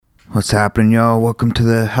What's happening, y'all? Welcome to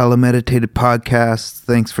the Hella Meditated Podcast.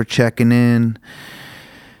 Thanks for checking in.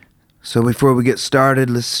 So before we get started,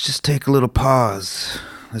 let's just take a little pause.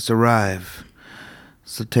 Let's arrive.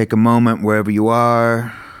 So take a moment wherever you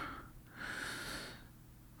are.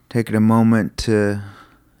 Taking a moment to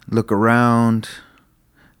look around.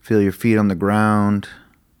 Feel your feet on the ground.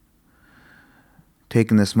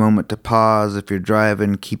 Taking this moment to pause. If you're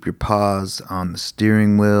driving, keep your paws on the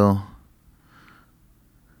steering wheel.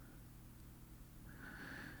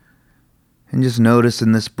 And just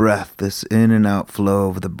noticing this breath, this in and out flow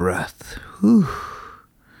of the breath. Whew.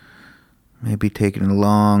 Maybe taking a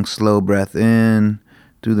long, slow breath in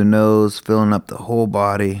through the nose, filling up the whole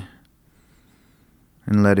body,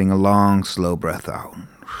 and letting a long, slow breath out.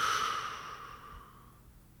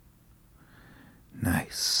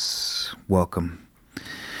 Nice. Welcome.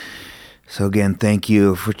 So again, thank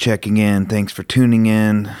you for checking in. Thanks for tuning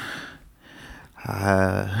in.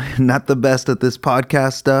 Not the best at this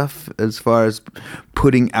podcast stuff as far as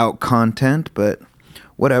putting out content, but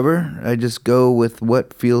whatever. I just go with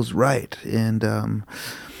what feels right. And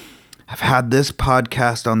I've had this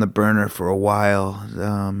podcast on the burner for a while.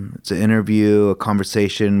 It's an interview, a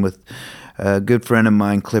conversation with a good friend of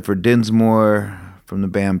mine, Clifford Dinsmore from the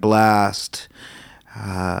band Blast,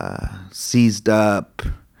 Seized Up,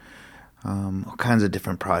 all kinds of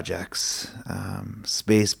different projects,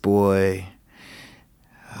 Space Boy.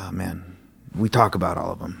 Oh man, we talk about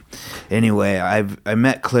all of them. Anyway, I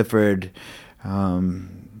met Clifford,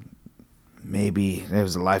 maybe it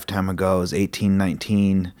was a lifetime ago. It was 18,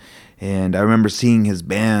 19, and I remember seeing his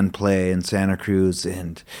band play in Santa Cruz,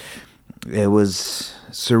 and it was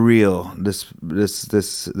surreal.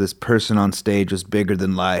 This person on stage was bigger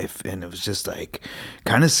than life, and it was just like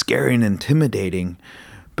kind of scary and intimidating.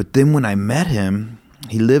 But then when I met him,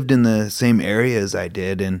 he lived in the same area as I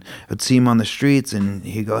did, and I'd see him on the streets, and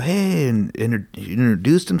he'd go, hey, and he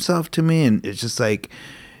introduced himself to me, and it's just like,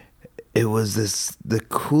 it was the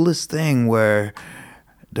coolest thing where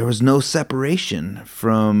there was no separation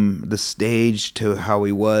from the stage to how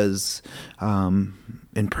he was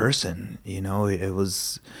in person. You know,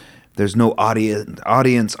 there's no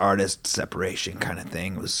audience artist separation kind of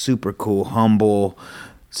thing. It was super cool, humble,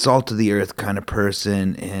 salt of the earth kind of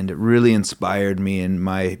person, and it really inspired me in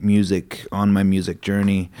my music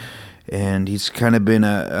journey. And he's kind of been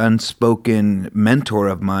an unspoken mentor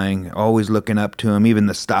of mine, always looking up to him. Even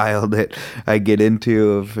the style that I get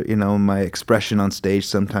into of, my expression on stage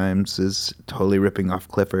sometimes is totally ripping off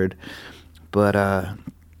Clifford. But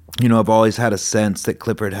I've always had a sense that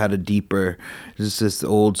Clifford had a deeper, just this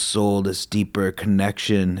old soul, this deeper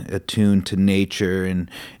connection attuned to nature and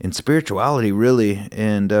spirituality, really.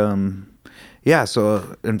 And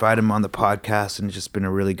so I invited him on the podcast, and it's just been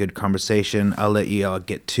a really good conversation. I'll let you all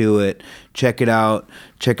get to it. Check it out.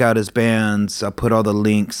 Check out his bands. I'll put all the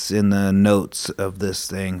links in the notes of this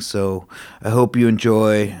thing. So I hope you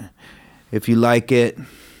enjoy. If you like it,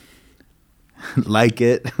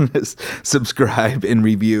 subscribe and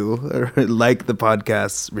review, or like the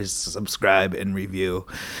podcast, subscribe and review,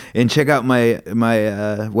 and check out my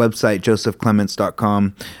website,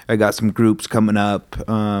 josephclements.com. I got some groups coming up,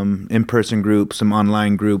 in-person groups, some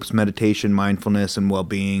online groups, meditation, mindfulness, and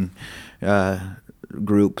well-being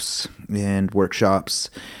groups and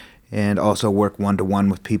workshops, and also work one-to-one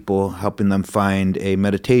with people, helping them find a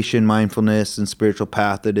meditation, mindfulness, and spiritual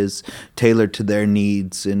path that is tailored to their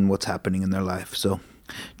needs and what's happening in their life. So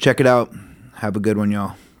check it out. Have a good one,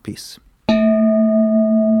 y'all. Peace.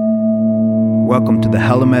 Welcome to the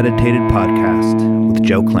Hella Meditated Podcast with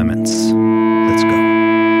Joe Clements. Let's go.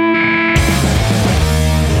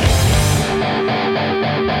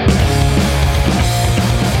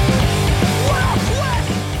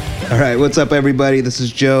 All right, what's up, everybody? This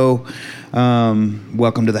is Joe.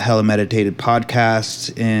 Welcome to the Hella Meditated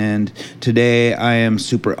Podcast. And today I am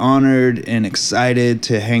super honored and excited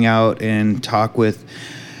to hang out and talk with,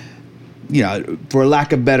 for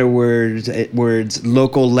lack of better words,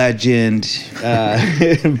 local legend,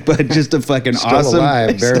 but just a fucking still awesome,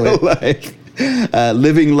 alive, barely. Still alive.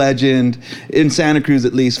 Living legend in Santa Cruz,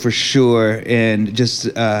 at least, for sure, and just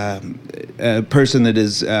a person that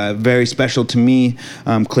is very special to me,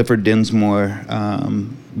 Clifford Dinsmore.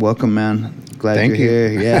 Welcome, man. Glad Thank you're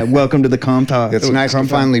you. here. Yeah, welcome to the compound. It's nice to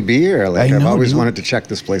finally be here. I've always wanted to check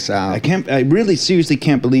this place out. I really seriously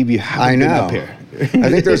can't believe you haven't been up here. I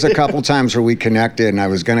think there's a couple times where we connected, and I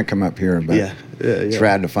was going to come up here, but it's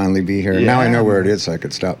rad to finally be here. Yeah. Now I know where it is, so I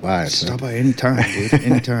could stop by. Stop by anytime, dude.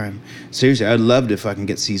 Anytime. Seriously, I'd love to fucking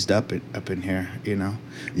get seized up in here,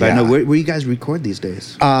 But I know, where you guys record these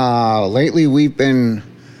days? Lately we've been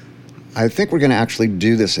I think we're going to actually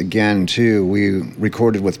do this again too. We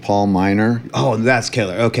recorded with Paul Miner. Oh, that's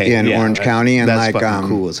killer. Okay, in Orange County, and that's fucking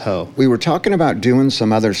cool as hell. We were talking about doing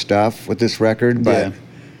some other stuff with this record, but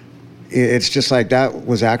it's just like that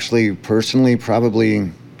was actually personally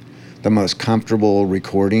probably the most comfortable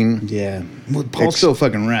recording. Yeah, well, Paul's so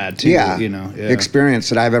fucking rad too. Yeah, yeah. Experience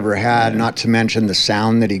that I've ever had. Not to mention the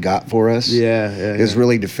sound that he got for us. Is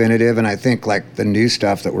really definitive, and I think like the new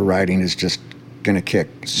stuff that we're writing is just gonna kick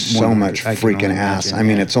so much freaking ass. I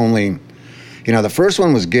mean, it's only, the first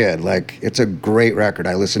one was good. Like, it's a great record.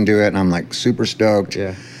 I listened to it and I'm like super stoked.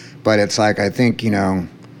 Yeah. But it's like, I think,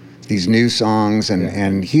 these new songs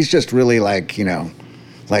and he's just really like,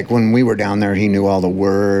 like when we were down there, he knew all the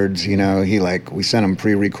words, we sent him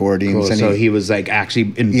pre-recordings. Cool. And so he was like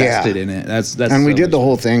actually invested in it. That's and we did the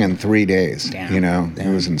whole thing in 3 days. Damn. It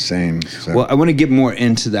was insane. So. Well, I want to get more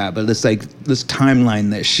into that, but let's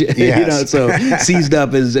timeline that shit. Yes. So Seized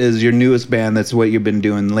Up is your newest band. That's what you've been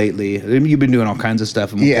doing lately. You've been doing all kinds of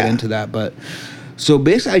stuff, and we'll get into that. But so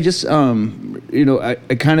basically, I just, I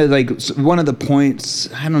kind of like one of the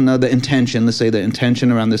points, I don't know, the intention, let's say the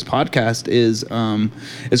intention around this podcast is,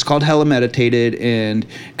 it's called Hella Meditated, and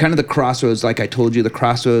kind of the crossroads, like I told you, the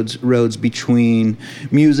crossroads between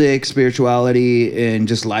music, spirituality, and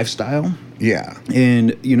just lifestyle. Yeah.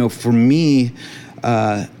 And, for me,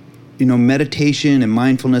 meditation and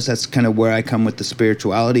mindfulness, that's kind of where I come with the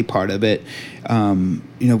spirituality part of it.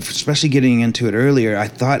 Especially getting into it earlier, I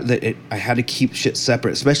thought that I had to keep shit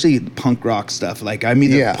separate, especially punk rock stuff. Like, I'm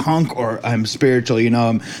either punk or I'm spiritual,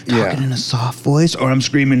 I'm talking in a soft voice or I'm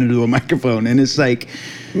screaming into a microphone. And it's like...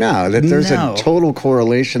 there's a total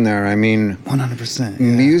correlation there. I mean... 100%.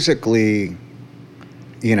 Musically,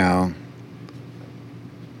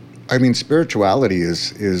 spirituality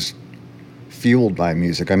is fueled by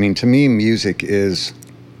music. I mean, to me, music is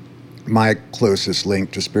my closest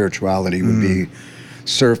link to spirituality would be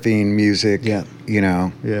surfing, music, Yeah.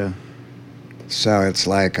 So it's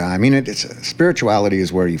like, it's spirituality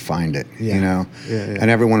is where you find it, and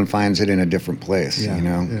everyone finds it in a different place,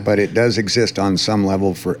 but it does exist on some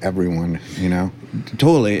level for everyone,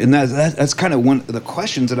 Totally. And that's kind of one of the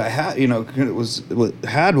questions that I had,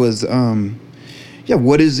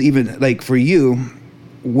 what is even, like, for you,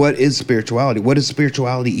 what is spirituality? What does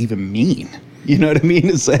spirituality even mean? You know what I mean?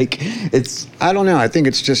 It's like, I don't know. I think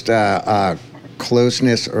it's just a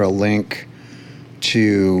closeness or a link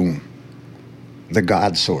to the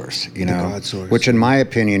God source, The God source. Which in my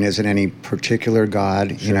opinion isn't any particular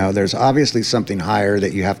God. Sure. There's obviously something higher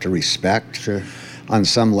that you have to respect. Sure. On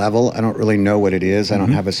some level. I don't really know what it is. I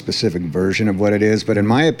don't have a specific version of what it is. But in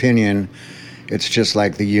my opinion, it's just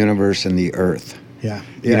like the universe and the earth. Yeah.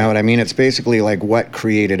 You know what I mean? It's basically like what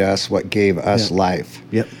created us, what gave us life.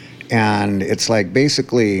 Yep. And it's like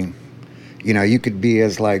basically, you could be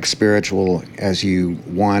as like spiritual as you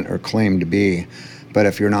want or claim to be, but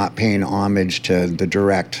if you're not paying homage to the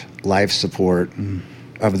direct life support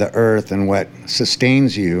of the earth and what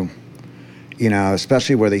sustains you,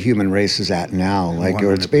 especially where the human race is at now, like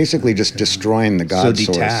it's basically just destroying the God source.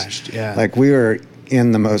 So detached, Like we are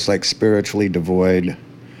in the most like spiritually devoid,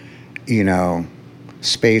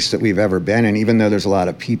 space that we've ever been in. Even though there's a lot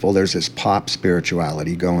of people, there's this pop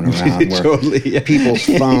spirituality going around where people's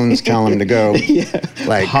phones tell them to go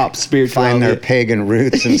like pop spirituality, find their pagan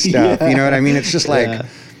roots and stuff. You know what I mean? It's just like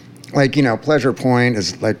Pleasure Point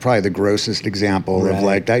is like probably the grossest example of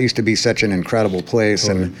like that used to be such an incredible place.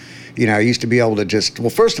 And I used to be able to just, well,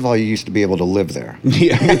 first of all, you used to be able to live there.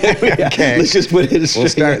 Okay. Let's just put it straight. We'll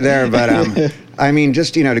start there. But,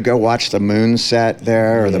 just, to go watch the moon set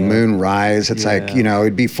there or the moon rise, it's like,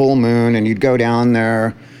 it'd be full moon and you'd go down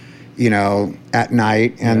there, at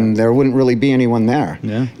night and there wouldn't really be anyone there.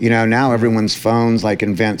 Yeah. Now everyone's phones like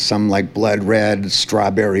invent some like blood red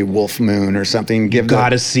strawberry wolf moon or something. Give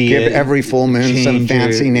every full moon some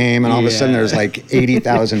fancy name and all of a sudden there's like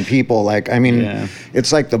 80,000 people. Like,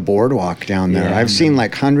 it's like the boardwalk down there. I've seen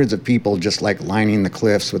like hundreds of people just like lining the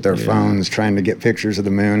cliffs with their phones trying to get pictures of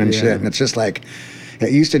the moon and shit. And it's just like,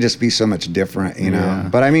 it used to just be so much different,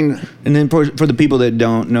 But and then for the people that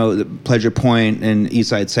don't know, the Pleasure Point and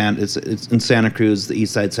Eastside it's in Santa Cruz, the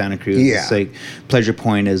Eastside Santa Cruz. Yeah. It's like Pleasure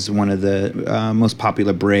Point is one of the most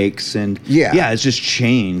popular breaks, and it's just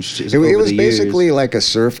changed. It was basically like a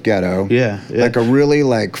surf ghetto. Yeah. Like a really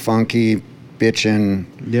like funky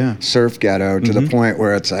bitchin' surf ghetto to the point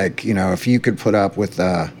where it's like, if you could put up with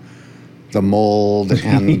the mold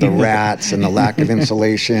and the rats and the lack of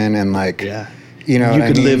insulation and like. Yeah. You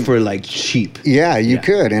could live for like cheap. Yeah, you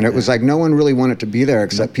could. And it was like no one really wanted to be there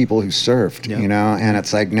except people who surfed, and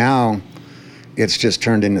it's like now it's just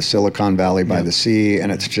turned into Silicon Valley by the sea,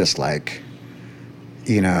 and it's just like,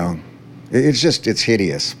 It's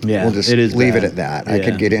hideous. Yeah, we'll just it is leave bad. it at that. I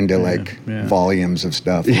could get into volumes of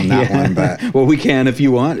stuff on that one, but well, we can if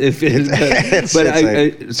you want. So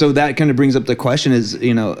that kind of brings up the question: is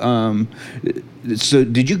so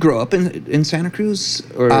did you grow up in Santa Cruz?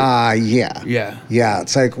 Or yeah.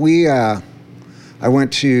 It's like I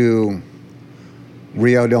went to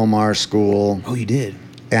Rio Del Mar School. Oh, you did.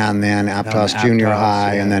 And then Aptos Junior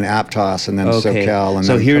High, and then Aptos, and then SoCal, and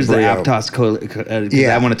so then here's Cabrillo. the Aptos.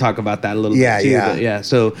 I want to talk about that a little bit too. Yeah.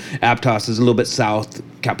 So Aptos is a little bit south.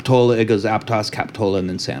 Capitola, it goes Aptos, Capitola, and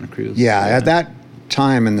then Santa Cruz. Yeah, at that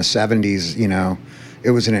time in the 70s,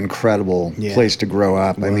 it was an incredible place to grow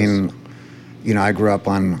up. I mean, I grew up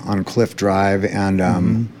on Cliff Drive,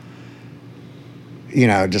 and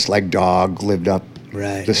just like Dog lived up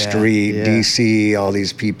the street, DC, all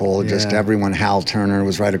these people, just everyone. Hal Turner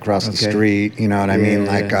was right across the street. You know what I mean?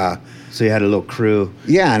 So you had a little crew.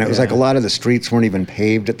 Yeah, and it was like a lot of the streets weren't even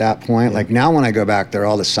paved at that point. Like now when I go back there,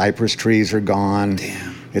 all the cypress trees are gone.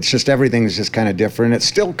 Damn. It's just everything's just kind of different. It's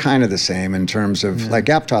still kind of the same in terms of like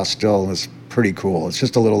Aptos still is pretty cool. It's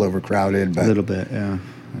just a little overcrowded, but a little bit, yeah.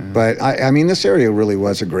 But I mean, this area really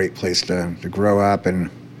was a great place to grow up, and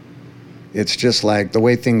it's just like the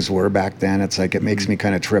way things were back then. It's like it makes me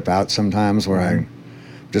kind of trip out sometimes, where I'm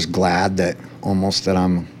just glad that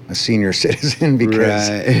I'm a senior citizen, because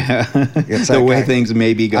it's the like way things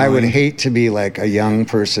may be going. I would hate to be like a young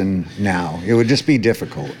person now. It would just be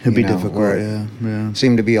difficult. It'd be difficult. It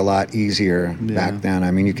seemed to be a lot easier back then.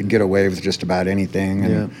 I mean, you could get away with just about anything,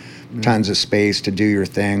 and tons of space to do your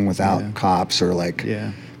thing without cops or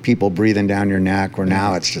people breathing down your neck, where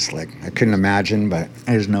now it's just like, I couldn't imagine, but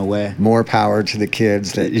there's no way. More power to the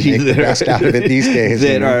kids that make the best out of it these days.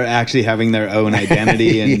 That are actually having their own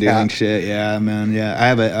identity and doing shit. Yeah, man. Yeah. I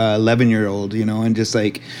have a 11-year-old, and just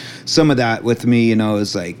like some of that with me,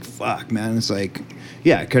 is like, fuck, man. It's like,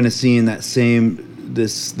 kind of seeing that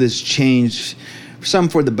this change, some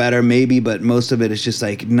for the better maybe, but most of it is just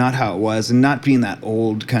like not how it was, and not being that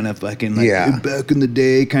old kind of fucking back in the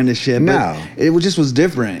day kind of shit. No, but it just was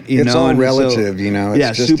different, it's all relative,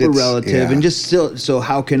 It's just, super relative, and just still. So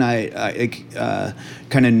how can I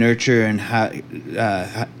kind of nurture and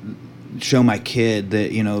show my kid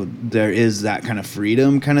that there is that kind of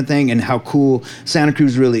freedom kind of thing, and how cool Santa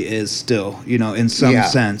Cruz really is still, in some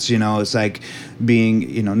sense. It's like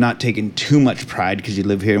being, not taking too much pride because you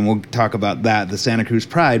live here, and we'll talk about that, the Santa Cruz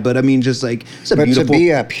pride, but I mean, just like it's a beautiful, to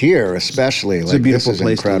be up here especially, it's a beautiful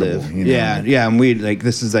place incredible, to live. And we like,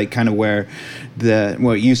 this is like kind of where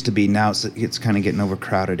it used to be. Now it's kind of getting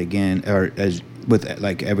overcrowded again, or as with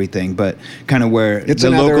like everything, but kind of where it's the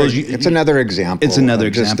locals. It's another example. It's another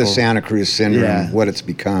of just example. the Santa Cruz syndrome, what it's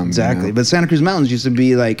become. Exactly. But Santa Cruz Mountains used to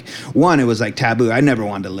be like, it was like taboo. I never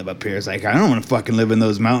wanted to live up here. It's like, I don't want to fucking live in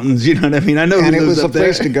those mountains. You know what I mean? I know. And it was a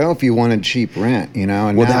place to go if you wanted cheap rent.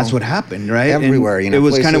 And well, that's what happened, right? Everywhere. And it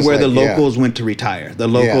was kind of where the locals went to retire. The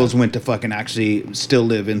locals went to fucking actually still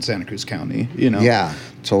live in Santa Cruz County. Yeah,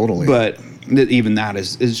 totally. But even that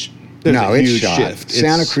is. There's a it's huge shot. shift.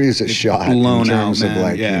 Santa Cruz is shot. Blown in terms out, man. of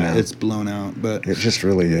like, it's blown out. But it just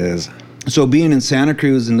really is. So being in Santa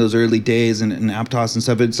Cruz in those early days and Aptos and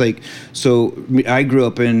stuff, it's like, so I grew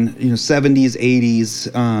up in 70s,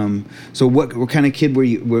 80s. So what kind of kid were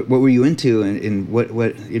you? What were you into? And what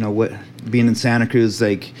being in Santa Cruz,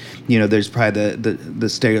 like, there's probably the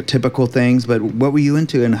stereotypical things, but what were you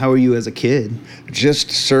into, and how were you as a kid? Just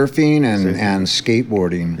surfing and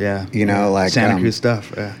skateboarding. Yeah. Like Santa Cruz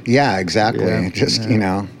stuff. Yeah, exactly. Yeah. Just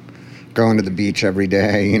going to the beach every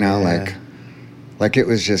day. Like it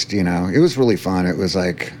was just, it was really fun. It was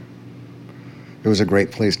like, it was a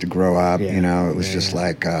great place to grow up. It was just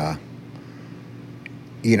like,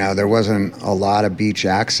 there wasn't a lot of beach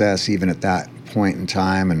access even at that point in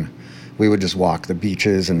time. And we would just walk the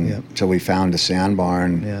beaches until we found a sandbar.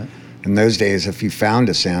 And in those days, if you found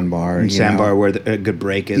a sandbar, sandbar where a good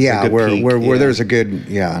break is. Yeah, a good peak, where there's a good,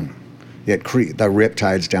 the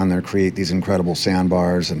riptides down there create these incredible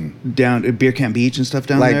sandbars, and down at Beer Camp Beach and stuff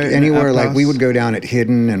down like there. Like anywhere, like we would go down at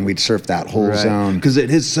Hidden and we'd surf that whole zone because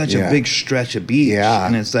it is such a big stretch of beach. Yeah,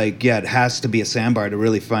 and it's like it has to be a sandbar to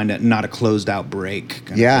really find it, not a closed out break.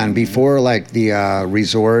 And before like the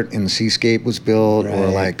resort in Seascape was built, or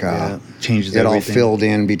like changes it everything. all filled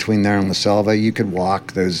in between there and La Selva. You could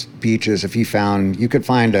walk those beaches if you could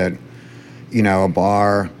find a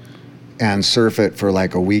bar and surf it for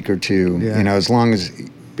like a week or two, as long as...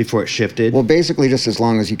 Before it shifted? Well, basically just as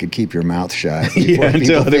long as you could keep your mouth shut before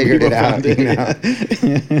until people figured it out,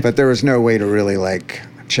 it. But there was no way to really like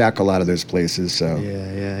check a lot of those places, so...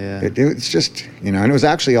 It's just, and it was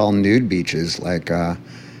actually all nude beaches, like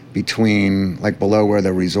between, like below where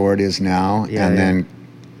the resort is now, then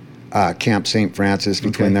Camp St. Francis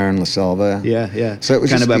between there and La Selva. Yeah. So it was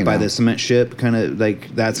kind just, of up by the cement ship, kind of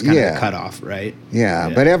like that's kind of the cutoff, right? Yeah,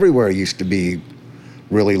 but everywhere used to be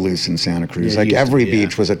really loose in Santa Cruz. Like every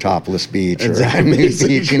beach was a topless beach or a nude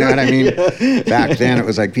beach, you know what I mean? Back then it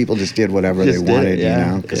was like people just did whatever they wanted, you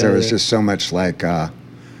know, because there was just so much like,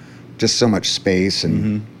 just so much space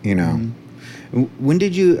and, you know. When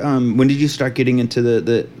did you start getting into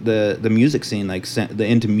the music scene, like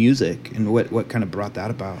into music, and what kind of brought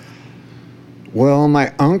that about? Well,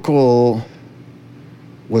 my uncle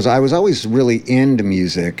I was always really into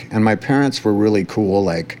music, and my parents were really cool.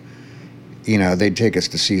 Like, you know, they'd take us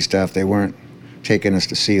to see stuff. They weren't taking us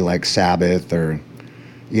to see like Sabbath or,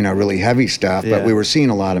 you know, really heavy stuff, but we were seeing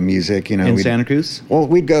a lot of music, you know. In Santa Cruz? Well,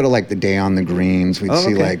 we'd go to like the Day on the Greens. We'd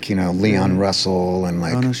see like, you know, Leon Russell and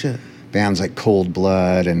like bands like Cold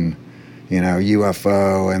Blood and, you know,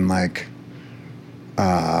 UFO and like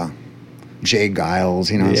Jay Giles,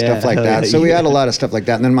 you know, stuff like that. So we had a lot of stuff like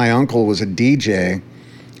that. And then my uncle was a DJ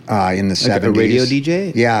in the 70s. A radio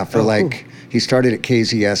DJ? Yeah, for he started at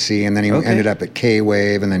KZSC and then he ended up at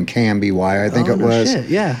K-Wave and then KMBY, I think it was. Shit.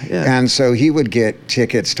 Yeah. And so he would get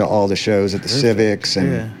tickets to all the shows at the Civics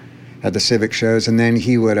and at the Civic shows. And then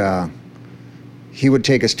he would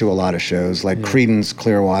take us to a lot of shows. Like Creedence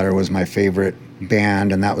Clearwater was my favorite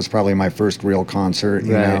band, and that was probably my first real concert,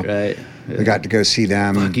 you know. Right. We got to go see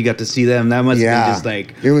them. Fuck, you got to see them. That must have been just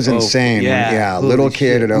like... It was insane. Yeah. Little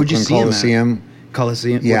kid at Oakland Coliseum.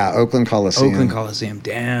 Coliseum? Yeah, Oakland Coliseum. Oakland Coliseum.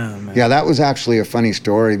 Damn, man. Yeah, that was actually a funny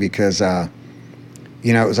story because,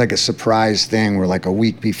 you know, it was like a surprise thing where like a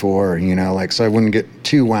week before, you know, like so I wouldn't get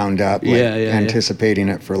too wound up like anticipating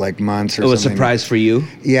it for like months or something. It was a surprise for you?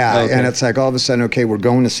 Yeah, and it's like all of a sudden, okay, we're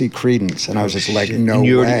going to see Creedence. And I was just like, no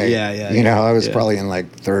way. You know, I was probably in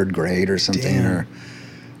like third grade or something.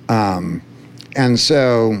 And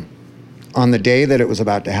so on the day that it was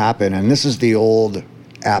about to happen, and this is the old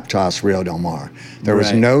Aptos Rio Del Mar. There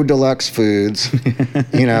was no deluxe foods.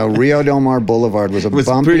 You know, Rio Del Mar Boulevard was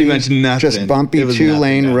bumpy, pretty much nothing. Just bumpy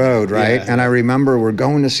two-lane road, right? And I remember we're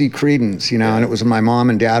going to see Creedence, you know, and it was my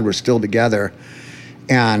mom and dad were still together.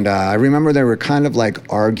 And I remember they were kind of like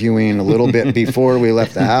arguing a little bit before we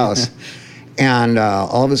left the house. And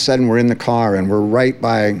all of a sudden we're in the car and we're right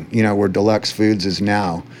by, you know, where Deluxe Foods is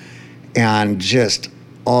now. And just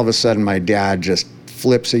all of a sudden my dad just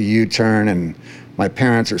flips a U-turn and my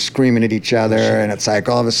parents are screaming at each other, and it's like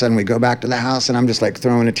all of a sudden we go back to the house and I'm just like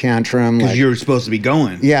throwing a tantrum. Because like, you were supposed to be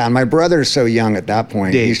going. Yeah, and my brother's so young at that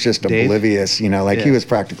point. He's just oblivious, you know, like he was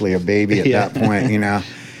practically a baby at that point, you know.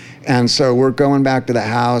 And so we're going back to the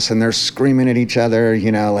house and they're screaming at each other,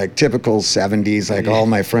 you know, like typical 70s, like all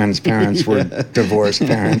my friends' parents were divorced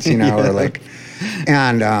parents, you know, or like,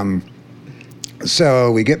 and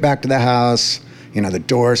so we get back to the house. You know, the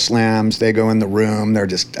door slams, they go in the room,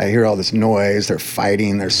 I hear all this noise, they're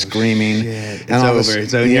fighting, they're screaming. Shit. It's over.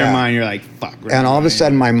 So in your mind, you're like, fuck. And all of a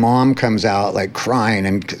sudden, my mom comes out, like, crying,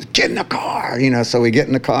 and get in the car, you know, so we get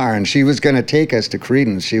in the car, and she was going to take us to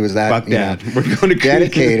Creedence. She was that, we're going to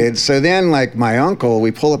dedicated. So then, like, my uncle,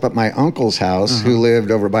 we pull up at my uncle's house, who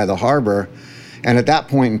lived over by the harbor, and at that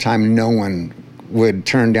point in time, no one would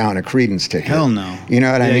turn down a Creedence ticket. Hell no. You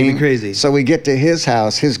know what I mean? You'd be crazy. So we get to his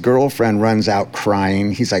house. His girlfriend runs out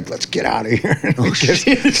crying. He's like, let's get out of here. Oh,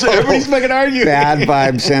 shit. So everybody's fucking arguing. Bad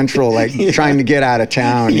vibe central, like trying to get out of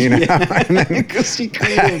town, you know? And then,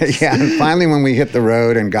 and finally when we hit the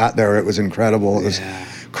road and got there, it was incredible. It was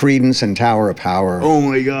Creedence and Tower of Power. Oh,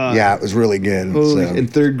 my God. Yeah, it was really good. In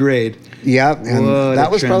third grade. Yep, and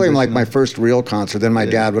that was probably like my first real concert. Then my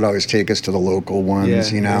dad would always take us to the local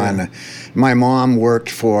ones, you know, and my mom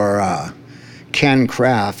worked for Ken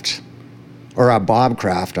Kraft, or Bob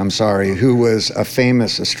Kraft, I'm sorry, who was a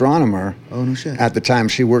famous astronomer. Oh, no shit. At the time,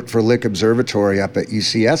 she worked for Lick Observatory up at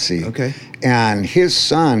UCSC. Okay. And his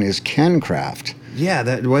son is Ken Kraft. Yeah,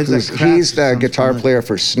 Kraft? He's the guitar player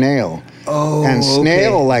for Snail. Oh, and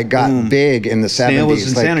Snail like got big in the 70s. Snail was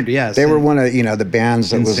in Santa Cruz, they were one of the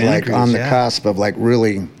bands that was like on the cusp of like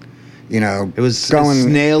really, you know, it was going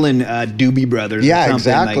Snail and Doobie Brothers. Yeah, or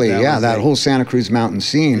exactly. Like that whole Santa Cruz mountain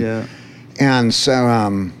scene. Yeah, and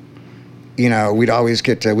so you know,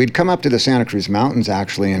 we'd come up to the Santa Cruz Mountains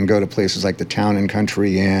actually and go to places like the Town and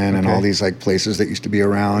Country Inn and all these like places that used to be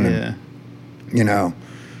around and you know,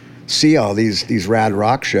 see all these rad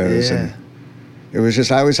rock shows and. It was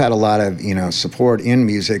just I always had a lot of support in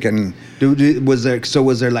music and was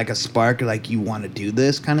there like a spark like you want to do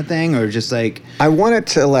this kind of thing or just like I wanted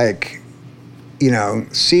to like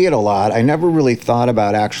see it a lot. I never really thought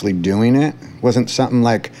about actually doing it. Wasn't something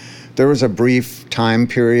like there was a brief time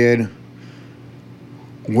period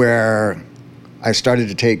where I started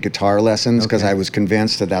to take guitar lessons because I was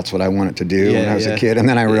convinced that that's what I wanted to do when I was a kid. And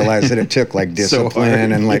then I realized that it took like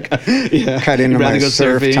discipline and like cut into my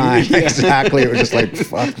surf time. Exactly. It was just like,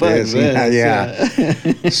 fuck this.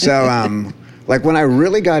 So, like when I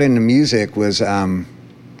really got into music was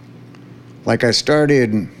like I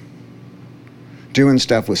started doing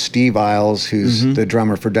stuff with Steve Iles, who's the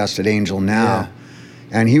drummer for Dusted Angel now.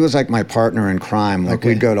 And he was like my partner in crime. Like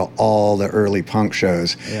we'd go to all the early punk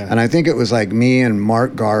shows. And I think it was like me and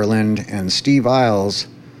Mark Garland and Steve Iles.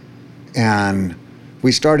 And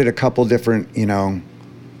we started a couple different, you know,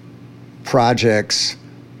 projects,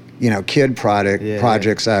 you know,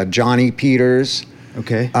 projects. Johnny Peters,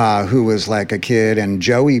 who was like a kid, and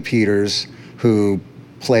Joey Peters, who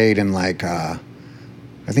played in like,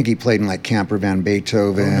 I think he played in like Camper Van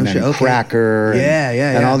Beethoven and Cracker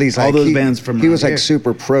and all these, like, all those bands from he was here. Like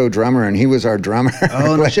super pro drummer, and he was our drummer.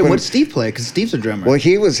 Oh no shit! What did Steve play? Because Steve's a drummer. Well,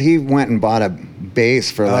 he went and bought a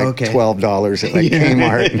bass for like $12 at like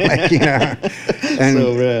Kmart, and like, you know, and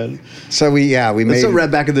so rad. So we made. It's so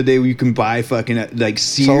rad back in the day where you can buy fucking like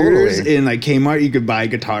Sears and like Kmart. You could buy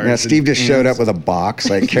guitars. Yeah, Steve just showed up with a box,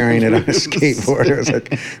 like carrying it on a skateboard. It was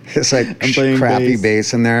like this like crappy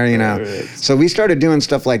bass in there, you know. So we started doing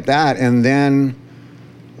stuff like that, and then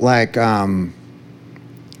like all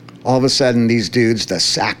of a sudden these dudes, the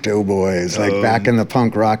Sacto Boys, like back in the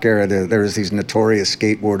punk rock era, there was these notorious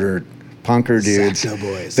skateboarder punker dudes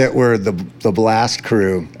that were the Blast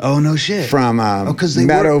Crew. Oh no shit! From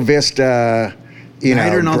Meadow Vista, you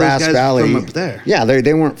know, Grass Valley. From up there. Yeah,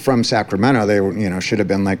 they weren't from Sacramento. They were, you know, should have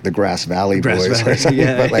been like the Grass Valley Boys or something.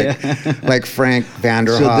 But like Frank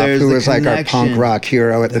Vanderhoff, who was like our punk rock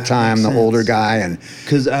hero at the time, the older guy, and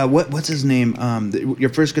because what's his name?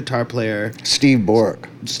 Your first guitar player, Steve Bork.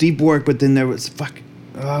 Steve Bork, but then there was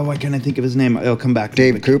why can't I think of his name? It'll come back.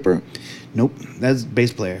 Dave Cooper. Nope, that's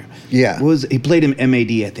bass player. Yeah, he played in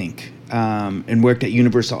MAD, I think, and worked at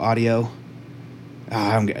Universal Audio.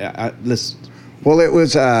 Let's. Well, it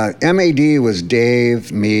was MAD was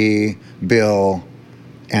Dave, me, Bill,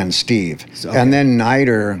 and Steve, and then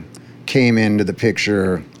Niter came into the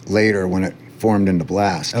picture later when it formed into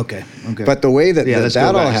Blast. Okay. But the way that that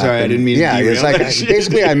all happened. Sorry, I didn't mean to derail. It's like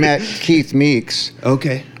basically I met Keith Meeks.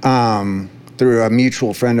 Through a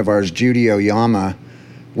mutual friend of ours, Judy Oyama.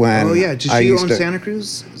 When did she own Santa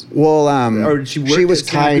Cruz? Well, or she was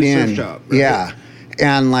tied in. Shop, right? Yeah,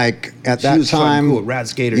 and like at that time, cool, rad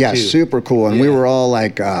skater. Yeah, too. Super cool. And we were all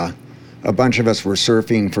like, a bunch of us were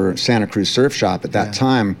surfing for Santa Cruz Surf Shop at that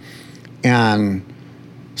time, and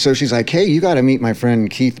so she's like, "Hey, you got to meet my friend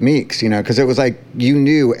Keith Meeks," you know, because it was like you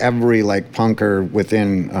knew every like punker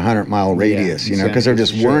within 100-mile radius, you know, because there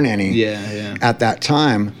just weren't any at that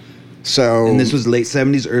time. So, and this was late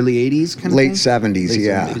 70s, early 80s kind of late thing? 70s, late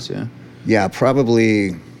yeah. 70s, yeah,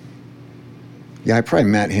 probably. Yeah, I probably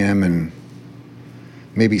met him in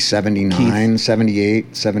maybe 79,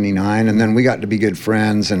 78, 79. And then we got to be good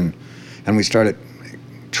friends, and we started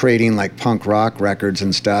trading like punk rock records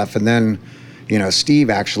and stuff. And then, you know, Steve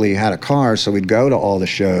actually had a car, so we'd go to all the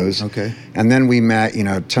shows. Okay. And then we met, you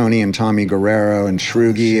know, Tony and Tommy Guerrero and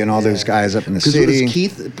Shroogie and all those guys up in the city.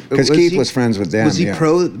 Because Keith was friends with them. Was he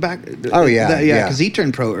pro back? Oh, yeah. Because he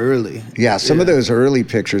turned pro early. Yeah, some of those early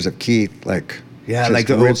pictures of Keith, like... Yeah, like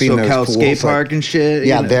the old SoCal skate park and shit.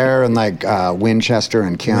 Yeah, there and like Winchester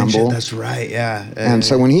and Campbell. That's right, yeah. And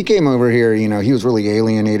so when he came over here, you know, he was really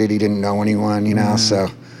alienated. He didn't know anyone, you know, so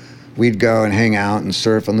we'd go and hang out and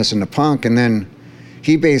surf and listen to punk. And then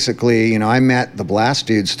he basically, you know, I met the Blast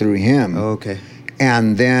dudes through him. Oh, okay.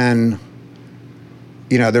 And then,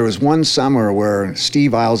 you know, there was one summer where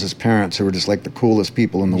Steve Iles' parents, who were just like the coolest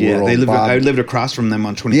people in the world. Yeah, I lived across from them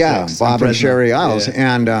on 26th. Yeah, Bob and Sherry Iles.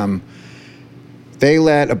 Yeah. And they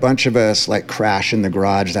let a bunch of us like crash in the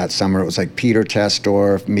garage that summer. It was like Peter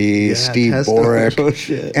Tesdorf, me, Steve Borick. Oh,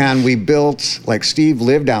 shit. And we built, like Steve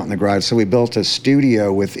lived out in the garage, so we built a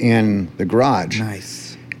studio within the garage.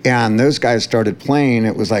 Nice. And those guys started playing.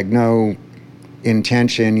 It was like no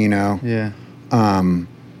intention, you know,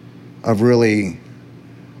 of really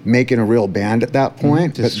making a real band at that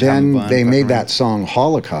point. But then they made that song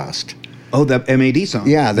Holocaust. Oh, that MAD song?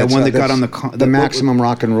 Yeah. The one that got on the Maximum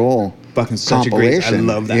Rock and Roll fucking such compilation. A great,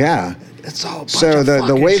 I love that. Yeah. It's all so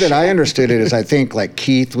the way that I understood it is I think like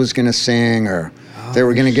Keith was going to sing, or they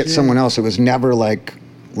were going to get someone else. It was never like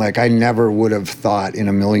I never would have thought in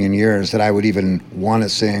a million years that I would even want to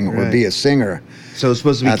sing or be a singer. So it was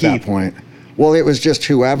supposed to be at Keith. That point. Well, it was just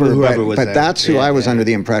whoever was but there. That's who I was under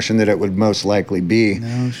the impression that it would most likely be.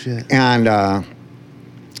 No shit. And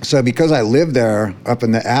so because I lived there up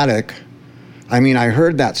in the attic, I mean, I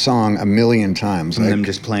heard that song a million times. And like, them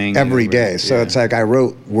just playing every day. So it's like I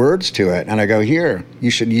wrote words to it, and I go, here, you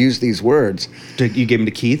should use these words. You gave them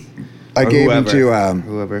to Keith? I gave them to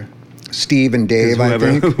whoever. Steve and Dave, Whoever,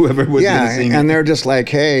 I think. Whoever was going to sing and it. they're just like,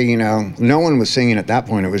 hey, you know, no one was singing at that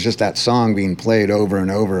point. It was just that song being played over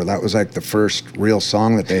and over. That was like the first real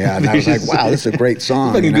song that they had. And I was like, wow, this is a great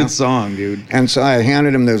song. Fucking you know? good song, dude. And so I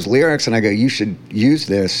handed them those lyrics, and I go, you should use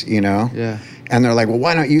this, you know? Yeah. And they're like, well,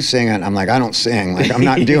 why don't you sing it? I'm like, I don't sing. Like, I'm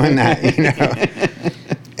not doing that, you know?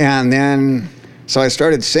 And then, so I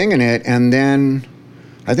started singing it, and then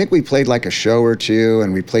I think we played like a show or two,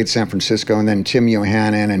 and we played San Francisco, and then Tim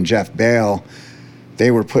Yohannan and Jeff Bale,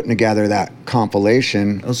 they were putting together that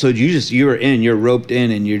compilation. Oh, so you're roped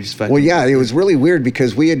in, and you're just fucking... Well, yeah, it was really weird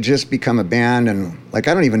because we had just become a band, and like,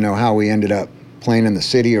 I don't even know how we ended up playing in the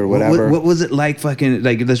city or whatever. What was it like fucking,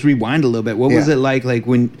 like, let's rewind a little bit. What was it like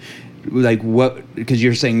when, like, what, because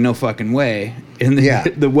you're saying no fucking way, and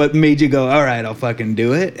then what made you go, all right, I'll fucking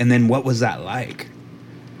do it, and then what was that like?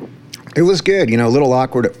 It was good, you know, a little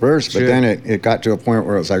awkward at first, but then it got to a point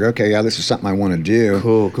where it was like, okay, yeah, this is something I want to do.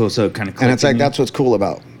 Cool. So it kind of clicked. And it's like, that's what's cool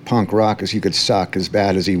about punk rock is you could suck as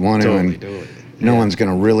bad as you want to, and no one's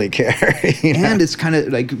going to really care. You know? And it's kind of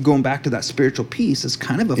like going back to that spiritual piece. It's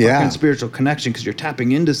kind of a fucking spiritual connection because you're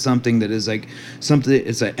tapping into something that is like something.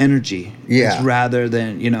 It's an energy. Yeah. It's rather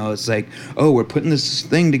than, you know, it's like, oh, we're putting this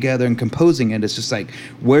thing together and composing it. It's just like,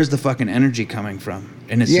 where's the fucking energy coming from?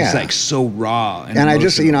 And it's just like so raw. And I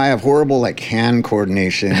just, you know, I have horrible like hand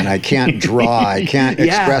coordination, and I can't draw. I can't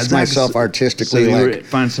express myself artistically. So like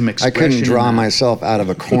find some I expression. couldn't draw myself out of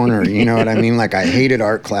a corner. You know what I mean? Like I hated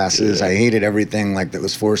art classes. I hated everything like that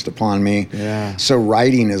was forced upon me. Yeah. So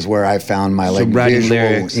writing is where I found my like writing visual,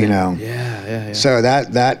 lyrics, you know. Yeah. So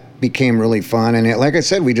that became really fun, and like I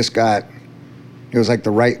said, we just got. It was like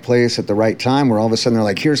the right place at the right time where all of a sudden they're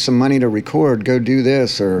like, here's some money to record, go do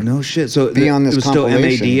this, or no shit. So be on this it was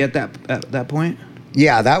compilation. still MAD at that point?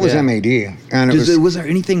 Yeah, that was MAD. And was there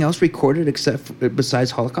anything else recorded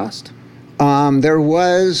besides Holocaust? There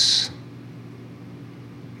was,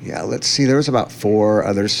 let's see, there was about 4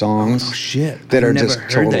 other songs. Oh shit. That I've are never just heard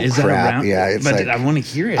total that. Is crap. That around? Yeah, it's but like, I want to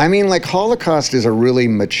hear it. I mean, like Holocaust is a really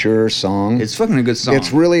mature song. It's fucking a good song.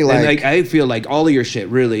 It's really and like I feel like all of your shit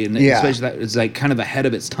really, and especially that it's like kind of ahead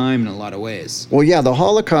of its time in a lot of ways. Well, yeah, the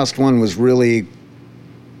Holocaust one was really,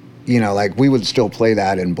 you know, like we would still play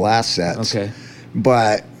that in blast sets. Okay.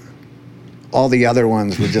 But all the other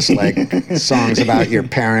ones were just like songs about your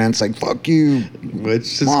parents, like "fuck you,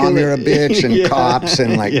 mom, you're a bitch," and cops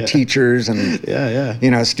and like teachers and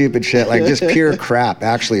you know, stupid shit, like just pure crap.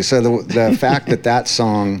 Actually, so the fact that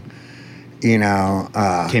song, you know,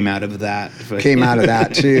 came out of that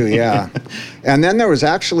too, yeah. And then there was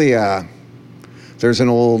actually there's an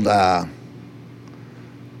old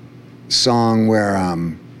song where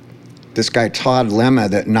this guy Todd Lemma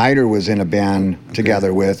that Nider was in a band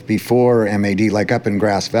together with before MAD, like up in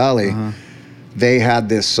Grass Valley. They had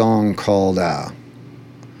this song called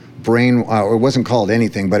Brain. It wasn't called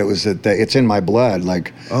anything, but it was It's in My Blood.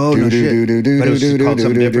 Like oh no shit. But it was called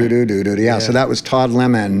something different. Yeah, so that was Todd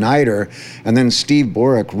Lemma and Nider, and then Steve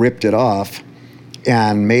Borick ripped it off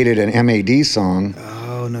and made it an MAD song.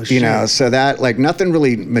 Oh no shit. You know, so that like nothing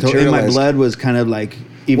really materialized. So In My Blood was kind of like.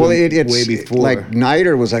 It's way before. Like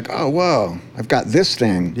Nider was like, oh whoa, I've got this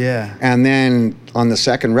thing. Yeah. And then on the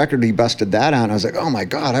second record, he busted that out. And I was like, oh my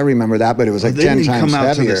god, I remember that, but it was like 10 times heavier. Come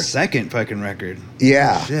out to the second fucking record.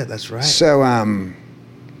 Yeah. Oh, shit, that's right. So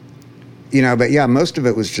you know, but yeah, most of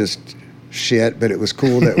it was just shit, but it was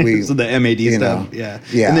cool that we. So the MAD stuff, yeah.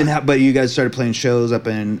 And then, but you guys started playing shows up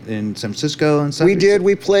in San Francisco and stuff. We did.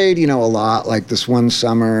 We played, you know, a lot, like this one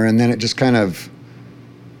summer, and then it just kind of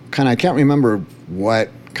I can't remember what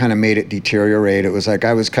kind of made it deteriorate. It was like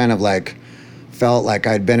I was kind of like felt like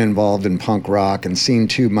I'd been involved in punk rock and seen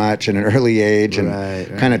too much at an early age, and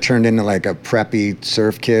kind of turned into like a preppy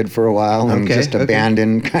surf kid for a while, and just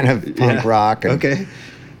abandoned kind of punk rock. And,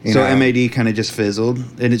 so MAD kind of just fizzled,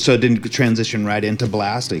 and so it didn't transition right into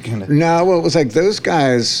blast. It kind of no. Well, it was like those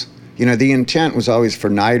guys. You know, the intent was always for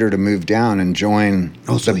Nider to move down and join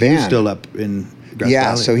the band. He was still up in.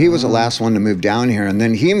 Yeah, so he was the last one to move down here, and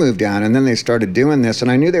then he moved down, and then they started doing this,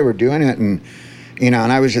 and I knew they were doing it, and you know,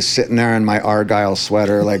 and I was just sitting there in my Argyle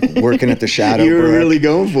sweater, like working at the Shadow. You were really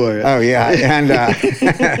going for it. Oh yeah,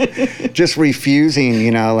 and just refusing,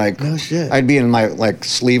 you know, like no shit. I'd be in my like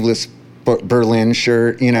sleeveless Berlin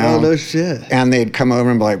shirt, you know. Oh no shit. And they'd come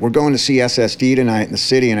over and be like, "We're going to see SSD tonight in the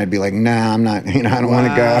city," and I'd be like, "Nah, I'm not. You know, I don't want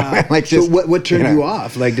to go." Like, just, so what turned you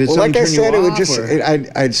off? Like, did something turn you off? Like I said, it would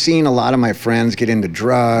just. I'd seen a lot of my friends get into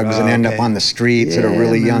drugs and end up on the streets at a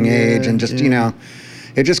really young age, and just you know,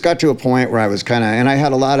 it just got to a point where I was kind of, and I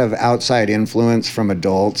had a lot of outside influence from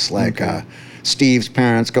adults, like Steve's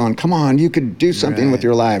parents going, come on, you could do something with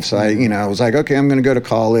your life. So I was like, okay, I'm going to go to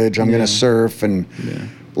college. I'm going to surf and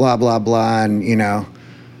blah, blah, blah. And,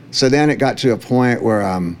 so then it got to a point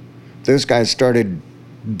where those guys started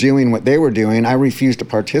doing what they were doing. I refused to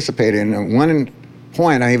participate in it. At one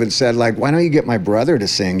point, I even said, like, why don't you get my brother to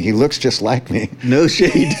sing? He looks just like me. No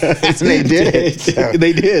shit, he does. And they did it. So.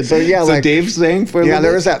 They did. So, yeah. So Dave sang for a little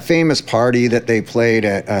there bit? was that famous party that they played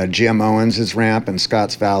at Jim Owens' ramp in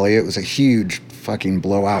Scotts Valley. It was a huge fucking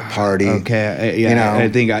blowout party. Okay. I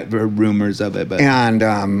think I heard rumors of it. But.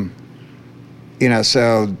 And,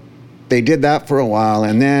 so they did that for a while.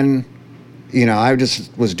 And then, I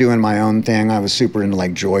just was doing my own thing. I was super into,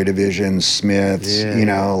 like, Joy Division, Smiths,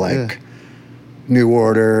 New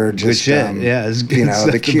Order, just, good shit. It's good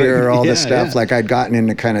The Cure, all this stuff. Yeah. Like, I'd gotten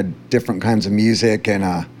into kind of different kinds of music and,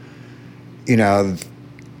 and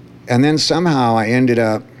then somehow I ended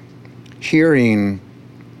up hearing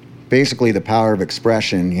basically The Power of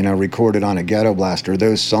Expression, recorded on a Ghetto Blaster,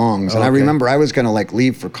 those songs. And I remember I was going to, like,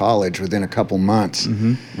 leave for college within a couple months.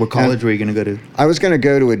 Mm-hmm. What college were you going to go to? I was going to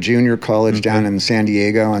go to a junior college down in San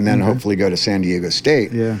Diego and then hopefully go to San Diego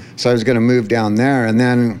State. Yeah. So I was going to move down there. And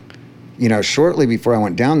then, shortly before I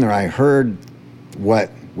went down there, I heard what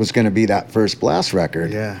was going to be that first Blast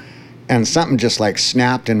record. Yeah. And something just, like,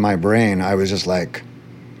 snapped in my brain. I was just like,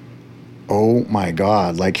 oh my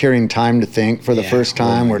God, like hearing Time to Think for the first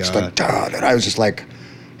time, where it's like, and I was just like,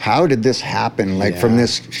 how did this happen? Like from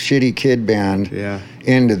this shitty kid band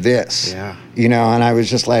into this, and I was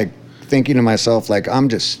just like thinking to myself, like, I'm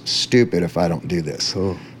just stupid if I don't do this.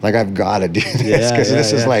 Cool. Like, I've got to do this because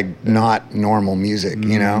this is like not normal music,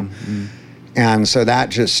 And so that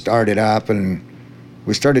just started up and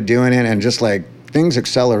we started doing it and just like things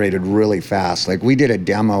accelerated really fast. Like we did a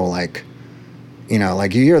demo, like,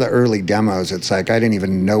 like you hear the early demos, it's like I didn't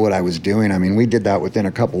even know what I was doing. I mean, we did that within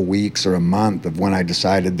a couple weeks or a month of when I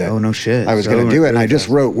decided that I was going to do it. And I just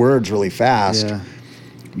wrote words really fast. Yeah.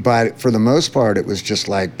 But for the most part, it was just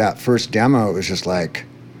like that first demo, it was just like,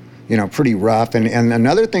 pretty rough. And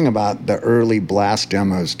another thing about the early Blast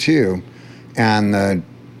demos too, and the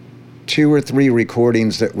 2 or 3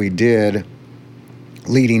 recordings that we did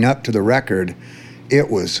leading up to the record, it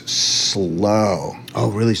was slow.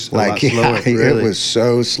 Oh, really? Like, really? It was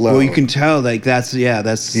so slow. Well, you can tell, like, that's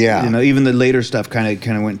even the later stuff kind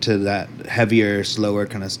of went to that heavier, slower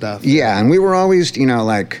kind of stuff. Yeah, and we were always,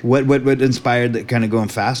 like... What inspired that kind of going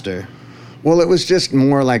faster? Well, it was just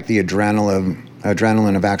more like the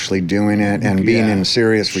adrenaline of actually doing it and being in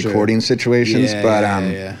serious recording situations.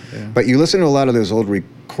 But you listen to a lot of those old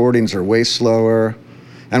recordings are way slower.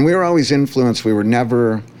 And we were always influenced. We were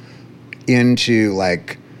never into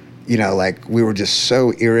like we were just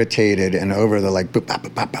so irritated and over the like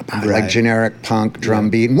like generic punk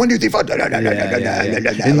drum beat. And 1, 2, 3, 4.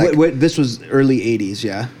 And this was early 80s,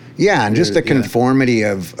 and just the conformity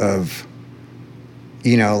of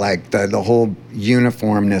like the whole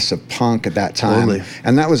uniformness of punk at that time. Totally.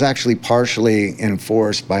 And that was actually partially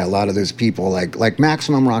enforced by a lot of those people like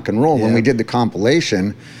Maximum Rock and Roll. When we did the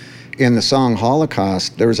compilation in the song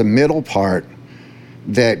Holocaust, there was a middle part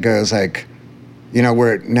that goes like,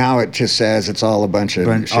 where now it just says it's all a bunch of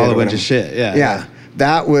shit. All a bunch of shit, yeah.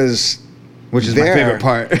 That was Which is my favorite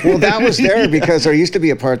part. Well, that was there because there used to be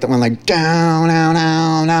a part that went like down, down,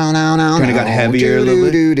 down, down, down, down. Kind of got heavier a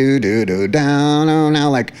little bit. Do, down,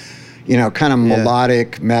 down, like, kind of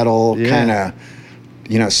melodic metal, kind of,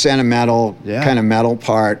 sentimental kind of metal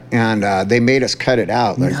part. And they made us cut it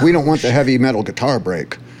out. Like, we don't want the heavy metal guitar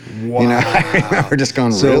break. Wow. I remember just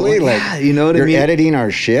going, really? Like, you know what I mean? You're editing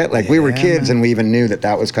our shit? Like, we were kids and we even knew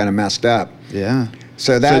that was kind of messed up. Yeah.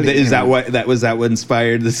 So that was what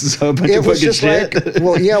inspired this is a bunch of fucking shit.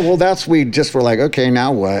 Like, we just were like, okay,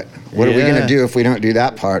 now what? What are we gonna do if we don't do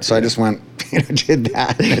that part? So I just went, did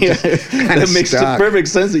that. That makes perfect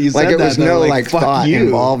sense that you said that. Like, it was no like thought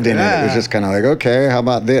involved in it. It was just kind of like, okay, how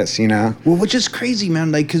about this? Well, which is crazy,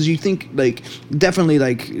 man. Like, because you think like definitely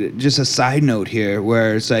like just a side note here,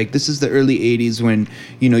 where it's like this is the early '80s when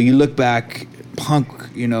you look back. Punk,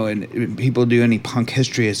 and people do any punk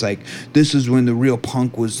history, it's like this is when the real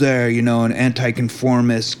punk was there, and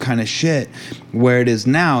anti-conformist kind of shit. Where it is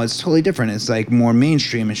now, it's totally different. It's like more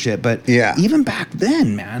mainstream and shit. But even back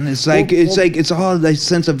then, man, it's like it's all the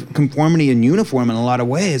sense of conformity and uniform in a lot of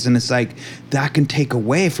ways, and it's like that can take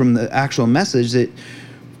away from the actual message that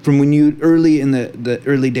from when you early in the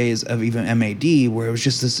early days of even MAD, where it was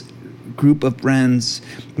just this group of friends,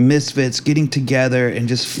 misfits, getting together and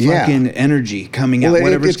just Yeah. fucking energy coming out. Well,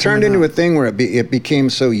 Whatever's it turned coming into out. a thing where it became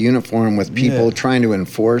so uniform with people Yeah. trying to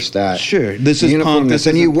enforce that. Sure, this is punk, this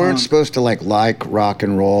and you isn't weren't punk. supposed to like rock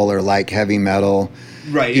and roll or like heavy metal.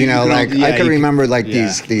 Right. You know, can like only- I can you remember like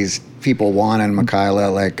yeah. these people, Juan and Michaela,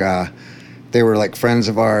 like they were like friends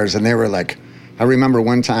of ours, and they were like. I remember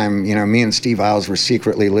one time, you know, me and Steve Iles were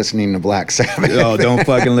secretly listening to Black Sabbath. Oh, don't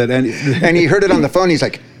fucking let any. And he heard it on the phone. He's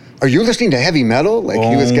like, "Are you listening to heavy metal?" Like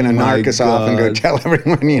he was Oh going to my narc us off and go God. tell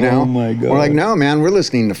everyone, you know. Oh my God. We're like, "No, man, we're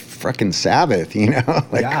listening to frickin' Sabbath," you know.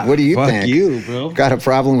 Like, Yeah, what do you fuck think? you, bro. Got a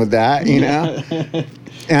problem with that, you know?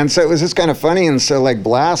 And so it was just kind of funny. And so like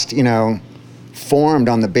Blast, you know, formed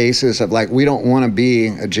on the basis of like we don't want to be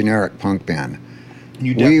a generic punk band.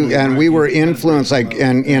 You definitely We were you influenced like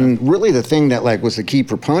definitely and really the thing that like was the key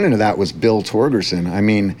proponent of that was Bill Torgerson. I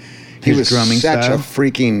mean, he His was drumming such style? a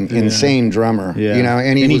freaking insane drummer. Yeah. You know,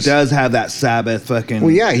 and he was, does have that Sabbath fucking. well,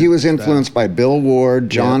 yeah, he was influenced by Bill Ward,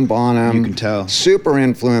 John Yeah, Bonham. you can tell. Super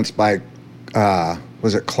influenced by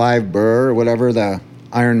was it Clive Burr or whatever, the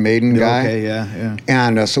Iron Maiden guy. Okay, yeah.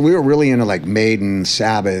 And so we were really into like Maiden,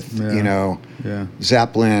 Sabbath, Yeah. you know, Yeah.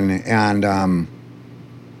 Zeppelin, and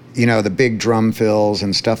you know, the big drum fills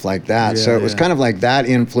and stuff like that. So Yeah, it was yeah. kind of like that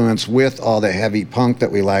influence with all the heavy punk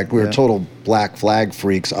that we liked. We were Yeah. total Black Flag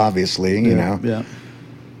freaks, obviously, you know, Yeah.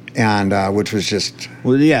 and which was just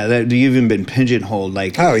Well, yeah, that you've even been pigeonholed,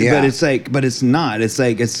 like. Oh, yeah. But it's like, but it's not. It's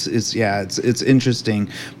like it's interesting,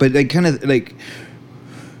 but like kind of like.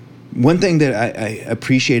 One thing that I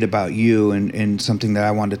appreciate about you and something that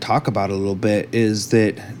I wanted to talk about a little bit is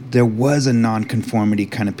that there was a nonconformity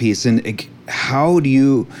kind of piece. And like, how do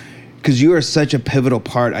you, because you are such a pivotal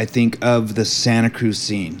part, I think, of the Santa Cruz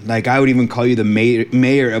scene. Like, I would even call you the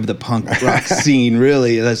mayor of the punk rock scene,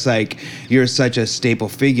 really. That's like, you're such a staple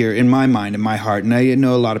figure in my mind, in my heart. And I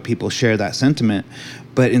know a lot of people share that sentiment.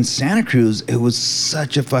 But in Santa Cruz, it was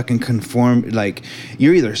such a fucking like,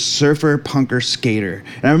 you're either surfer, punk, or skater.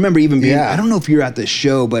 And I remember even being, Yeah. I don't know if you were at this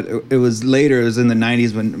show, but it was later, it was in the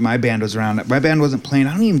 90s when my band was around. My band wasn't playing.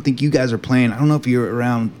 I don't even think you guys were playing. I don't know if you were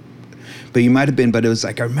around, but you might have been. But it was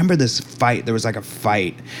like, I remember this fight. There was like a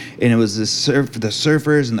fight. And it was the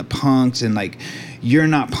surfers and the punks, and like, you're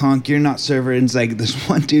not punk, you're not surfer. And it's like, this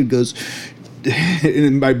one dude goes,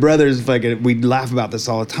 and my brothers, like, we'd laugh about this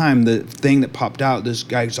all the time. The thing that popped out, this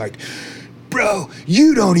guy's like, "Bro,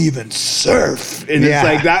 you don't even surf," and Yeah.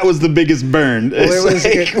 it's like that was the biggest burn. Well,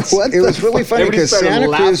 it was really funny Everybody because started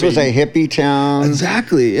Santa Cruz was laughing. a hippie town.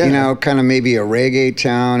 Exactly, yeah. You know, kind of maybe a reggae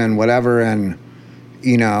town and whatever. And,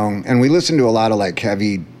 you know, and we listened to a lot of like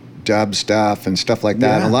heavy dub stuff and stuff like that.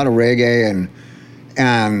 Yeah. And a lot of reggae.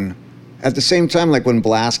 And at the same time, like when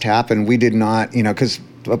Blast happened, we did not, you know, because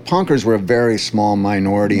the punkers were a very small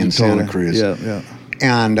minority in Santa Cruz. Yeah.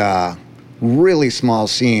 And really small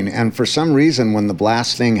scene. And for some reason, when the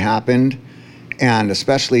Blast thing happened, and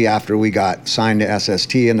especially after we got signed to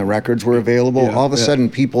SST and the records were available, Yeah, all of a yeah. sudden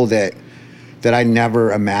people that I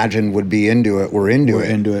never imagined would be into it were into We're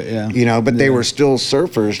it. into it, yeah. You know, but they were still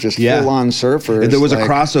surfers, just Yeah. full-on surfers. There was like, a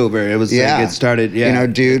crossover. It was like it started. Yeah, You know,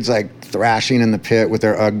 dudes like thrashing in the pit with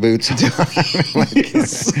their Ugg boots on.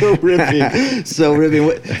 so ripping, so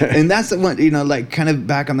ripping. And that's the one, you know, like kind of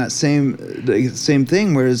back on that same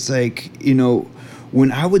thing where it's like, you know,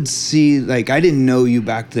 when I would see, like, I didn't know you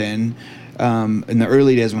back then, in the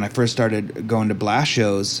early days when I first started going to Blast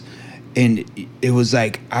shows, and it was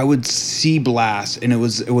like I would see Blast, and it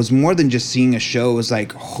was more than just seeing a show. It was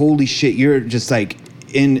like, holy shit, you're just like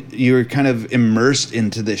you're kind of immersed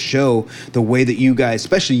into this show, the way that you guys,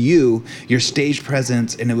 especially your stage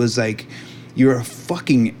presence, and it was like you're a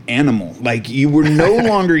fucking animal. Like, you were no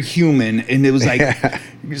longer human, and it was like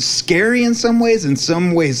scary in some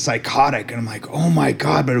ways psychotic. And I'm like, oh my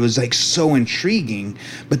God, but it was like so intriguing.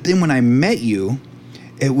 But then when I met you,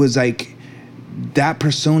 it was like that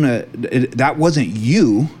persona, that wasn't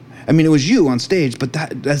you. I mean, it was you on stage, but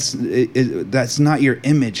that's not your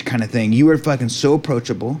image kind of thing. You were fucking so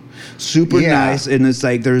approachable, super nice, and it's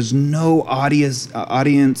like there's no audience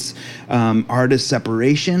artist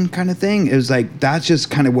separation kind of thing. It was like that's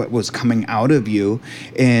just kind of what was coming out of you.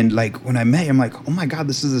 And like when I met you, I'm like, oh my God,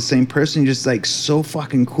 this is the same person. You're just like so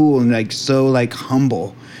fucking cool and like so like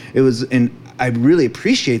humble. It was, and I really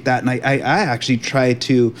appreciate that, and I actually tried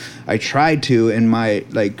to in my,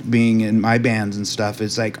 like, being in my bands and stuff,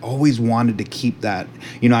 it's like always wanted to keep that,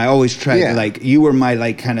 you know. I always tried to, like, you were my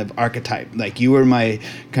like kind of archetype, like you were my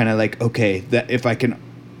kind of like, okay, that if I can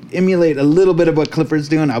emulate a little bit of what Clifford's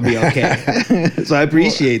doing, I'll be okay. So I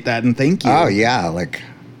appreciate that, and thank you. Oh yeah, like,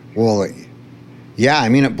 well, yeah. I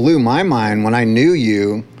mean, it blew my mind when I knew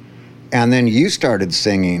you. And then you started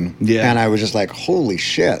singing, Yeah. and I was just like, holy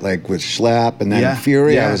shit, like with Schlep and then Yeah,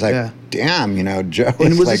 Fury, yeah, I was like, yeah. damn, you know, Joe And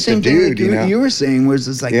it is was like the same the thing dude, like you know? you were saying, where it's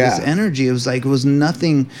just like Yeah. this energy. It was like, it was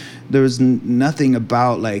nothing, there was nothing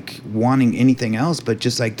about like wanting anything else, but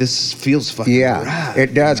just like, this feels fucking Yeah, rad,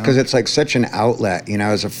 it does, you because know? it's like such an outlet, you know,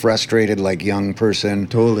 as a frustrated like young person.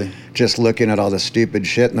 Totally. Just looking at all the stupid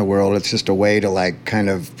shit in the world, it's just a way to like kind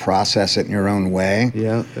of process it in your own way.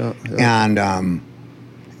 Yeah, yeah, yeah.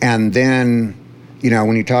 And then, you know,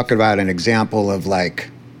 when you talk about an example of like,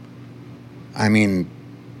 I mean,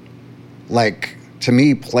 like to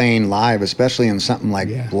me, playing live, especially in something like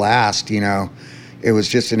Yeah. Blast, you know, it was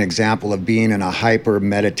just an example of being in a hyper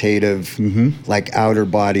meditative, like outer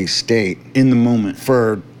body state In the moment.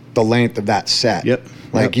 for the length of that set. Yep.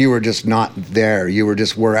 Like Yep. you were just not there. You were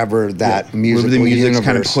just wherever that Yeah. musical Wherever the music's universe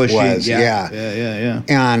kind of pushing. was. Yeah.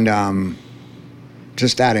 And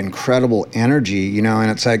just that incredible energy, you know, and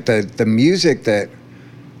it's like the music that,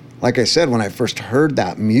 like I said, when I first heard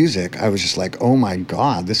that music, I was just like, oh my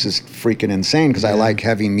God, this is freaking insane, because I like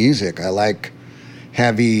heavy music. I like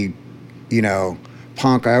heavy, you know,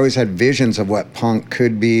 punk. I always had visions of what punk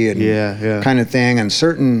could be and kind of thing. And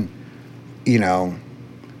certain, you know,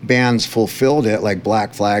 bands fulfilled it, like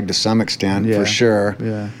Black Flag to some extent, for sure.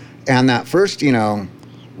 Yeah. And that first, you know,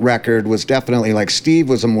 record was definitely like, Steve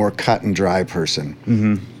was a more cut and dry person.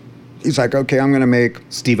 Mm-hmm. He's like, okay, I'm going to make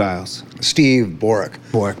Steve Iles. Steve Bork.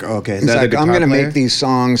 Bork, okay. He's like, I'm going to make these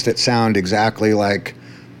songs that sound exactly like,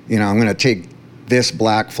 you know, I'm going to take this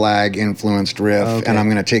Black Flag influenced riff and I'm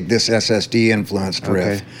going to take this SSD influenced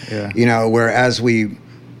riff. Yeah. You know, whereas we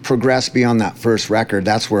progressed beyond that first record,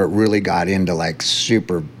 that's where it really got into like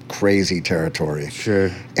super crazy territory.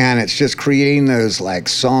 Sure. And it's just creating those like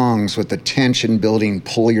songs with the tension building,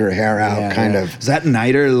 pull your hair out kind of. Is that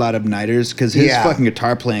Niter? A lot of Niters? Because his fucking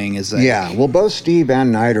guitar playing is like... Yeah, well, both Steve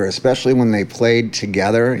and Niter, especially when they played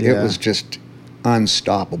together, it was just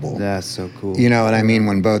unstoppable. That's so cool. You know what I mean?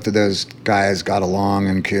 When both of those guys got along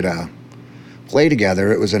and could play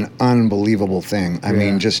together, it was an unbelievable thing. I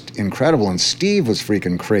mean, just incredible. And Steve was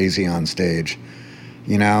freaking crazy on stage,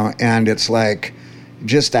 you know? And it's like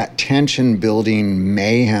just that tension building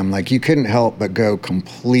mayhem. Like you couldn't help but go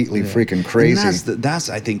completely freaking crazy. And that's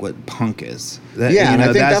I think what punk is. And I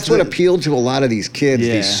think that's what appealed to a lot of these kids,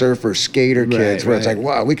 these surfer skater kids, where it's like,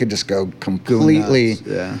 wow, we could just go completely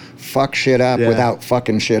fuck shit up without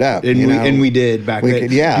fucking shit up. And we did back then.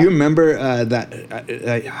 Do you remember that?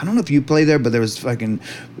 I don't know if you played there, but there was fucking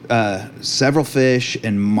Several Fish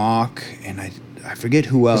and Mock, and I forget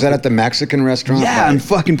who else. Was that at the Mexican restaurant? Yeah, in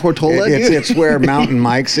fucking Portola. It's where Mountain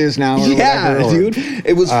Mike's is now. Or whatever, dude.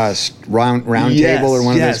 It was round table or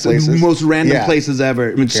one of those places. The most random places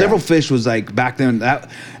ever. I mean, Several Fish was like back then. That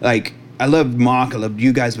like I loved Mock, I loved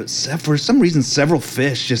you guys, but for some reason, Several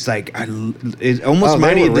Fish just like it almost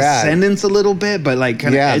reminded me of Descendants a little bit, but like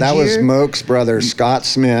kind of edgier. That was Moke's brother, Scott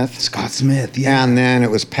Smith. And then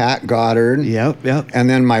it was Pat Goddard. Yep. And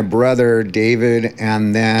then my brother David,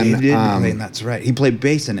 and then that's right. He played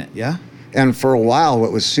bass in it, yeah. And for a while,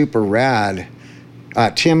 what was super rad,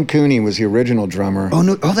 Tim Cooney was the original drummer. Oh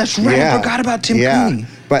no! Oh, that's right. I forgot about Tim Cooney.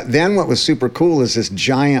 But then what was super cool is this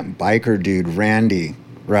giant biker dude, Randy.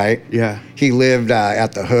 Right? Yeah. He lived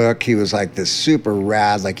at the Hook. He was like this super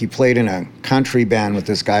rad. Like he played in a country band with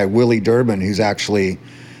this guy, Willie Durbin, who's actually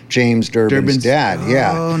James Durbin's dad.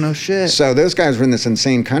 Oh, no shit. So those guys were in this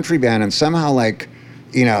insane country band, and somehow, like,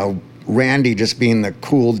 you know, Randy, just being the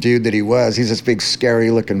cool dude that he was, he's this big scary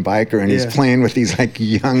looking biker, and he's playing with these like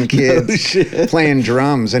young kids playing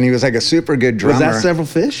drums, and he was like a super good drummer. Was that Several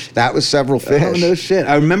Fish? That was Several Fish. Oh no shit.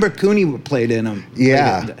 I remember Cooney played in them.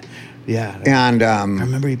 Yeah. And I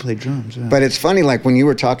remember he played drums. Yeah. But it's funny, like when you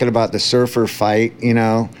were talking about the surfer fight, you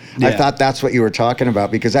know, I thought that's what you were talking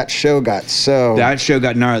about, because that show got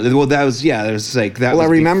gnarly. Well, that was there's like that. Well, I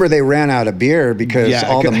remember they ran out of beer because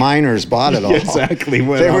all the miners bought it all. Exactly.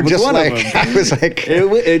 Well, they were just like, I was like,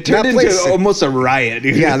 it turned into almost a riot.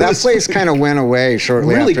 Dude. Yeah, that place kind of went away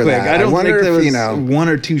shortly really after quick. that. I don't think there was, you know, one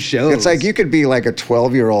or two shows. It's like you could be like a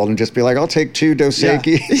 12-year-old and just be like, I'll take 2 Dos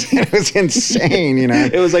Equis. It was insane, you know.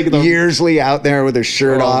 It was like Yearsley out there with his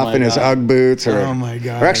shirt off and his Ugg boots. Oh my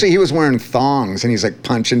God. Or actually, he was wearing thongs and he's like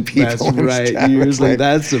punching people. That's right. Usually,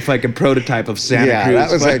 that's a fucking prototype of Santa Cruz. Yeah,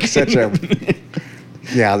 that was like such a.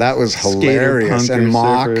 Yeah, that was hilarious. Skater, and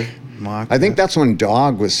punker, Mock. I think that's when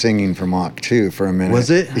Dog was singing for Mock too for a minute. Was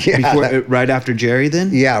it? Yeah. Right after Jerry then?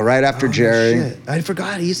 Yeah, right after Jerry. Shit. I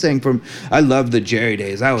forgot he sang from. I love the Jerry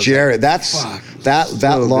days. I was Jerry. Like, that's that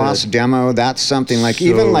so lost good. demo. That's something like So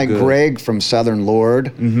even like good. Greg from Southern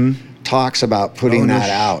Lord. talks about putting that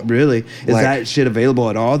out. Really? Is Like, that shit available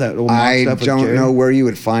at all? That old Mock I stuff with don't Jerry? know where you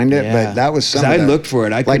would find it, but that was some. I of the, looked for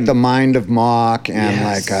it. I like couldn't- the Mind of Mock and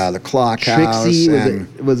Yes. like the Clock Trixie, House.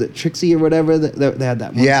 was it Trixie or whatever? They had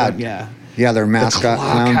that one song. Yeah. Yeah, their mascot Clock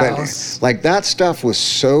clown. House. But like that stuff was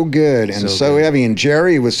so good and So so good. heavy. And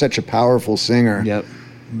Jerry was such a powerful singer. Yep.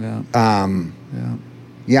 Yeah. Yeah.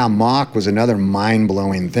 Yeah, Mock was another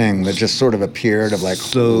mind-blowing thing that just sort of appeared of like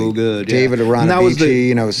So holy, good, yeah. David And that was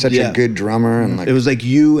Aranavici, was such yeah. a good drummer and like It was like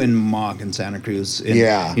you and Mock in Santa Cruz. And,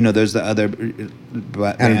 Yeah. there's the other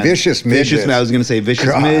And Vicious Midgets. I was going to say Vicious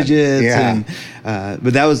God, Midgets. yeah. And,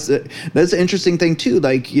 but that's an interesting thing too.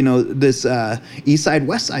 Like, this East Side,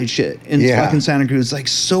 West Side shit in Yeah. fucking Santa Cruz, like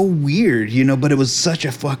so weird, but it was such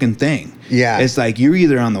a fucking thing. Yeah. It's like you're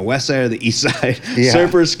either on the West Side or the East Side. Yeah.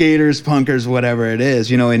 Surfers, skaters, punkers, whatever it is,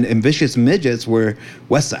 and Vicious Midgets were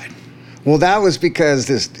West Side. Well, that was because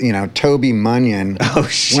this, Toby Munyon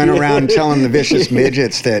went around telling the Vicious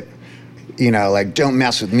Midgets that, like, don't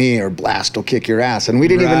mess with me or Blast will kick your ass. And we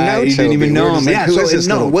didn't even know Toby. You didn't even We know were him. just like, Yeah, who so is this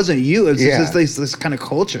no, little- it wasn't you. It was Yeah. just this kind of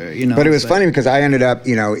culture, But it was It's funny like- because I ended up,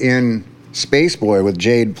 in Space Boy with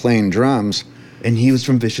Jade playing drums. And he was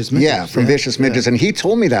from Vicious Midgets. Yeah, from Vicious Midgets. And he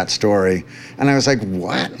told me that story. And I was like,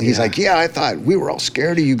 what? He's like, yeah, I thought we were all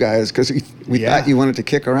scared of you guys because we thought you wanted to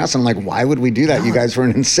kick our ass. I'm like, why would we do that? You guys were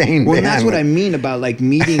an insane Well, band. and that's what I mean about like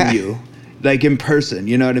meeting you, like in person.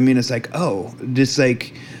 You know what I mean? It's like, oh, just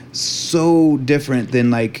like so different than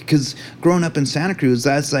like, because growing up in Santa Cruz,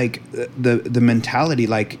 that's like the mentality.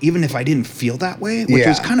 Like, even if I didn't feel that way, which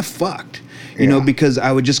was kind of fucked, because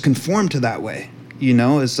I would just conform to that way.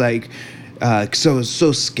 It's like. So I was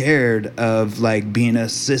so scared of like being a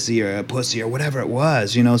sissy or a pussy or whatever it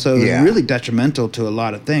was, So it was really detrimental to a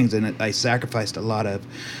lot of things, and I sacrificed a lot of,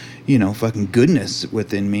 fucking goodness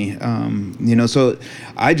within me. So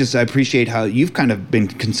I appreciate how you've kind of been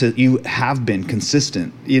you have been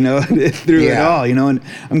consistent, through it all, And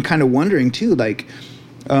I'm kind of wondering too, like,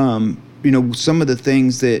 some of the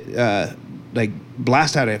things that like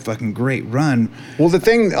Blast had a fucking great run. Well, the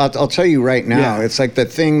thing I'll tell you right now, it's like the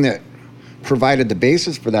thing that provided the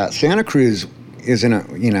basis for that. Santa Cruz is in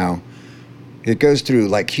a, it goes through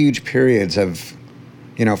like huge periods of,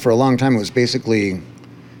 for a long time it was basically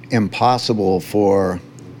impossible for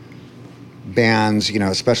bands,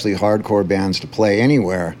 especially hardcore bands, to play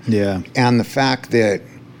anywhere. Yeah. And the fact that,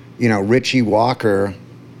 Richie Walker,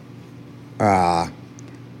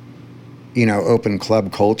 opened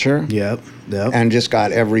club culture. Yep. And just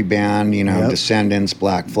got every band, Descendants,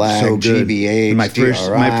 Black Flag, So good. GBH, My first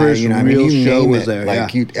DRI, real you show name was it, there.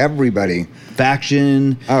 like everybody.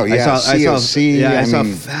 Faction. Oh, yeah, COC, I saw I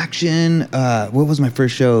mean- Faction. What was my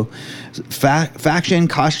first show? Faction,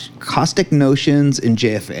 Caustic Notions, and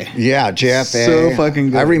JFA. Yeah, JFA. So fucking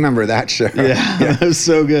good. I remember that show. Yeah, it was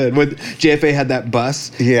so good. With JFA had that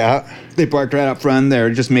bus. Yeah. They parked right up front. They were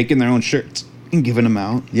just making their own shirts and giving them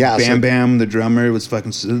out. Yeah, Bam so- Bam, the drummer, was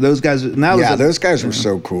fucking. Those guys. Those guys were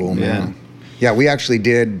so cool, man. Yeah, we actually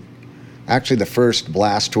did. Actually, the first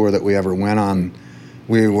Blast tour that we ever went on,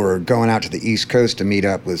 we were going out to the East Coast to meet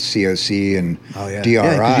up with COC and DRI.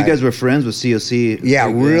 Yeah, because you guys were friends with COC. Yeah,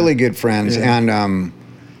 really good friends. Yeah.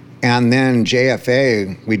 And then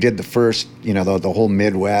JFA, we did the first, the whole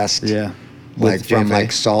Midwest. Yeah. Like from JFA.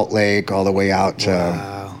 like Salt Lake all the way out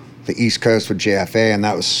to the East Coast with JFA, and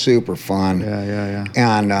that was super fun. Yeah.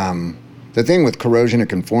 And the thing with Corrosion of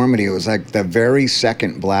Conformity, it was like the very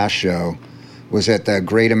second Blast show was at the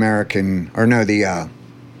Great American,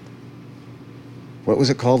 what was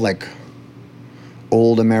it called? Like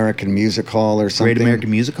Old American Music Hall or something. Great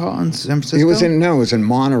American Music Hall in San Francisco? It was in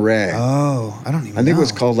Monterey. Oh, I don't even know. I think it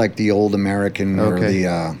was called like the Old American or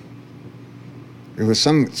the, it was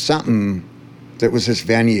something that was this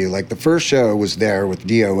venue. Like the first show was there with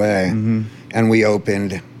DOA and we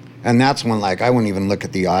opened, and that's when like I wouldn't even look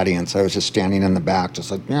at the audience. I was just standing in the back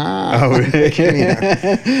just like, ah. Oh, really?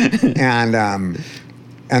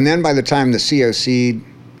 And then by the time the COC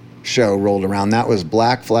show rolled around, that was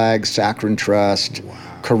Black Flag, Saccharine Trust,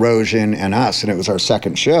 Corrosion, and us, and it was our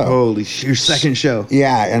second show. Holy shit, your second show.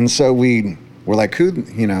 Yeah, and so we were like,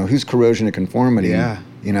 who's Corrosion of Conformity? Yeah.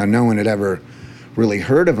 No one had ever really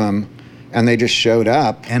heard of them, and they just showed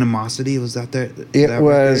up. Animosity, was that there?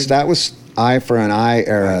 That was Eye for an Eye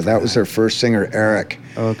era. That was their first singer, Eric.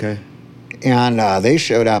 Oh, okay. And they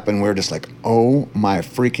showed up, and we're just like, oh my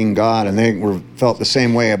freaking God. And they felt the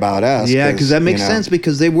same way about us. Yeah, because that makes sense,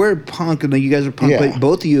 because they were punk, and you guys were punk, but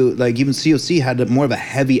both of you, like even COC, had more of a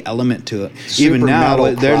heavy element to it. Super even now,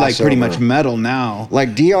 metal they're like pretty crossover. much metal now.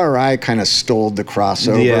 Like DRI kind of stole the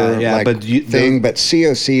crossover thing, but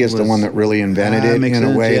COC is the one that really invented it in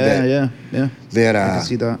a way yeah. that I can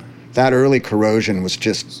see that. that early Corrosion was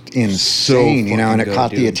just insane, you know, and it good,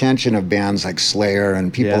 caught the dude. attention of bands like Slayer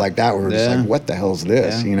and people like that who were just like, what the hell's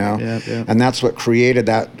this, you know? And that's what created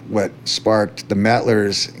what sparked the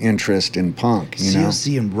Metlers' interest in punk, you know?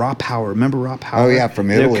 COC and Raw Power. Remember Raw Power? Oh, yeah, from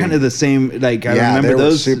Italy. They're kind of the same, like, I Yeah, remember they were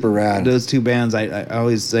those super rad. Those two bands, I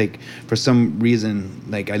always, like, for some reason,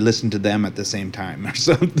 like, I listened to them at the same time or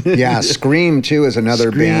something. Yeah, Scream, too, is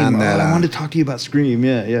another Scream. band that... I wanted to talk to you about Scream,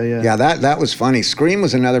 yeah. Yeah, that was funny. Scream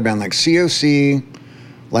was another band, like COC,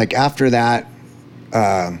 like after that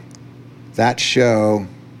that show,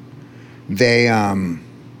 they I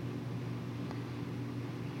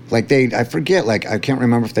forget, like I can't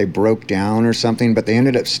remember if they broke down or something, but they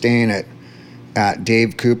ended up staying at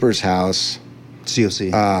Dave Cooper's house.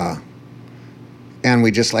 COC. And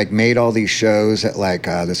we just like made all these shows at like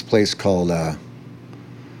this place called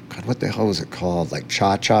God, what the hell was it called? Like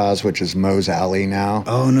Cha-Cha's, which is Moe's Alley now.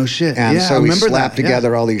 Oh, no shit. And yeah, so I we remember slapped that.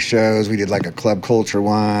 together all these shows. We did like a Club Culture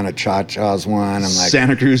one, a Cha-Cha's one, and like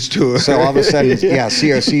Santa Cruz tour. So all of a sudden,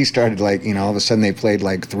 COC started like, you know, all of a sudden they played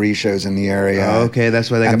like 3 shows in the area. Oh, okay,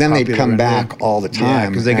 that's why they got popular. And then they'd come around back here. all the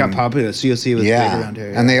time. Because they got popular. COC was big around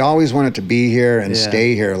here. And they always wanted to be here and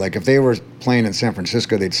stay here. Like if they were playing in San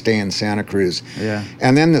Francisco, they'd stay in Santa Cruz. Yeah.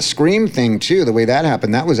 And then the Scream thing too, the way that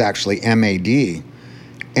happened, that was actually MAD.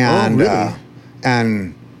 And really?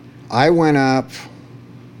 And I went up.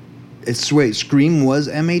 Wait, Scream was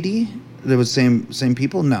MAD? There was same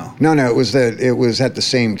people? No. No, it was at the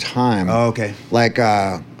same time. Oh, okay. Like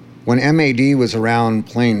when MAD was around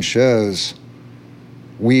playing shows,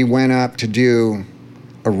 we went up to do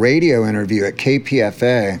a radio interview at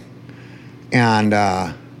KPFA, and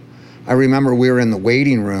I remember we were in the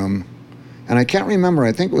waiting room, and I can't remember.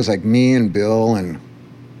 I think it was like me and Bill and.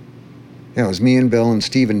 Yeah, it was me and Bill and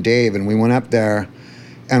Steve and Dave, and we went up there,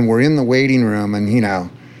 and we're in the waiting room, and, you know,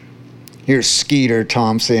 here's Skeeter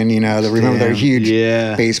Thompson, you know, remember their huge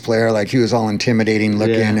bass player, like he was all intimidating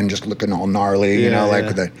looking and just looking all gnarly, you know, like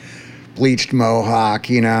with a bleached mohawk,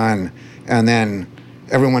 you know, and then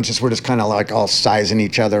we're just kind of like all sizing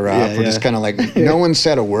each other up. We're just kind of like, no one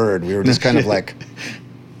said a word. We were just kind of like...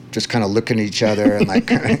 just kind of looking at each other and like,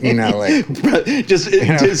 you know, like... just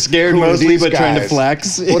scared mostly, but trying to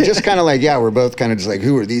flex. Well, just kind of like, we're both kind of just like,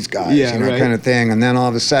 who are these guys? You know, kind of thing. And then all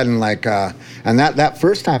of a sudden, like, and that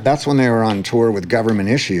first time, that's when they were on tour with Government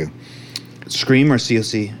Issue. Scream or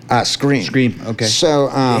COC? Scream. Scream, okay. So,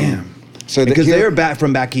 so because they were back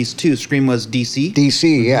from back east too. Scream was DC?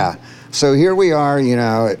 DC, yeah. So here we are, you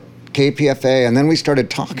know, at KPFA, and then we started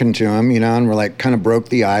talking to him, you know, and we're like, kind of broke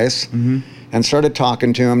the ice. Mm-hmm. And started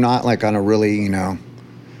talking to him, not like on a really, you know,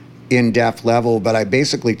 in-depth level, but I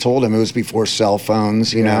basically told him it was before cell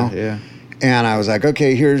phones, you know? Yeah. And I was like,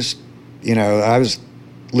 okay, here's, you know, I was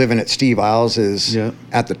living at Steve Iles's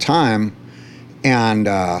at the time, and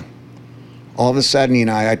all of a sudden, you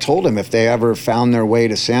know, I told him if they ever found their way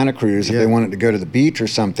to Santa Cruz, if they wanted to go to the beach or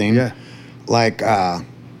something, like,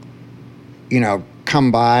 you know,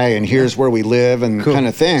 come by and here's where we live and kind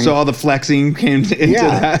of thing. So all the flexing came into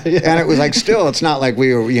that. Yeah. And it was like, still, it's not like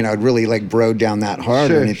we were, you know, really like broed down that hard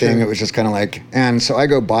or anything. It was just kind of like, and so I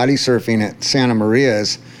go body surfing at Santa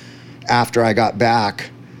Maria's after I got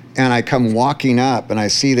back, and I come walking up and I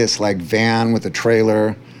see this like van with a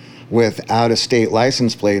trailer with out-of-state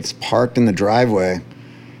license plates parked in the driveway.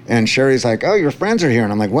 And Sherry's like, oh, your friends are here.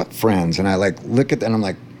 And I'm like, what friends? And I like look at that and I'm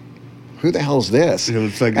like, who the hell's this? It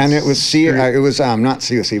was like and it was not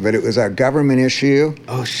COC, but it was a Government Issue.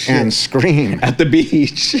 Oh shit! And Scream at the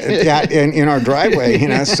beach. in our driveway, you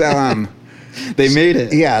know. So they made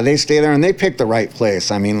it. Yeah, they stay there and they picked the right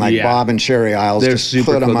place. I mean, like Bob and Sherry Isles. They're just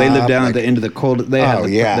super put cool. They live down like, at the end of the cold. They had the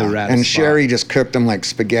raddest and spot. Sherry just cooked them like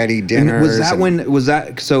spaghetti dinners. And was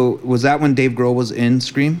that when Dave Grohl was in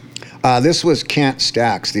Scream? This was Kent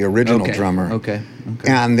Stax, the original drummer. Okay.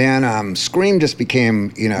 And then Scream just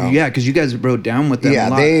became, you know... Yeah, because you guys rode down with them a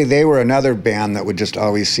lot. They were another band that would just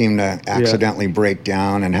always seem to accidentally break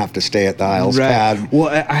down and have to stay at the Isles pad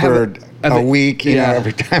for a week, you know,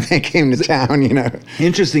 every time they came to town, you know.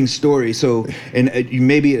 Interesting story. So, and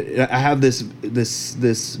I have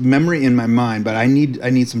this memory in my mind, but I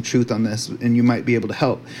need some truth on this, and you might be able to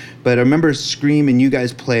help. But I remember Scream and you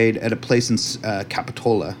guys played at a place in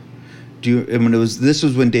Capitola. This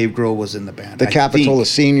was when Dave Grohl was in the band. The Capitola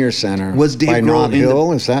Senior Center. Was Dave Grohl Knob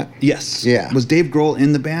Hill? Is that? Yes. Yeah. Was Dave Grohl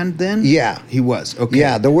in the band then? Yeah, he was. Okay.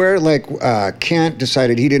 Yeah, Kent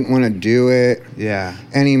decided he didn't want to do it.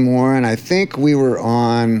 Anymore, and I think we were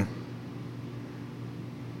on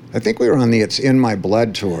the It's in My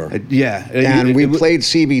Blood tour. And we played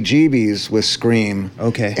CBGB's with Scream.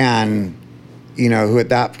 Okay. And, you know, who at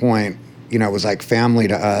that point, you know, was like family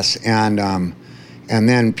to us, and And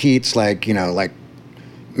then Pete's like,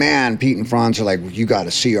 man, Pete and Franz are like, you got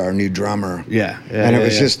to see our new drummer. Yeah. And it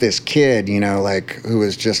was just this kid, like, who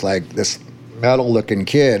was just like this metal-looking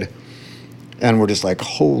kid. And we're just like,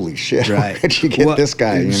 holy shit, right. Where did you get this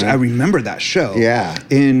guy? I remember that show. Yeah.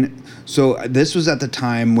 So this was at the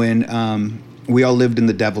time when we all lived in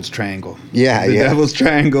the Devil's Triangle. Yeah, the Devil's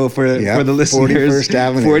Triangle for the listeners. 41st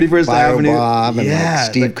Avenue. 41st Bio Avenue. Bob and like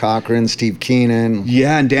Steve Cochran, Steve Keenan.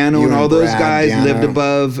 Yeah, and Dano and all those guys Dano. lived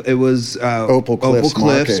above. It was Opal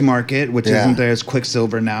Cliffs Market, which isn't there as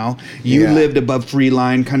Quicksilver now. You lived above Free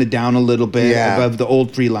Line, kind of down a little bit above the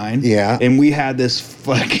old Free Line. Yeah. And we had this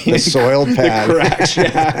fucking... The soiled pad. The crack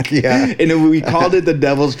shack. Yeah. And we called it the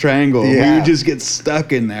Devil's Triangle. Yeah. We would just get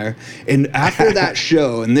stuck in there. And after that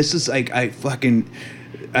show, and this is like, I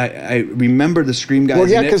remember the Scream guys. Well,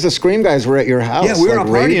 yeah, because the Scream guys were at your house. Yeah, we were all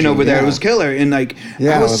partying over there. Yeah. It was killer. And like,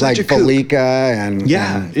 yeah, I was it was such like a kook. Felica and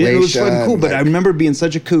it was Leisha fucking cool. But like, I remember being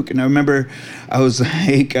such a kook. And I remember I was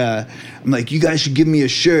like, I'm like, you guys should give me a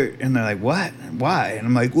shirt. And they're like, what? Why? And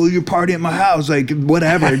I'm like, well, you're partying at my house. Like,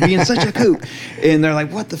 whatever. Being such a kook. And they're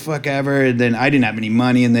like, what the fuck ever. And then I didn't have any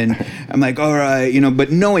money. And then I'm like, all right,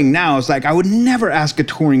 but knowing now, it's like, I would never ask a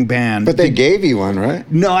touring band. But they gave you one, right?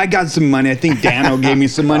 No, I got some money. I think Dano gave me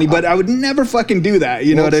some money, but I would never fucking do that.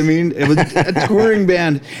 You know what I mean? It was a touring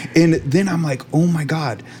band. And then I'm like, oh my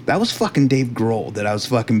God, that was fucking Dave Grohl that I was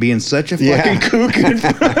fucking being such a fucking kook in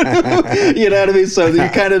front of. You know what I mean? So you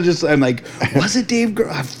kind of just, I'm like, was it Dave Grohl?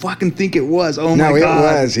 I fucking think it was. Oh my God. No,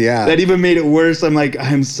 it was, yeah. That even made it worse. I'm like,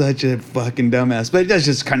 I'm such a fucking dumbass. But that's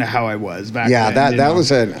just kind of how I was back then. Yeah, that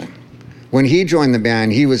was when he joined the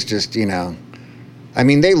band, he was just, I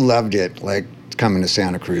mean, they loved it, like, coming to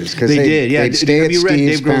Santa Cruz. They did, yeah. They'd stay have at you read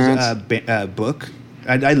Steve's Dave parents. Grohl's book?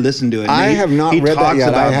 I listened to it. I have not he read that talks yet.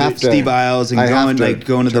 about I have to. Steve Isles and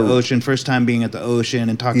going to the ocean, first time being at the ocean,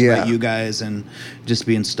 and talks about you guys and just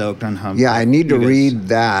being stoked on how. Yeah, I need to read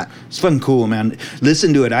that. It's fucking cool, man.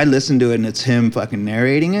 Listen to it. I listened to it, and it's him fucking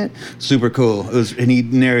narrating it. Super cool. And he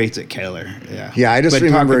narrates it killer. Yeah. Yeah, I just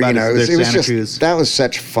remember, it was just Cruz. That was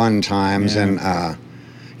such fun times, and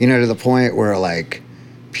to the point where like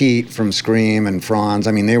Pete from Scream and Franz,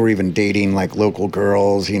 I mean, they were even dating like local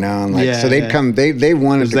girls, and like so they'd come. They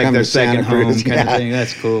wanted to like come their to Santa second Cruz, home kind of thing.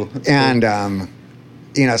 That's cool. And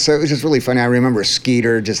so it was just really funny. I remember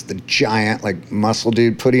Skeeter, just the giant like muscle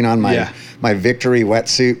dude, putting on my Victory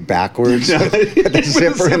wetsuit backwards with the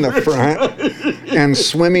zipper in the front and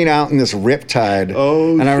swimming out in this riptide.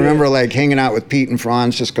 Oh, and I remember like hanging out with Pete and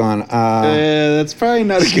Franz, just going, that's probably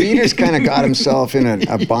not a good Skeeter's kind of got himself in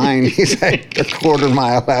a bind. He's like a quarter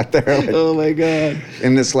mile out there. Like, oh my God.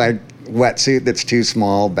 In this like wetsuit that's too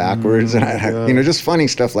small backwards. And just funny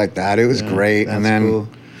stuff like that. It was great. That's and then cool.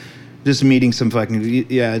 Just meeting some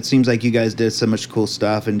it seems like you guys did so much cool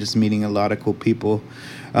stuff and just meeting a lot of cool people.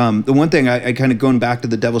 The one thing I kind of going back to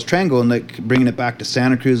the Devil's Triangle and like bringing it back to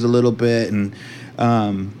Santa Cruz a little bit and,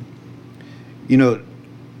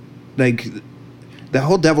 like the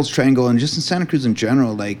whole Devil's Triangle and just in Santa Cruz in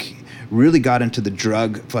general, like really got into the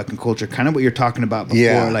drug fucking culture, kind of what you're talking about before.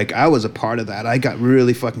 Yeah. Like I was a part of that. I got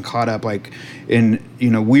really fucking caught up like in,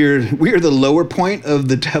 we're the lower point of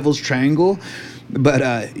the Devil's Triangle.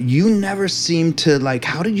 But you never seemed to like.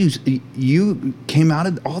 How did you came out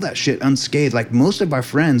of all that shit unscathed? Like most of our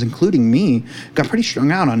friends, including me, got pretty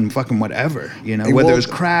strung out on fucking whatever. Whether it was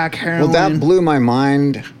crack, heroin. Well, that blew my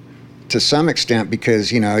mind to some extent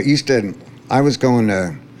because I was going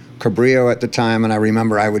to Cabrillo at the time, and I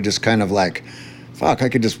remember I would just kind of like, fuck, I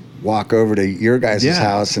could just walk over to your guys'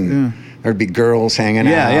 house and. There'd be girls hanging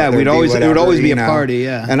out. Yeah, it would always be a party,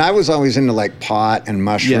 yeah. And I was always into like pot and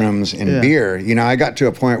mushrooms and beer. I got to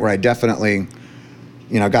a point where I definitely,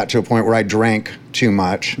 I drank too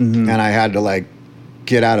much and I had to like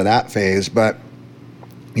get out of that phase. But,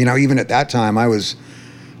 even at that time I was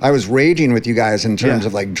raging with you guys in terms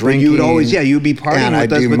of like drinking. But you would always, you'd be partying and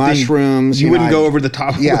with I'd us. do mushrooms. You wouldn't go over the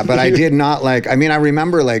top. Yeah, but I did not like, I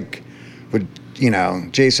remember like with,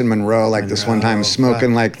 Jason Monroe, like this one time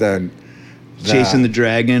smoking like the Chasing the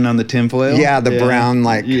Dragon on the tinfoil. Yeah, the brown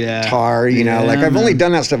tar. Like I've only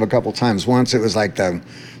done that stuff a couple times. Once it was like the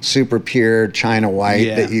super pure China White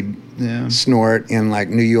that you'd snort in like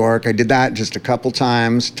New York. I did that just a couple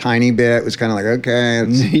times, tiny bit. It was kind of like okay,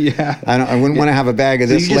 I wouldn't want to have a bag of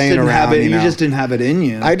this laying around. You just didn't have it in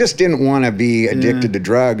you. I just didn't want to be addicted to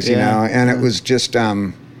drugs, and it was just.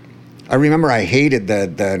 I remember I hated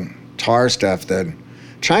the tar stuff. The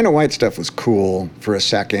China White stuff was cool for a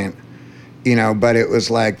second. you know, but it was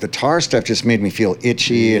like the tar stuff just made me feel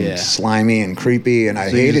itchy and slimy and creepy, and I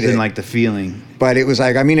so you hated just didn't it. like the feeling. But it was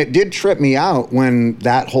like, I mean, it did trip me out when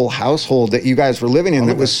that whole household that you guys were living in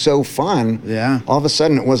that was so fun. Yeah. All of a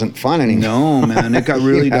sudden, it wasn't fun anymore. No, man, it got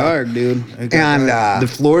really dark, dude. And the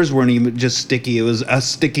floors weren't even just sticky; it was us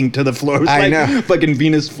sticking to the floor. It was I like know. fucking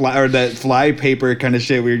Venus fly or that fly paper kind of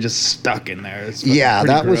shit. We were just stuck in there. It's Yeah,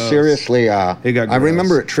 that was gross. seriously. It got I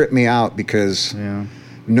remember gross. it tripped me out because Yeah.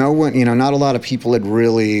 no one, you know, not a lot of people had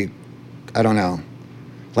really, I don't know,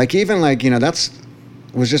 like even like, you know, that's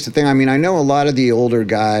was just a thing. I mean, I know a lot of the older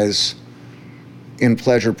guys in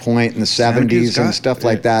Pleasure Point in the 70s and stuff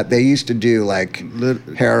like that. They used to do like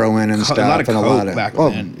heroin and stuff, a lot of and coke back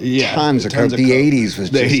then. Yeah, tons of coke. The 80s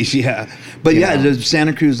was the just 80s, yeah. But yeah, the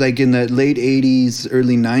Santa Cruz, like in the late 80s,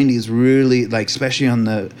 early 90s, really like, especially on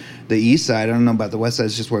the east side. I don't know about the west side.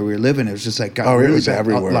 It's just where we were living. It was just like it was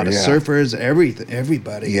everywhere. A lot of surfers,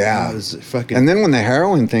 everybody. Yeah, you know, it was fucking. And then when the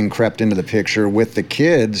heroin thing crept into the picture with the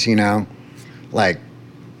kids, you know, like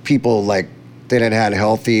people like that had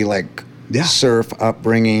healthy like surf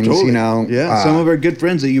upbringings, you know. Yeah, some of our good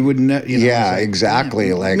friends that you wouldn't, you know. Yeah, like, exactly.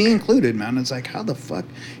 man, like me included, man. It's like, how the fuck?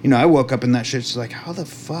 You know, I woke up in that shit. It's like, how the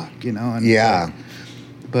fuck? You know. And yeah.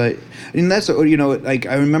 But and that's, you know, like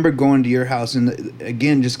I remember going to your house and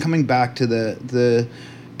again just coming back to the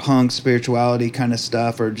punk spirituality kind of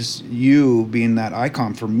stuff, or just you being that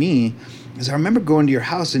icon for me. Is I remember going to your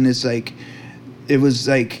house and it's like it was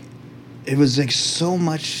like so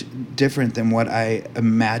much different than what I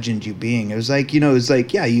imagined you being. It was like, you know, it was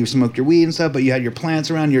like, yeah, you smoked your weed and stuff, but you had your plants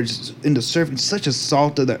around, you're just into surfing, such a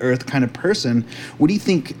salt of the earth kind of person. What do you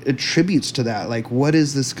think attributes to that? Like, what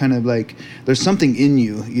is this kind of like, there's something in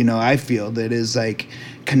you, you know, I feel that is like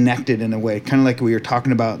connected in a way, kind of like we were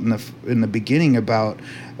talking about in the beginning about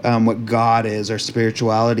what God is, or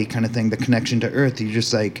spirituality kind of thing, the connection to earth. You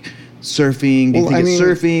just like surfing, do you think it's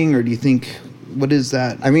surfing, or do you think... What is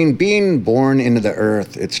that? I mean, being born into the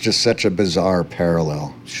earth, it's just such a bizarre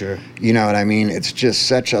parallel. Sure. You know what I mean? It's just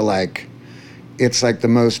such a like, it's like the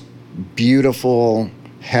most beautiful,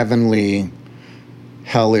 heavenly,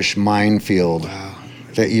 hellish minefield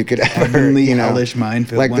that you could ever, Heavenly, you know, hellish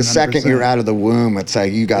minefield. like 100%. the second you're out of the womb, it's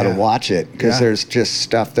like you got to watch it because there's just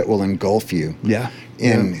stuff that will engulf you. Yeah.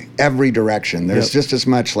 In every direction. There's just as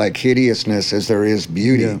much like hideousness as there is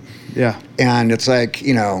beauty. Yeah. And it's like,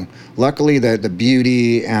 you know, luckily the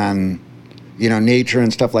beauty and, you know, nature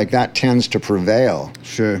and stuff like that tends to prevail.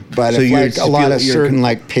 Sure. But So if like a lot of you're certain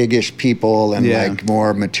like piggish people and like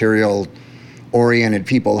more material oriented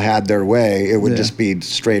people had their way, it would just be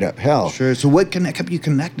straight up hell. Sure. So what kept you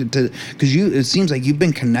connected to? Because it seems like you've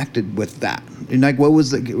been connected with that. And like, what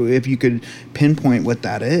was if you could pinpoint what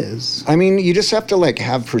that is? I mean, you just have to like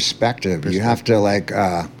have perspective. You have to like,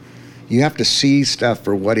 you have to see stuff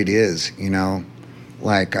for what it is, you know,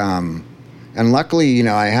 like, and luckily, you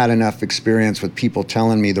know, I had enough experience with people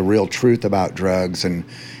telling me the real truth about drugs, and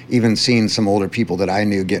even seeing some older people that I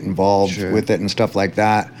knew get involved with it and stuff like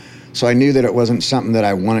that. So I knew that it wasn't something that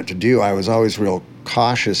I wanted to do. I was always real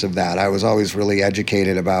cautious of that. I was always really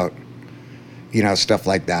educated about, you know, stuff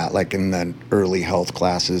like that, like in the early health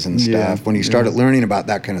classes and stuff. When you started learning about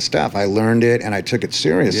that kind of stuff, I learned it and I took it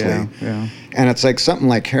seriously. Yeah. And it's like something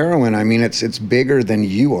like heroin. I mean, it's bigger than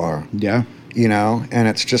you are. Yeah. You know, and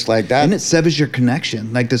it's just like that. And it severs your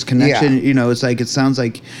connection. Like this connection, you know, it's like, it sounds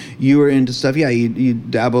like you were into stuff. Yeah, you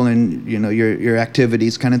dabble in, you know, your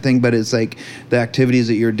activities kind of thing, but it's like the activities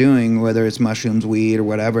that you're doing, whether it's mushrooms, weed, or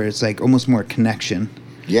whatever, it's like almost more connection.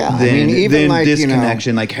 Yeah, Than, I mean, even like,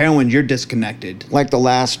 disconnection. You know, like heroin, you're disconnected. like the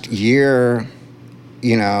last year,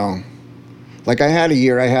 you know, like I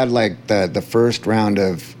had like the first round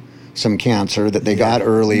of some cancer that they got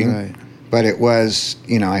early. Right. But it was,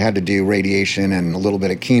 you know, I had to do radiation and a little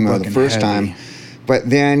bit of chemo the first time. But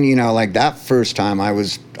then, you know, like that first time I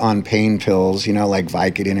was on pain pills, you know, like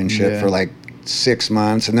Vicodin and shit for like 6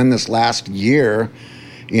 months. And then this last year,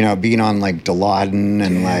 you know, being on like Dilaudid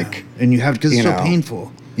and like... And you have, because it's so painful.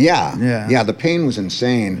 Yeah, the pain was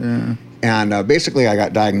insane. Yeah. And basically I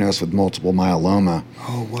got diagnosed with multiple myeloma.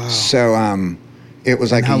 Oh, wow. So it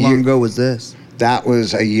was like how long ago was this? That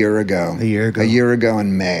was a year ago. A year ago. A year ago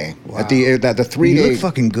in May. Wow. At the 3 You day. look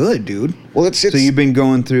fucking good, dude. Well, it's so you've been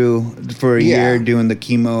going through for a year doing the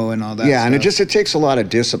chemo and all that. Yeah, stuff. and it takes a lot of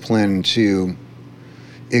discipline to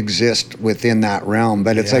exist within that realm.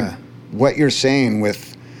 But it's like what you're saying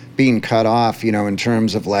with being cut off, you know, in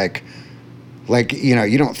terms of like, you know,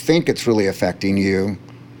 you don't think it's really affecting you,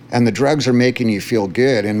 and the drugs are making you feel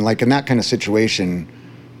good, and like in that kind of situation,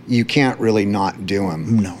 you can't really not do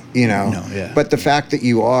them. No. You know? No, yeah. But the fact that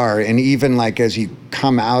you are, and even like as you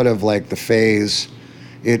come out of like the phase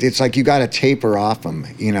it's like you got to taper off them,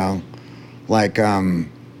 you know. Like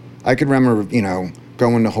I could remember, you know,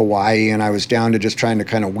 going to Hawaii, and I was down to just trying to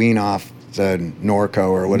kind of wean off the Norco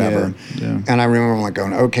or whatever. Yeah. And I remember like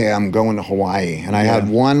going, okay, I'm going to Hawaii, and I had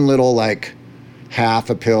one little like half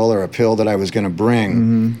a pill or a pill that I was going to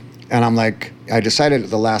bring, and I'm like, I decided at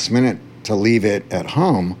the last minute to leave it at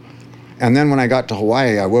home. And then when I got to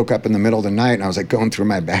Hawaii, I woke up in the middle of the night and I was like going through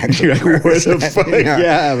my bag. You're like, where the fuck?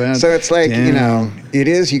 Yeah, man. So it's like, Damn. you know, it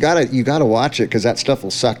is, you gotta watch it, because that stuff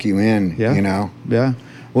will suck you in, you know? Yeah.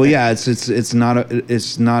 Well, yeah, it's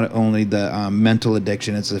not only the mental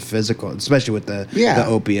addiction, it's the physical, especially with the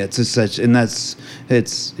opiates. It's such, and it's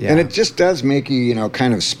And it just does make you, you know,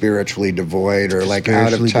 kind of spiritually devoid, or like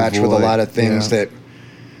out of touch with a lot of things that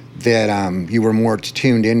you were more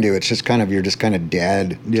tuned into. It's just kind of, you're just kind of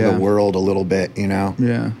dead to the world a little bit, you know?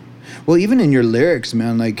 Yeah. Well, even in your lyrics,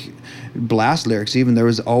 man, like Blast lyrics, even there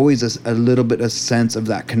was always a little bit of sense of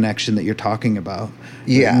that connection that you're talking about.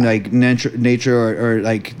 Yeah. Like nature or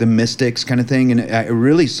like the mystics kind of thing. And I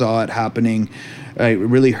really saw it happening. I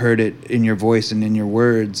really heard it in your voice and in your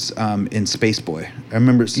words in Space Boy. I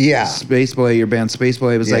remember Space Boy, your band Space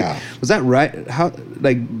Boy. It was like, was that right? How,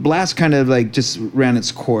 like, Blast kind of like just ran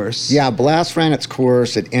its course. Yeah, Blast ran its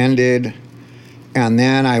course. It ended. And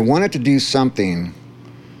then I wanted to do something,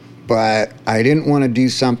 but I didn't want to do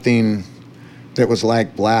something that was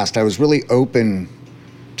like Blast. I was really open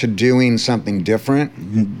to doing something different.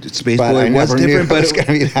 Space Boy was different, but it was going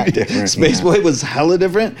to be that different. Space Boy was hella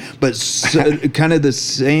different, but kind of the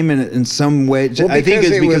same in some way. Well, I think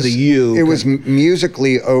it's because of you. It was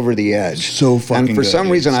musically over the edge. So fucking And for some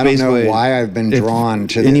reason, I don't know why I've been drawn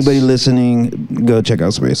to this. Anybody listening, go check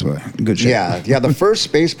out Space Boy. Good shit. Yeah. The first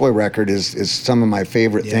Space Boy record is some of my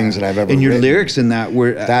favorite things that I've ever And your written. lyrics in that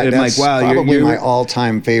were, I'm like, wow, probably my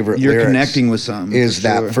all-time favorite lyrics. You're connecting with something. Is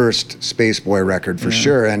that first Space Boy record, for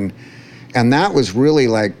sure. And that was really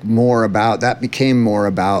like that became more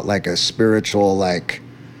about like a spiritual, like,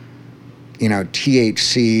 you know,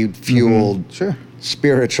 THC fueled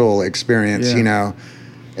spiritual experience, you know.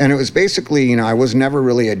 And it was basically, you know, I was never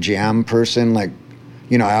really a jam person. Like,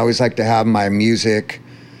 you know, I always like to have my music,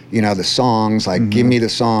 you know, the songs, like give me the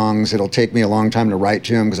songs. It'll take me a long time to write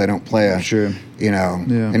to them because I don't play you know,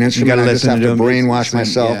 an instrument. I just have to brainwash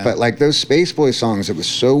myself. But like those Space Boy songs, it was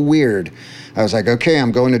so weird. I was like, okay,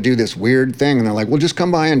 I'm going to do this weird thing. And they're like, well, just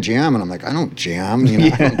come by and jam. And I'm like, I don't jam, you know,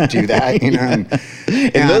 I don't do that, you know.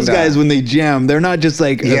 And those guys, when they jam, they're not just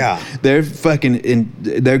like, they're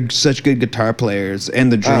they're such good guitar players.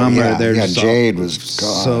 And the drummer, Jade was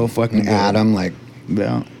so fucking good. Adam, like,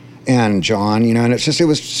 and John, you know, and it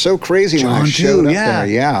was so crazy when I showed up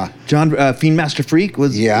there. John, Fiendmaster Freak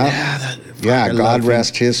was, God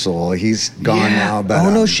rest his soul. He's gone now,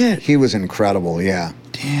 but no shit. He was incredible,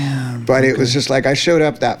 Damn. But it was just like, I showed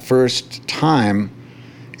up that first time,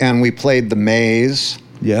 and we played The Maze,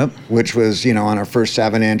 which was, you know, on our first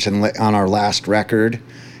 7-inch and on our last record.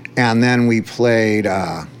 And then we played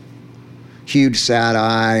Huge Sad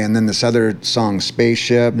Eye, and then this other song,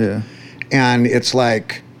 Spaceship. And it's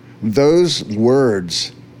like, those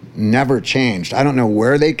words never changed. I don't know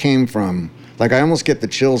where they came from. Like, I almost get the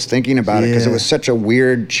chills thinking about it, because it was such a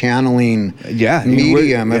weird channeling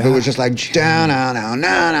medium. If it was just like,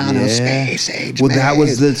 no, space age. Well, that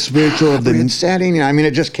was the spiritual of the setting. I mean,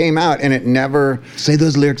 it just came out, and it never. Say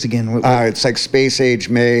those lyrics again. It's like space age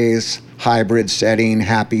maze, hybrid setting,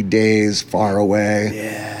 happy days, far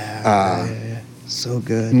away. So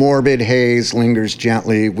good. Morbid haze lingers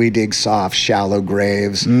gently. We dig soft, shallow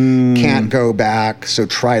graves. Can't go back, so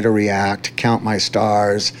try to react. Count my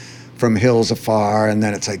stars from hills afar. And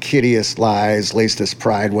then it's like, hideous lies, lace this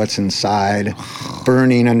pride, what's inside,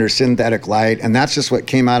 burning under synthetic light. And that's just what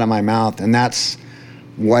came out of my mouth. And that's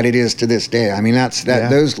what it is to this day. I mean,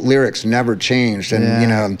 those lyrics never changed. And, you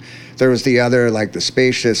know, there was the other, like the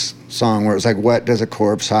Spacious song, where it was like, what does a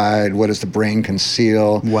corpse hide? What does the brain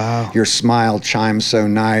conceal? Wow. Your smile chimes so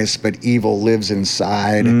nice, but evil lives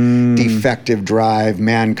inside. Defective drive,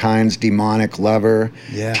 mankind's demonic lover.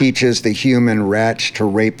 Teaches the human wretch to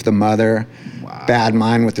rape the mother. Bad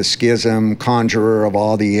mind with a schism, conjurer of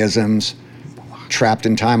all the isms. Trapped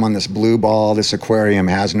in time on this blue ball, this aquarium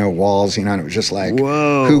has no walls, you know. And it was just like,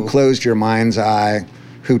 who closed your mind's eye?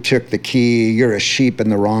 Who took the key? You're a sheep in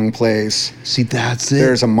the wrong place. See, that's it.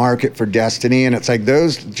 There's a market for destiny. And it's like,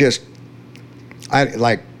 those just, I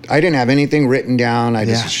didn't have anything written down. I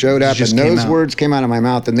just showed up, and those words came out of my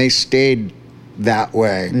mouth, and they stayed that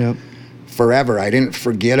way forever. I didn't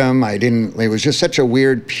forget them. It was just such a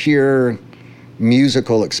weird, pure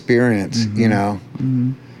musical experience, you know.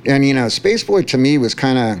 And, you know, Space Boy to me was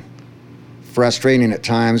kind of frustrating at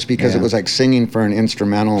times because it was like singing for an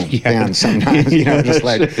instrumental band sometimes, you know, just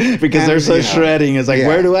like because they're so shredding. It's like,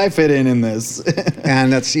 where do I fit in this?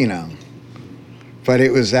 And that's, you know, but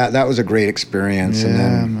it was that was a great experience. And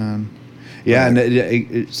then, man. Yeah,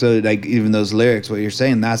 and so like even those lyrics, what you're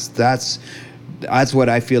saying, that's what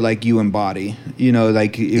I feel like you embody. You know,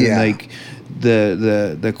 like even like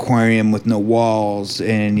the aquarium with no walls,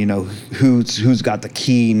 and you know who's got the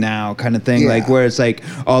key now, kind of thing. Like where it's like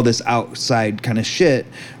all this outside kind of shit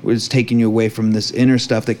was taking you away from this inner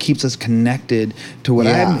stuff that keeps us connected to what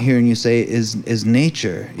I'm hearing you say is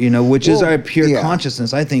nature. You know, which is our pure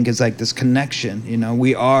consciousness. I think is like this connection. You know,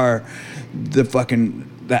 we are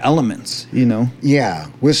the elements, you know? Yeah.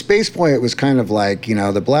 With Space Boy, it was kind of like, you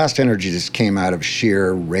know, the blast energy just came out of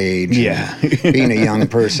sheer rage. Yeah. And being a young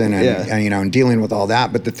person and, you know, and dealing with all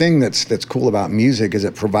that. But the thing that's cool about music is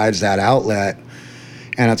it provides that outlet.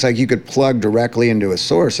 And it's like you could plug directly into a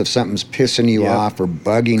source. If something's pissing you off or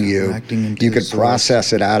bugging you could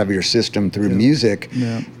process it out of your system through music.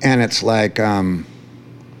 Yeah. And it's like,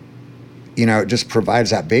 you know, it just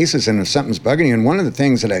provides that basis. And if something's bugging you, and one of the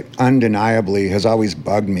things that undeniably has always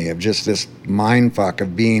bugged me of just this mind fuck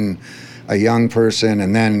of being a young person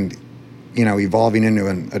and then, you know, evolving into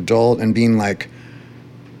an adult and being like,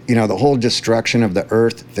 you know, the whole destruction of the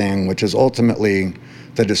earth thing, which is ultimately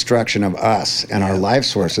the destruction of us and our life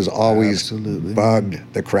source, has always bugged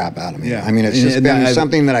the crap out of me. Yeah. I mean, it's just been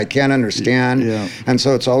something that I can't understand. Yeah. And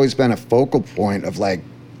so it's always been a focal point of like,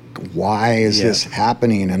 why is this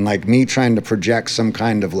happening? And like me trying to project some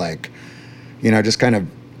kind of like, you know, just kind of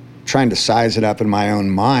trying to size it up in my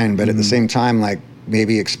own mind, but at the same time, like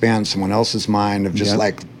maybe expand someone else's mind of just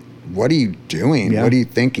like, what are you doing? What are you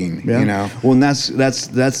thinking? You know? Well, and that's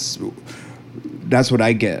what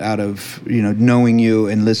I get out of, you know, knowing you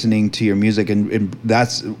and listening to your music. And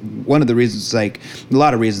that's one of the reasons, like a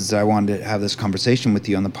lot of reasons that I wanted to have this conversation with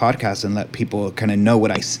you on the podcast and let people kind of know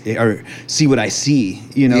what I see or see what I see,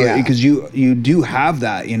 you know, because you do have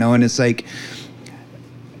that, you know, and it's like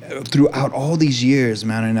throughout all these years,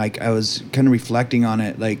 man. And like, I was kind of reflecting on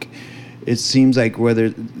it. Like, it seems like whether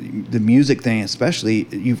the music thing, especially,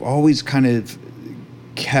 you've always kind of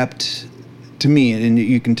kept, to me, and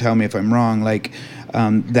you can tell me if I'm wrong, like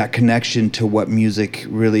that connection to what music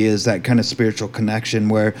really is, that kind of spiritual connection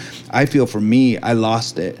where I feel for me, I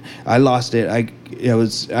lost it. I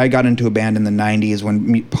got into a band in the 90s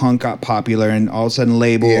when punk got popular and all of a sudden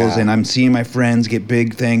labels and I'm seeing my friends get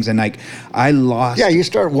big things and like I lost. Yeah, you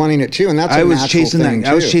start wanting it too, and that's I was chasing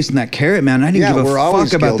that carrot, man. I didn't give a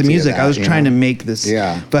fuck about the music. I was trying to make this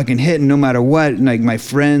fucking hit, and no matter what, and like my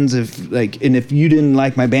friends, if you didn't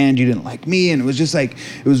like my band, you didn't like me, and it was just like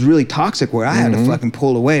it was really toxic where I had to fucking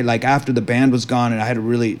pull away. Like after the band was gone, and I had to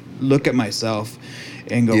really look at myself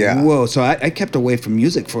and go, whoa. So I kept away from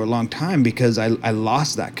music for a long time because I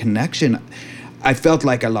lost that connection. I felt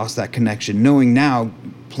like I lost that connection. Knowing now,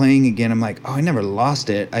 playing again, I'm like, oh, I never lost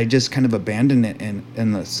it. I just kind of abandoned it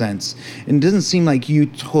in a sense. And it doesn't seem like you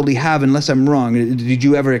totally have, unless I'm wrong. Did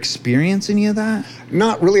you ever experience any of that?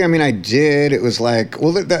 Not really. I mean, I did. It was like,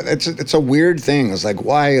 well, it's a weird thing. It's like,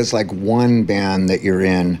 why is like one band that you're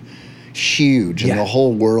in huge and the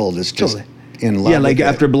whole world is just... Totally. In love like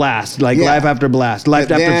after Blast, like Live After Blast,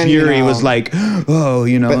 Life After Fury, you know, was like, oh,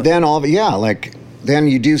 you know. But then like then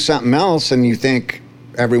you do something else and you think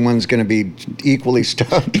everyone's going to be equally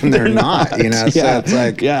stoked and they're not, you know. So it's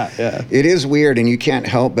like, it is weird, and you can't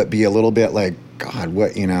help but be a little bit like, God,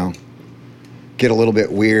 what, you know, get a little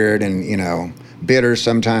bit weird and, you know, bitter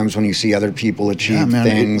sometimes when you see other people achieve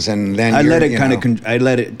things, and then I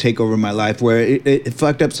let it take over my life where it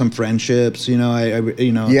fucked up some friendships, you know.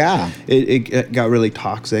 It got really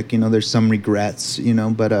toxic, you know. There's some regrets, you know,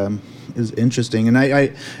 but it's interesting, and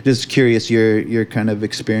I just curious your kind of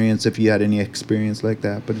experience, if you had any experience like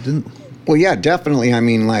that, but it didn't. Well, yeah, definitely. I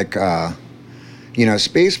mean, like you know,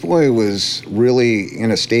 Space Boy was really in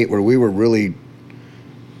a state where we were really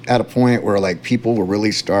at a point where like people were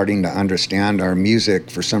really starting to understand our music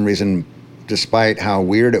for some reason, despite how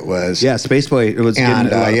weird it was. Yeah, Space Boy, it was and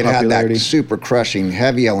getting a lot of it had that super crushing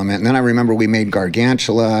heavy element. And then I remember we made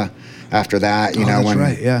Gargantula after that, you know,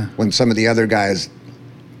 when some of the other guys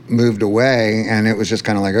moved away, and it was just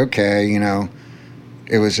kind of like, okay, you know,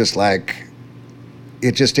 it was just like,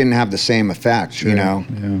 it just didn't have the same effect, you know.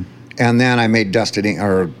 Yeah. And then I made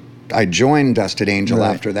I joined Dusted Angel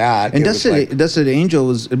after that. And Dusted Angel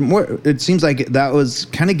was more, it seems like that was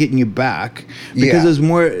kind of getting you back, because it was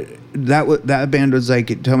more, that band was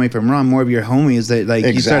like, tell me if I'm wrong, more of your homies that like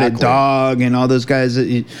you started Dog and all those guys that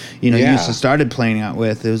you used to started playing out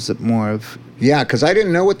with. It was more of... Yeah, because I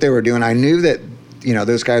didn't know what they were doing. I knew that, you know,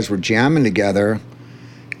 those guys were jamming together,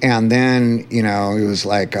 And then, you know, it was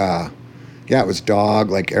like, it was Dog,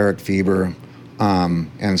 like Eric Fieber,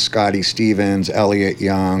 and Scotty Stevens, Elliot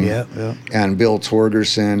Young, and Bill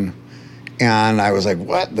Torgerson. And I was like,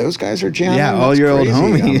 what? Those guys are jamming? Yeah, all your old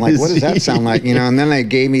homies. I'm like, what does that sound like? You know, and then they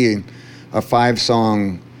gave me a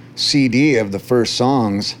 5-song CD of the first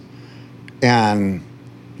songs. And,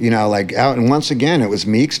 you know, like, out, and once again, it was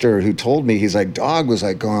Meekster who told me, he's like, Dog was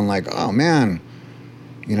like going like, oh man,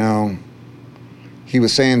 you know, he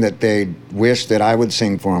was saying that they wished that I would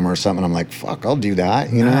sing for him or something. I'm like, fuck, I'll do that,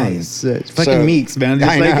 you know? Nice. It's fucking Meeks, man.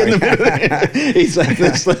 Just like know, in the he's like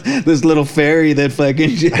this little fairy that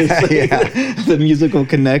fucking just the musical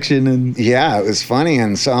connection. And yeah, it was funny.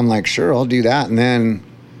 And so I'm like, sure, I'll do that. And then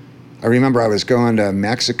I remember I was going to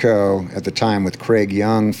Mexico at the time with Craig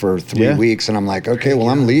Young for 3 weeks. And I'm like, okay, well,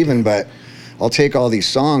 I'm leaving, but I'll take all these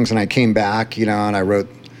songs. And I came back, you know, and I wrote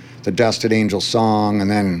the Dusted Angel song. And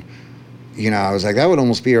then, you know, I was like, that would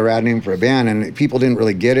almost be a rad name for a band. And people didn't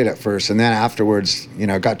really get it at first. And then afterwards, you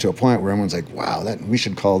know, it got to a point where everyone's like, wow, that we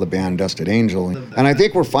should call the band Dusted Angel. And I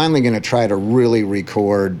think we're finally going to try to really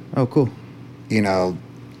record, you know,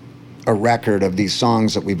 a record of these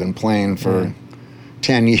songs that we've been playing for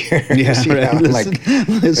 10 years. Yeah, you right. know? Like,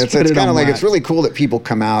 it's kind of like, it's really cool that people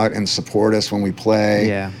come out and support us when we play.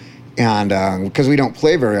 Yeah. And because we don't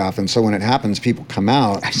play very often, so when it happens, people come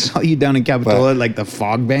out. I saw you down in Capitola, like the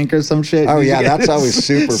Fog Bank or some shit. Oh yeah, that's always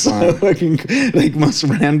super fun. Fucking, like most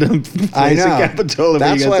random place I know. in Capitola.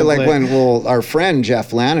 That's why, like our friend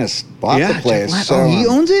Jeff Lannis bought the place. So he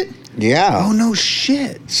owns it. Yeah. Oh no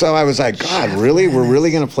shit. So I was like, God, really? We're really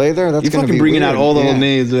gonna play there? That's gonna be bringing weird. out all the old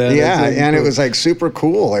names, man. Yeah, and it was like super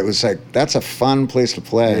cool. It was like, that's a fun place to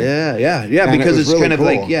play. Yeah, And because it was it's really kind of cool.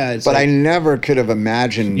 like It's but like, I never could have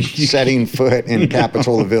imagined setting foot in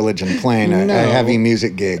Capitola Village and playing a heavy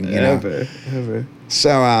music gig. You know? Ever.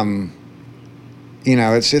 So you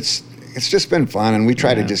know, it's just been fun, and we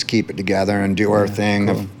try to just keep it together and do our thing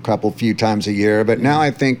a few times a year. But now I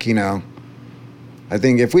think, you know,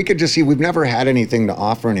 if we could just see, we've never had anything to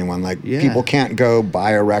offer anyone. Like, people can't go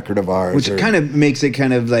buy a record of ours. Which kind of makes it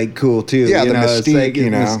kind of like cool too. Yeah, you the know? mystique, it's like, you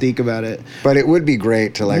know. Mystique about it. But it would be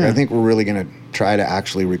great to, like, I think we're really going to try to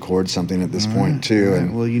actually record something at this point too.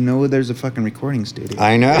 And well, you know, there's a fucking recording studio.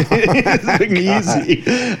 I know. It's easy.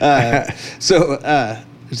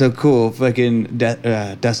 So cool. Fucking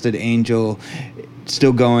Dusted Angel.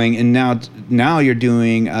 Still going, and now you're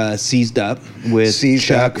doing Seized Up with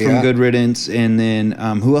Chuck from Good Riddance, and then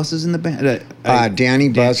who else is in the band? Danny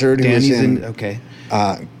Buzzard, who's in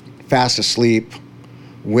Fast Asleep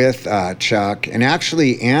with Chuck, and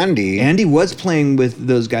actually Andy was playing with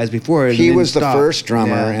those guys before. He was the first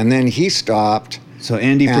drummer, and then he stopped. So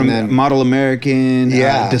Andy from Model American,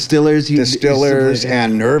 Distillers,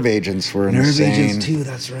 and Nerve Agents were insane. Nerve Agents too.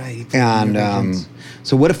 That's right. And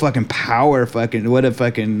so what a fucking power, all-star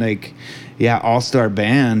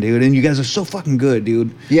band, dude. And you guys are so fucking good,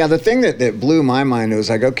 dude. Yeah, the thing that blew my mind was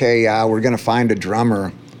like, okay, we're gonna find a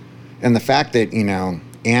drummer, and the fact that, you know,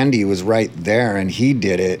 Andy was right there and he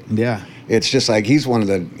did it. Yeah, it's just like he's one of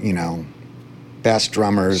the, you know, best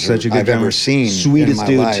drummers I've ever seen. Sweetest in my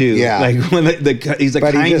dude life. too. Yeah, like when he's a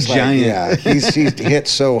kind giant. He's hit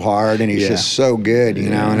so hard and he's just so good, you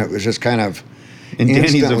know. And it was just kind of. And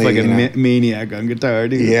Danny's a fucking maniac on guitar,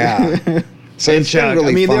 dude. Yeah. So and Chuck. Really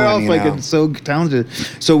I mean, fun, they're all fucking so talented.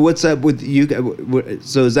 So what's up with you guys?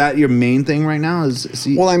 So is that your main thing right now?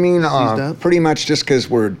 Well, I mean, pretty much just because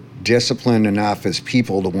we're disciplined enough as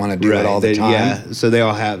people to want to do it all the time. Yeah, so they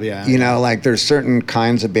all have, You know, like there's certain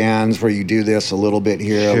kinds of bands where you do this a little bit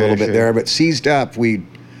here, a little bit there. But Seized Up, we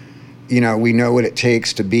know what it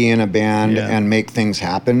takes to be in a band and make things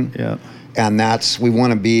happen. Yeah. And we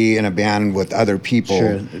want to be in a band with other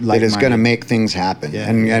people that is going to make things happen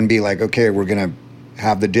and be like, okay, we're going to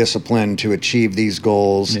have the discipline to achieve these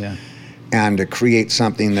goals and to create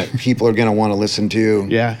something that people are going to want to listen to.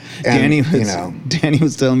 Yeah. And, Danny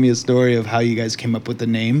was telling me a story of how you guys came up with the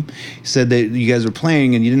name. He said that you guys were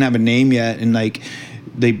playing and you didn't have a name yet, and like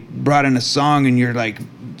they brought in a song and you're like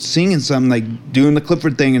singing something, like doing the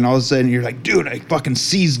Clifford thing, and all of a sudden you're like, dude, I fucking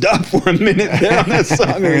seized up for a minute there on that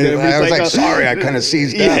song. I was like, sorry, I kind of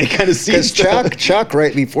seized up. Yeah, kind of seized up. Chuck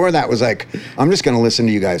right before that was like, I'm just going to listen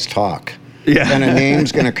to you guys talk. and a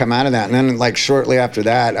name's going to come out of that. And then like shortly after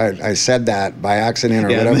that, I said that by accident or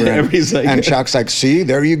whatever. And Chuck's like, see,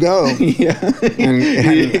 there you go. Yeah. And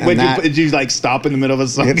did you like stop in the middle of a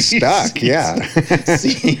song? It's stuck, yeah.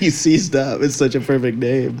 He seized up. It's such a perfect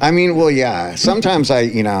name. I mean, well, yeah. Sometimes I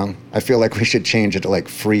feel like we should change it to like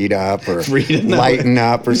freed up or lighten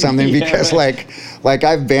up or something because like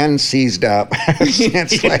I've been seized up.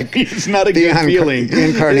 It's like it's not a good feeling. The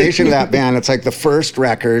incarnation of that band. It's like the first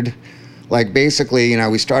record. Like basically,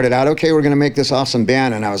 we started out, okay, we're going to make this awesome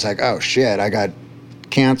band. And I was like, oh shit, I got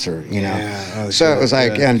cancer, Yeah. Oh, so it was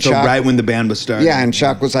like, and so Chuck, right when the band was starting. Yeah, and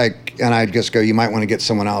Chuck was like, and I'd just go, you might want to get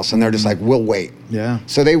someone else. And they're just like, we'll wait. Yeah.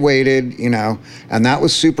 So they waited, and that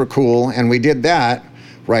was super cool. And we did that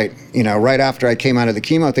right after I came out of the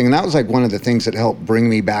chemo thing. And that was like one of the things that helped bring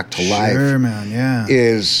me back to life. Sure, man, yeah.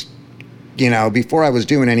 Is, before I was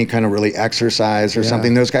doing any kind of really exercise or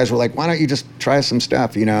something, those guys were like, why don't you just try some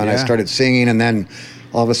stuff, and I started singing, and then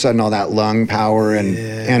all of a sudden all that lung power and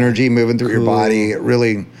energy moving through your body, it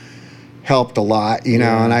really helped a lot,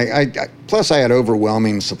 and I plus I had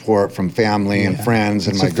overwhelming support from family and friends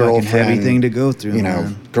and it's my girlfriend. Heavy thing to go through,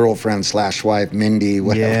 girlfriend/wife, Mindy,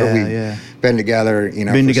 whatever. Been together,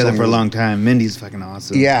 been together for a long time. Mindy's fucking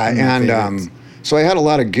awesome. Yeah, and so I had a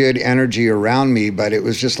lot of good energy around me, but it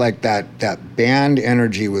was just like that band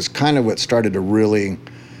energy was kind of what started to really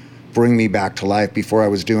bring me back to life before I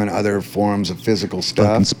was doing other forms of physical stuff.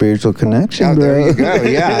 Fucking spiritual connection, bro. There you go.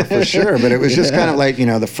 Yeah, for sure. But it was just kind of like,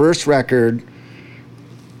 the first record,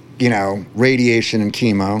 radiation and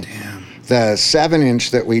chemo. Damn. The 7-inch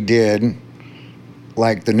that we did,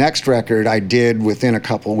 like the next record I did within a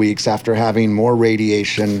couple weeks after having more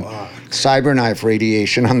radiation, cyberknife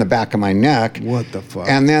radiation on the back of my neck. What the fuck?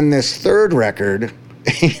 And then this third record,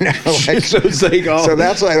 so it's like, so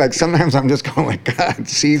that's why, like, sometimes I'm just going like, God,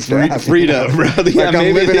 seized up. Freed up, bro. Like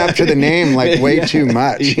I'm living up to the name like way too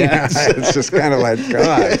much. It's just kind of like,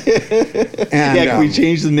 God. And, can we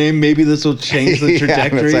change the name? Maybe this will change the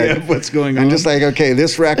trajectory of what's going on. I'm just like, okay,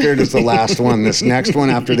 this record is the last one. This next one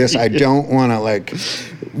after this, I don't want to like.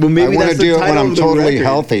 Well, maybe I want to do it when I'm totally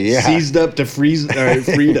healthy. Yeah. Seized up to freeze or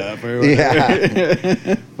freed up. Or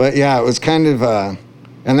yeah. But yeah, it was kind of,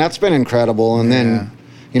 and that's been incredible. And then,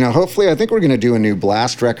 hopefully, I think we're going to do a new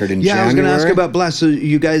Blast record in January. Yeah, I was going to ask about Blast. So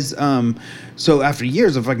you guys, so after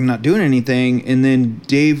years of fucking not doing anything, and then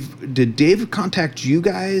did Dave contact you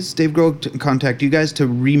guys? Dave Grohl contact you guys to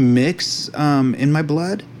remix In My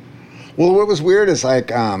Blood? Well, what was weird is like,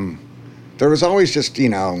 there was always just,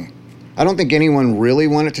 I don't think anyone really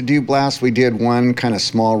wanted to do Blast. We did one kind of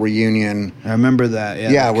small reunion. I remember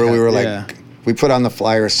that. Yeah, where we were like, we put on the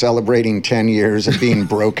flyer celebrating 10 years of being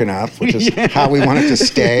broken up, which is how we wanted to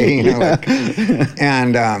stay.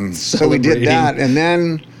 And so we did that. And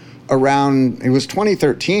then it was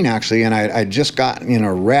 2013 actually, and I'd just gotten in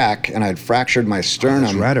a wreck and I'd fractured my sternum.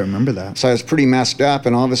 That's right, I remember that. So I was pretty messed up,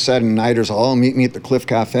 and all of a sudden Nider's all, meet me at the Cliff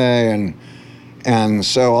Cafe, and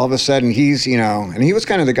so all of a sudden he's, and he was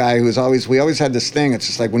kind of the guy who was we always had this thing. It's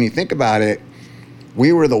just like, when you think about it,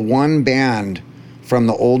 we were the one band from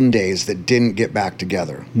the olden days that didn't get back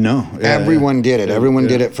together. No. Everyone did it. Everyone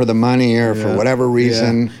did it for the money or for whatever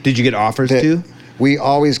reason. Yeah. Did you get offers too? We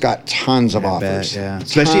always got tons of offers.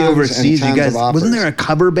 Especially overseas. You guys, wasn't there a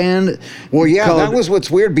cover band? Well, yeah, that was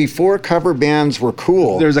what's weird. Before cover bands were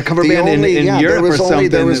cool. There was a cover band in Europe or something.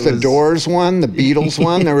 There was the Doors one, the Beatles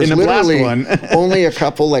one. There was literally only a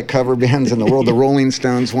couple like cover bands in the world. The Rolling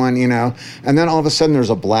Stones one, And then all of a sudden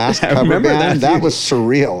there's a Blast cover band. That was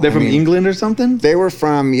surreal. They're from England or something? They were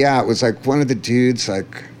from, it was like one of the dudes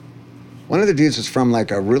was from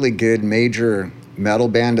like a really good major metal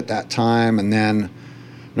band at that time, and then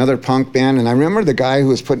another punk band. And I remember the guy who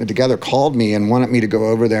was putting it together called me and wanted me to go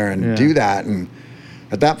over there and do that. And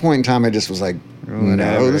at that point in time, I just was like,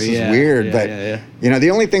 no, this is weird. But the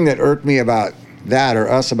only thing that irked me about that, or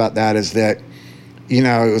us about that, is that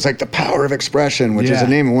it was like The Power of Expression, which is the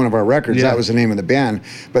name of one of our records. That was the name of the band.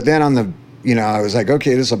 But then on the I was like,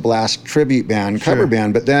 okay, this is a Blast tribute band, cover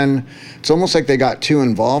band. But then it's almost like they got too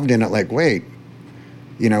involved in it. Like, wait,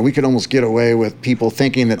 we could almost get away with people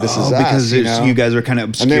thinking that this is because us. Because you guys were kind of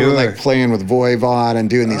obscure. And they were like playing with Voivod and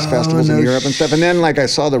doing these festivals in Europe and stuff. And then like I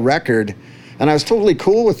saw the record, and I was totally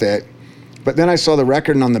cool with it. But then I saw the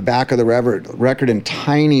record, and on the back of the record in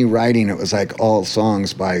tiny writing, it was like all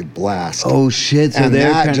songs by Blast. Oh shit! So and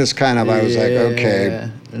that just kind of, I was like, okay,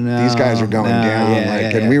 these guys are going down.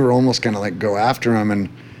 And we were almost gonna like go after them, and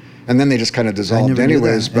then they just kind of dissolved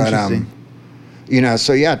anyways. But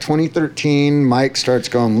so 2013, Mike starts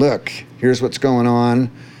going, look, here's what's going on.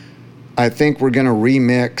 I think we're gonna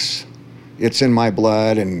remix It's in My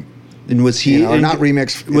Blood, and And was he not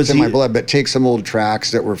remix? Was It's in he, My Blood, but take some old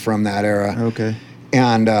tracks that were from that era. Okay.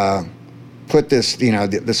 And put this,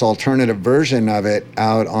 this alternative version of it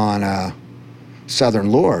out on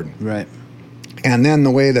Southern Lord. Right. And then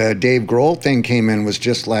the way the Dave Grohl thing came in was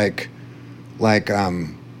just like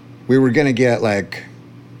we were gonna get like,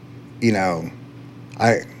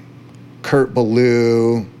 Kurt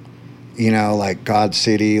Ballou, like God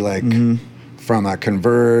City, like from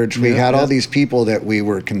Converge. We had all these people that we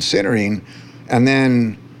were considering, and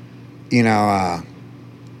then,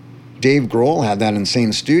 Dave Grohl had that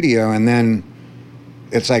insane studio, and then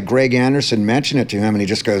it's like Greg Anderson mentioned it to him, and he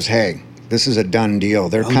just goes, "Hey, this is a done deal.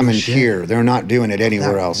 They're coming here. They're not doing it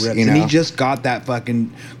anywhere else." And he just got that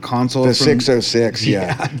fucking console. The 606.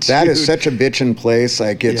 Yeah, that is such a bitchin' place.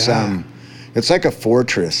 Like it's like a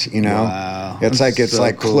fortress. Wow. It's That's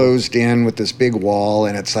like cool. closed in with this big wall,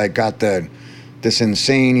 and it's like got this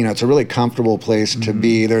insane. It's a really comfortable place to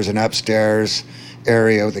be. There's an upstairs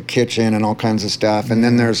area with a kitchen and all kinds of stuff, and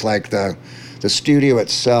then there's like the studio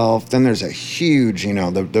itself. Then there's a huge,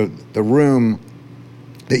 the room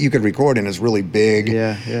that you could record in is really big.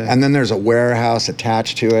 Yeah. And then there's a warehouse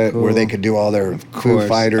attached to it where they could do all their Foo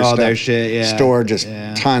Fighters stuff. Their shit, yeah. Store just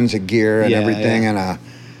tons of gear and everything,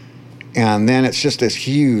 and then it's just this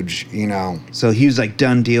huge, So he was like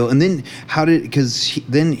done deal, and then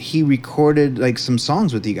then he recorded like some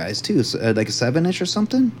songs with you guys too, so, like a 7-inch or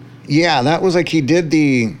something. Yeah, that was like he did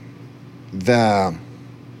the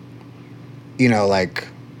like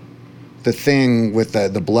the thing with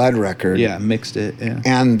the Blood record. Yeah, mixed it. Yeah.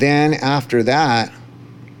 And then after that,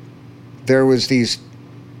 there was these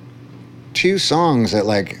 2 songs that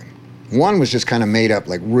like, one was just kind of made up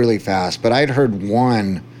like really fast, but I'd heard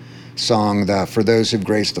one song, the For Those Who've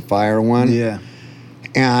Graced the Fire one. Yeah.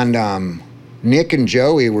 And Nick and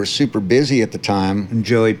Joey were super busy at the time. And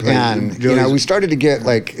Joey played. And, we started to get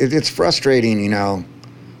like, it's frustrating,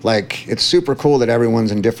 like it's super cool that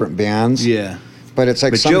everyone's in different bands. Yeah. But it's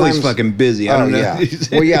like But sometimes, Joey's fucking busy. I don't know. Yeah.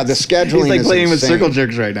 Well, yeah, the scheduling He's like is playing with insane. circle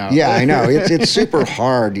jerks right now. Yeah, I know. It's super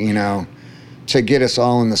hard, to get us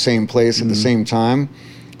all in the same place at the same time.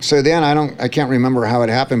 So then I can't remember how it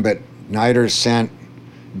happened, but Nider sent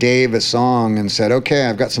Dave a song and said, "Okay,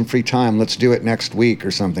 I've got some free time. Let's do it next week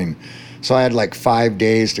or something." So I had like 5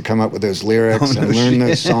 days to come up with those lyrics and learn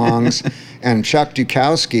those songs. And Chuck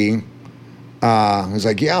Dukowski was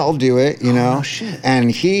like, "Yeah, I'll do it," no shit.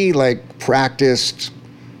 And he like practiced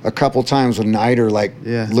a couple times with Nider, like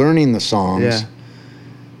learning the songs. Yeah.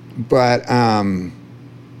 But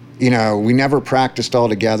we never practiced all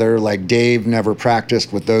together. Like Dave never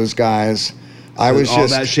practiced with those guys. I was all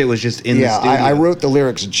that shit was just in the studio. I wrote the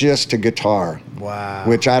lyrics just to guitar. Wow.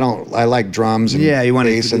 Which I like drums and you want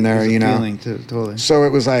bass in there, Totally. So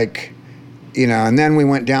it was like, and then we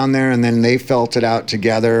went down there and then they felt it out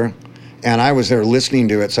together. And I was there listening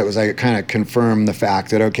to it, so it was like it kind of confirmed the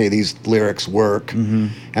fact that, okay, these lyrics work. Mm-hmm.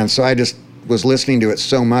 And so I just was listening to it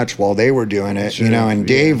so much while they were doing it, and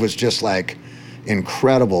Dave was just like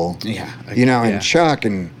incredible. Yeah. And Chuck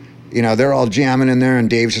and, they're all jamming in there and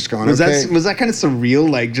Dave's just going, was okay. that kind of surreal?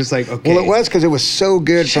 Like, just like, okay. Well, it was because it was so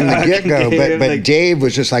good from the get-go, but like, Dave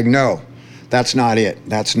was just like, no. That's not it.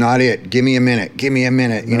 That's not it. Give me a minute. Give me a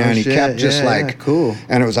minute. And he kept just cool.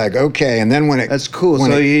 And it was like, okay. And then when it... That's cool.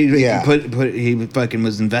 So he fucking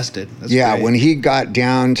was invested. That's great. When he got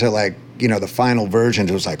down to like, the final versions,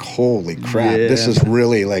 it was like, holy crap. Yeah. This has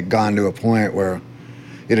really like gone to a point where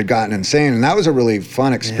it had gotten insane. And that was a really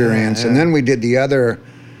fun experience. Yeah. And then we did the other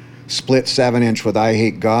split 7-inch with I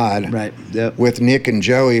Hate God. Right. Yep. With Nick and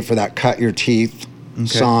Joey for that Cut Your Teeth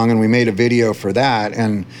song, and we made a video for that,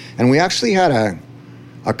 and we actually had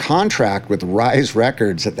a contract with Rise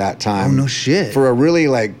Records at that time. Oh no shit! For a really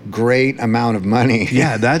like great amount of money.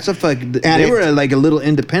 Yeah, that's a fuck. They were like a little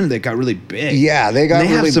independent that got really big. Yeah, they got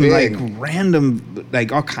really big. They have some like random,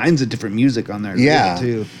 like all kinds of different music on there. Yeah,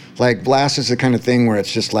 too. Like Blast is the kind of thing where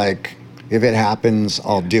it's just like, if it happens,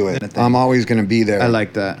 I'll do it. I'm always going to be there. I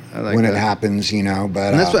like that. When it happens, But and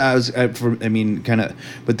that's what I was. Kind of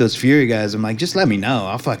with those Fury guys. I'm like, just let me know.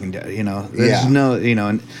 I'll fucking do it. There's no,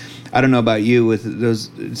 and I don't know about you with those.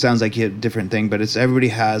 It sounds like you have a different thing, but everybody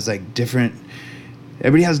has like different.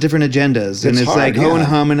 Everybody has different agendas, and it's hard, like and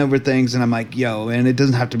humming over things, and I'm like, yo, and it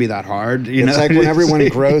doesn't have to be that hard, It's like when everyone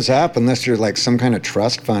grows up, unless you're like some kind of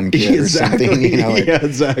trust fund kid or something,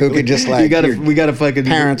 exactly. Who could just like, we gotta fucking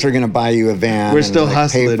parents are gonna buy you a van. We're still and,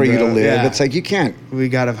 hustling, pay for you to bro. live. Yeah. It's like you can't. We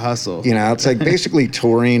gotta hustle. It's like basically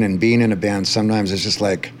touring and being in a band. Sometimes it's just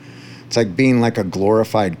like it's like being like a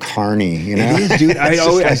glorified carny, you know? It is, dude.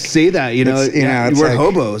 I say that, you know, we're like,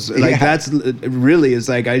 hobos. Like that's really, it's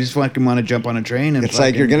like, I just fucking want to jump on a train. And it's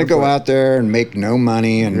like, you're going to go out there and make no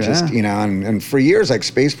money and just, you know, and for years, like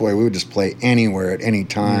Spaceboy, we would just play anywhere at any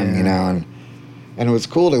time, you know, and it was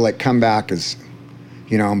cool to like come back as,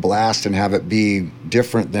 you know, and blast and have it be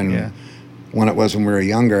different than when it was when we were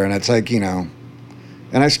younger. And it's like, you know,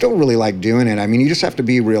 and I still really like doing it. I mean, you just have to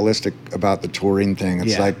be realistic about the touring thing.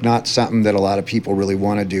 It's like not something that a lot of people really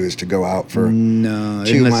want to do, is to go out for 2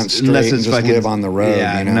 months straight and just live on the road.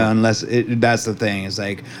 Yeah, you know? no, unless that's the thing. It's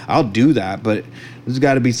like, I'll do that, but there's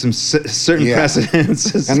got to be some certain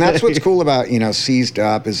precedents. And that's what's cool about, you know, Seized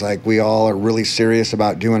Up is like we all are really serious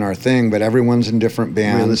about doing our thing, but everyone's in different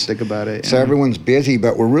bands. Realistic about it. So everyone's busy,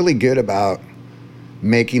 but we're really good about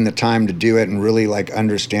making the time to do it and really like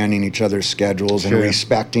understanding each other's schedules and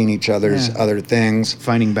respecting each other's other things.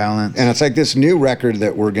 Finding balance. And it's like this new record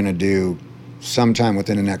that we're going to do sometime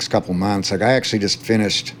within the next couple months. Like I actually just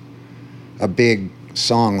finished a big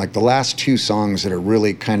song, like the last 2 songs that are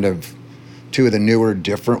really kind of 2 of the newer,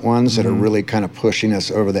 different ones that are really kind of pushing us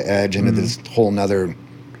over the edge into this whole nother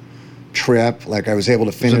trip. Like I was able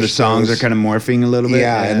to finish so the songs those. are kind of morphing a little bit.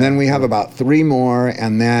 Yeah, and then we have about 3 more,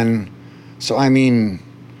 and then so I mean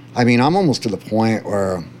I'm almost to the point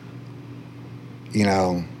where, you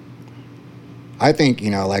know, I think, you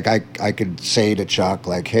know, like I could say to Chuck,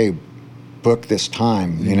 like, hey, book this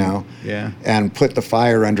time, you know, and put the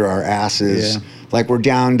fire under our asses. Like we're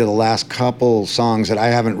down to the last couple songs that I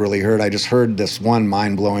haven't really heard. I just heard this one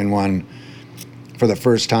mind-blowing one for the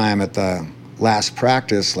first time at the last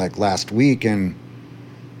practice, like last week, and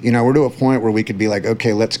you know, we're to a point where we could be like,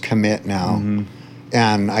 okay, let's commit now.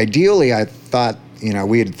 And ideally, I thought, you know,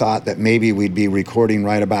 we had thought that maybe we'd be recording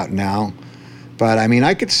right about now. But I mean,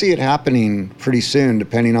 I could see it happening pretty soon,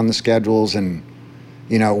 depending on the schedules and,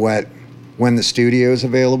 you know, when the studio is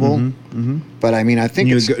available. But I mean, I think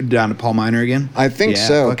you go down to Paul Minor again? I think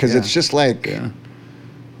so, because it's just like,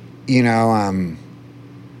 you know,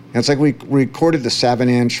 it's like we recorded the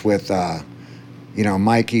 7-inch with, you know,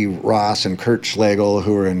 Mikey Ross and Kurt Schlegel,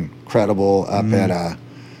 who are incredible up at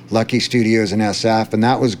Lucky Studios in SF, and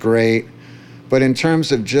that was great. But in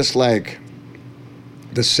terms of just like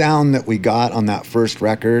the sound that we got on that first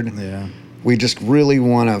record, we just really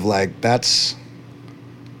want to like, that's,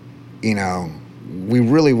 you know, we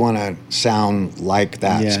really want to sound like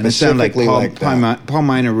that, specifically like that. Paul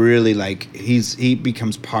Minor really, like, he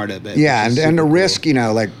becomes part of it. Yeah, and the risk, you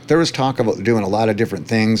know, like there was talk about doing a lot of different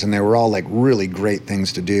things, and they were all like really great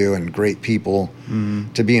things to do and great people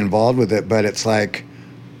to be involved with it. But it's like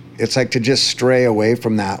to just stray away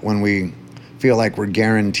from that when we feel like we're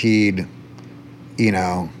guaranteed, you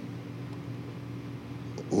know,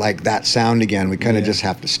 like that sound again. We kind of just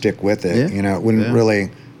have to stick with it. You know, it wouldn't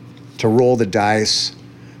really to roll the dice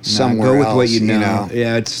somewhere go with else, what you know.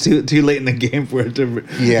 Yeah, it's too late in the game for it to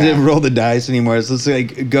roll the dice anymore. So it's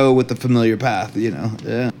like go with the familiar path, you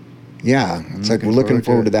know. Yeah, it's like we're looking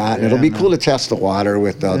forward to that, and it'll be cool to test the water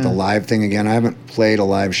with the live thing again. I haven't played a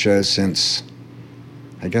live show since,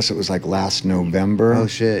 I guess it was like last November. Oh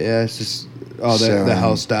shit, yeah, it's just the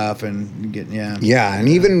house stuff and getting and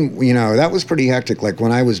even, you know, that was pretty hectic. Like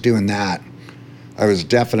when I was doing that, I was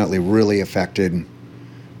definitely really affected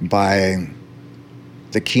by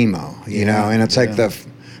the chemo, you know, and it's like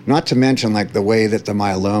not to mention like the way that the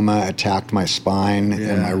myeloma attacked my spine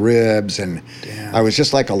and my ribs, and I was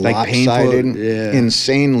just like lopsided,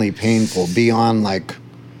 insanely painful beyond like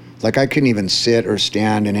I couldn't even sit or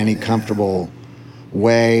stand in any comfortable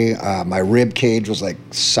way. My rib cage was like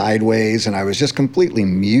sideways, and I was just completely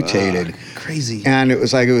mutated. Crazy. And it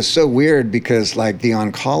was so weird because like the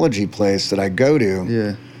oncology place that I go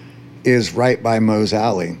to is right by Moe's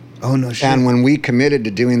Alley. Oh, no shit. And when we committed to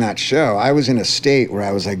doing that show, I was in a state where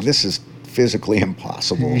I was like, this is physically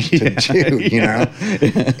impossible to do, you know?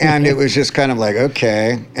 And it was just kind of like,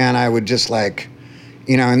 okay. And I would just like,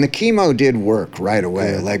 you know, and the chemo did work right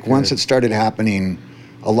away. Once it started happening,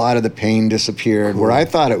 a lot of the pain disappeared, where I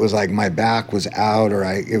thought it was like my back was out, or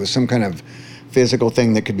it was some kind of physical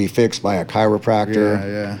thing that could be fixed by a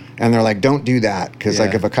chiropractor. And they're like, don't do that, because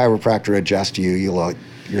like if a chiropractor adjusts you,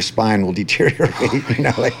 your spine will deteriorate, you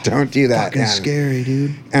know, like don't do that. Fucking scary,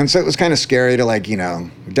 dude. And so it was kind of scary to like, you know,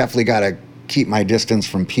 definitely got to keep my distance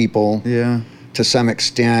from people. To some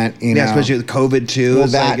extent, you know. Especially with COVID too. Well,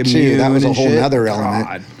 that like too. That was a whole other element.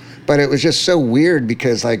 God. But it was just so weird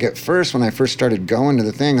because like at first when I first started going to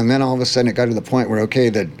the thing, and then all of a sudden it got to the point where, okay,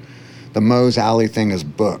 the Moe's Alley thing is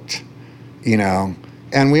booked, you know.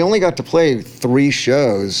 And we only got to play 3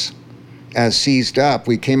 shows as Seized Up.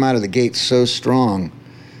 We came out of the gate so strong.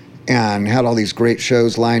 and had all these great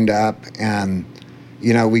shows lined up. And,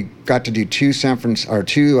 you know, we got to do two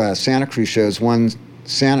Santa Cruz shows, one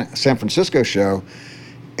San Francisco show,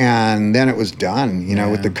 and then it was done, you know,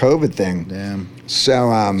 with the COVID thing. Damn.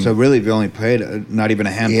 So, so really, we only played not even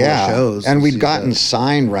a handful of shows. And we'd gotten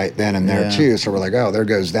signed right then and there too. So we're like, oh, there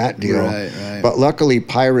goes that deal. Right. But luckily,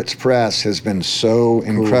 Pirates Press has been so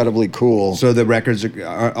incredibly cool. So the records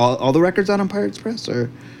are all the records out on Pirates Press, or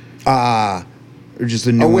just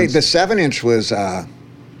the new ones? Oh wait, the 7-inch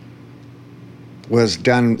was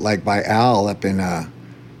done like by Al up in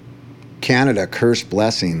Canada, Cursed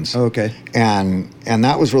Blessings. Oh, okay. And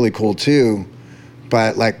that was really cool too.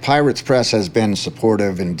 But like Pirates Press has been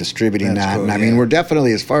supportive in distributing that. Cool, and I mean, we're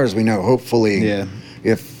definitely, as far as we know, hopefully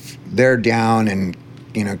if they're down and,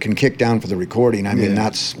 you know, can kick down for the recording, I mean,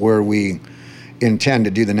 that's where we intend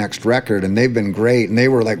to do the next record. And they've been great. And they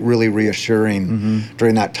were like really reassuring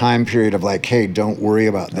during that time period of like, hey, don't worry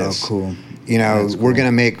about this. Oh, cool. You know, we're going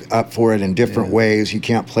to make up for it in different ways. You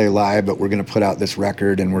can't play live, but we're going to put out this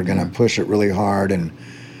record and we're going to push it really hard. And,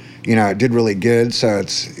 you know, it did really good. So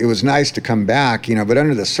it was nice to come back, you know, but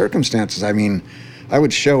under the circumstances, I mean, I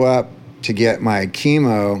would show up to get my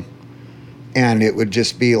chemo and it would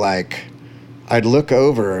just be like, I'd look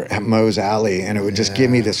over at Moe's Alley and it would just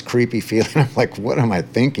give me this creepy feeling. I'm like, what am I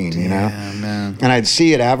thinking, you know? Man. And I'd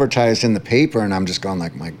see it advertised in the paper and I'm just going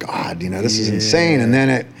like, my God, you know, this is insane. And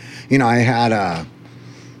then you know, I had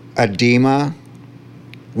edema,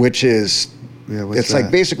 which is, it's that?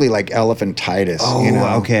 like basically like elephantitis. Oh, you know?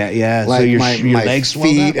 Okay, yeah. Like so your my legs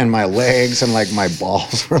feet and my legs and like my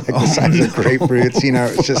balls were like the size of grapefruits. You know,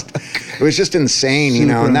 it was just insane. You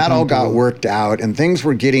know, and that all got worked out, and things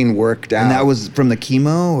were getting worked out. And that was from the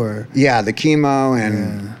chemo, or the chemo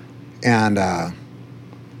and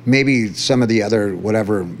maybe some of the other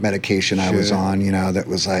whatever medication I was on. You know, that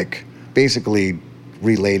was like basically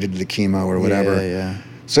related to the chemo or whatever. Yeah.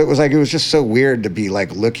 So it was just so weird to be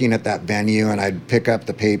like looking at that venue, and I'd pick up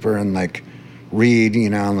the paper and like read, you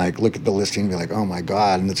know, and like look at the listing and be like, oh my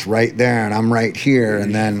God, and it's right there and I'm right here.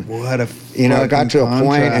 And then it got to a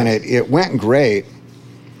point and it went great,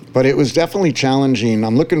 but it was definitely challenging.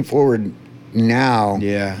 I'm looking forward now.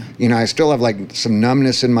 Yeah. You know, I still have like some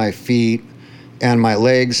numbness in my feet and my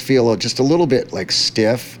legs feel just a little bit like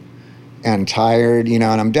stiff and tired, you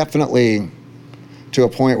know, and I'm definitely to a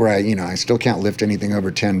point where I still can't lift anything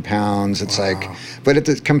over 10 pounds. It's like,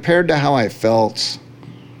 but compared to how I felt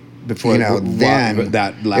before, you know, then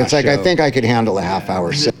that last it's like, show. I think I could handle a half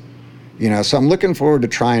hour set, you know, so I'm looking forward to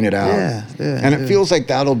trying it out. And it feels like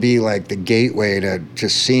that'll be like the gateway to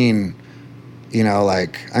just seeing, you know,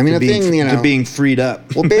 like, I mean, to being freed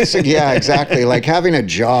up. Well, yeah, exactly. Like having a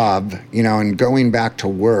job, you know, and going back to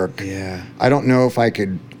work. Yeah. I don't know if I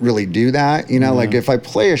could really do that. You know, like if I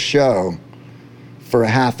play a show for a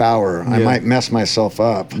half hour, I might mess myself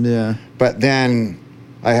up. Yeah. But then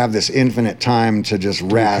I have this infinite time to just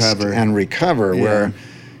rest and recover, where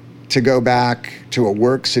to go back to a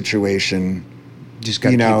work situation, just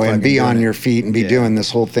you know, and be on your feet and be doing this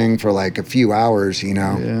whole thing for like a few hours, you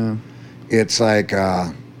know. Yeah. It's like,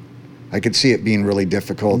 I could see it being really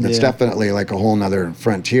difficult. It's definitely like a whole nother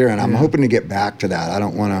frontier, and I'm hoping to get back to that. I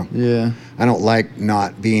don't want to, I don't like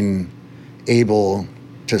not being able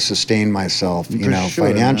to sustain myself, you know,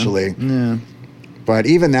 financially. Man. Yeah. But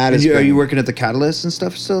even that is. Are you working at the Catalyst and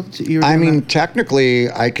stuff still? I mean, technically,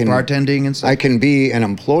 I can bartending and stuff. I can be an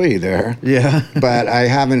employee there. Yeah. But I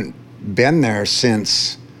haven't been there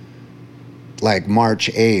since like March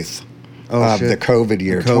 8th of the COVID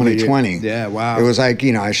year, 2020. Yeah. Wow. It was like,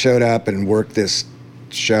 you know, I showed up and worked this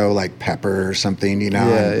show like Pepper or something, you know.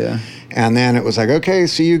 Yeah. And then it was like, okay,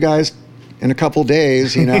 see you guys in a couple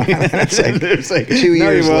days, you know. It's like 2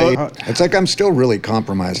 years late. It's like I'm still really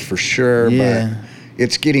compromised for sure, but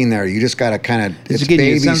it's getting there. You just got to kind of, it's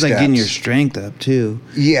baby it sounds steps. like getting your strength up too.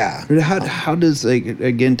 Yeah. How does, like,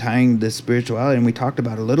 again, tying this spirituality, and we talked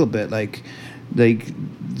about it a little bit, like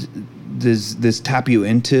does this tap you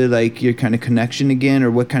into like your kind of connection again,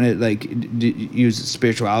 or what kind of like do you use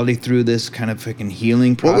spirituality through this kind of fucking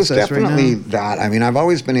healing process? Well, it was definitely right now? that. I mean, I've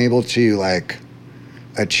always been able to like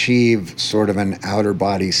achieve sort of an outer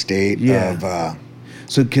body state of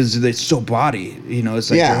so because it's so body, you know,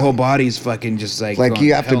 it's like your whole body's fucking just like going,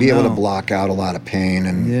 you have to be able to block out a lot of pain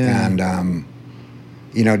and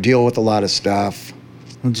you know, deal with a lot of stuff.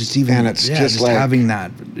 Well, just even, and it's just like having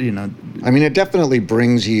that, you know. I mean, it definitely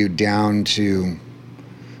brings you down to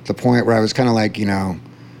the point where I was kind of like, you know,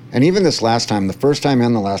 and even this last time, the first time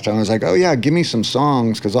and the last time, I was like, oh yeah, give me some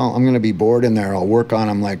songs because I'm going to be bored in there. I'll work on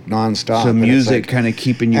them like nonstop. So music kind of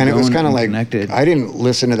keeping you and going, it was kind of like connected. I didn't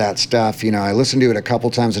listen to that stuff. You know, I listened to it a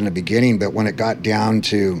couple times in the beginning, but when it got down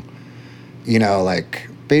to you know, like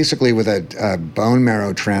basically with a bone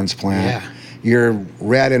marrow transplant, Yeah. your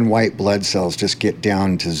red and white blood cells just get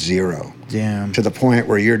down to zero. Damn. To the point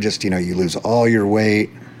where you're just, you know, you lose all your weight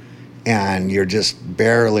and you're just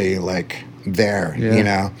barely like there, Yeah. you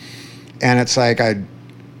know? And it's like I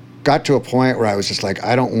got to a point where I was just like,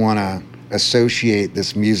 I don't want to associate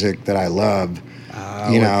this music that I love,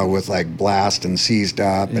 you know, with like Blast and Seized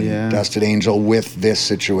Up and Yeah. Dusted Angel with this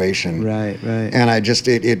situation. Right. And I just,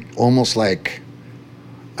 it almost like,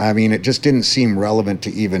 I mean, it just didn't seem relevant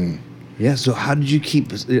to even. Yeah. So how did you keep?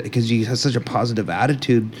 Because you have such a positive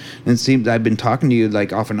attitude, and it seems I've been talking to you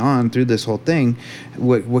like off and on through this whole thing.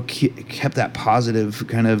 What kept that positive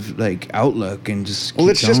kind of like outlook and just? Well,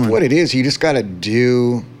 keep it's just going? what it is. You just got to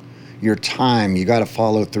do your time. You got to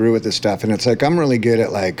follow through with this stuff. And it's like I'm really good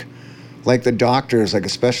at like the doctors, like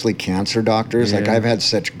especially cancer doctors. Like Yeah. I've had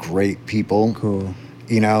such great people. Cool.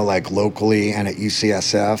 You know, like locally and at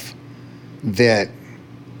UCSF, that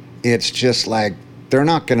it's just like they're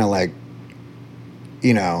not gonna like,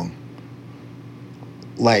 you know,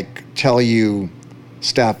 like tell you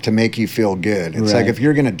stuff to make you feel good. It's like Right. if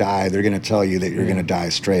you're gonna die, they're gonna tell you that you're gonna die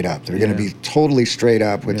straight up. They're gonna Yeah. be totally straight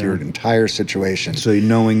up with Yeah. your entire situation. So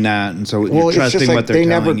knowing that, and so Well, you're it's trusting just like what they're they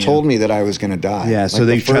telling never you. told me that I was gonna die. Yeah, so Like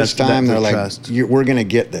they the first trust that time they they're like, trust. We're gonna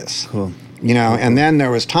get this. Cool. You know, and then there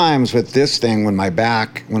was times with this thing when my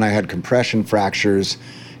back, when I had compression fractures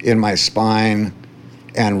in my spine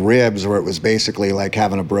and ribs, where it was basically like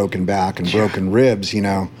having a broken back and broken ribs, you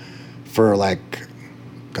know, for like,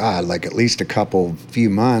 God, like at least a few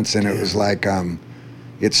months. And it was like,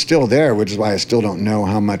 it's still there, which is why I still don't know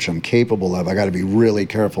how much I'm capable of. I got to be really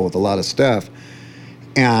careful with a lot of stuff.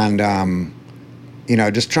 And, you know,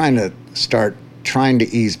 just trying to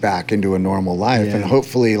ease back into a normal life. Yeah. And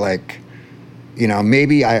hopefully, like, you know,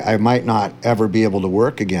 maybe I might not ever be able to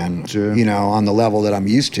work again, Sure. you know, on the level that I'm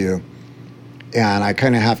used to. And I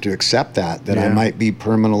kind of have to accept that I Yeah. might be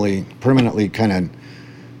permanently kind of,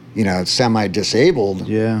 you know, semi-disabled.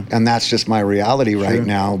 Yeah. And that's just my reality right Sure.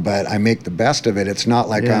 now. But I make the best of it. It's not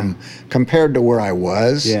like Yeah. I'm, compared to where I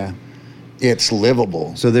was, Yeah. it's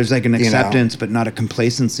livable. So there's like an You know. acceptance, but not a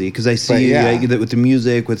complacency. Because I see But you, yeah. like, that with the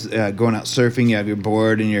music, with going out surfing, you have your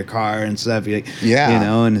board in your car and stuff. You're like, Yeah. you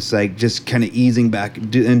know, and it's like just kind of easing back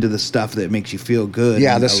into the stuff that makes you feel good.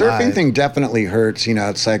 Yeah, and the surfing alive. thing definitely hurts. You know,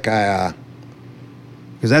 it's like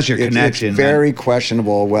Because that's your connection. It's man. very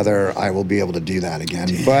questionable whether I will be able to do that again.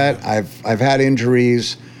 But I've had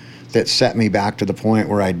injuries that set me back to the point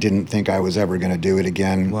where I didn't think I was ever going to do it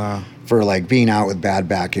again. Wow. For like being out with bad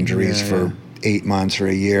back injuries Yeah, for yeah. 8 months or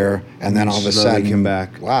a year, and then all of a Slowly sudden, come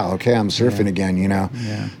back. wow, okay, I'm surfing again. You know.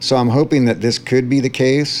 Yeah. So I'm hoping that this could be the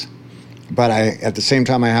case, but at the same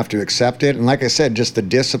time I have to accept it. And like I said, just the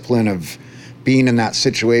discipline of being in that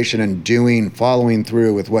situation and following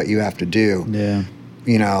through with what you have to do. Yeah.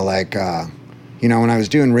 You know, like, you know, when I was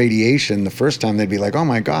doing radiation, the first time they'd be like, "Oh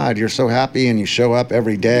my God, you're so happy and you show up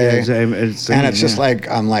every day." Yeah, And it's just like,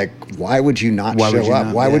 I'm like, why would you not Why would show you up?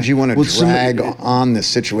 not? Why Yeah. would you want to Well, drag on this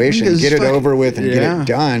situation, Because get it fuck- over with and get yeah. it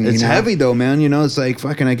done? It's you know? heavy though, man. You know, it's like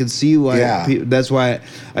fucking. I can see why. Yeah. That's why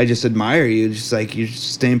I just admire you. It's just like you're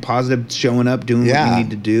just staying positive, showing up, doing what you need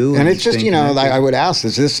to do, And it's just, staying you know, connected. I would ask,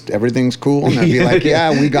 is this, everything's cool? And I'd be like, yeah,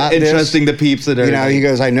 we got and this. trusting the peeps that are. You know, like, he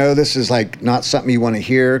goes, I know this is like not something you want to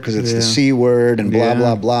hear because it's the Yeah. C word and blah, Yeah.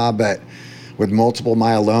 blah, blah. But with multiple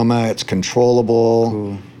myeloma, it's controllable.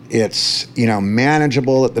 Cool. It's, you know,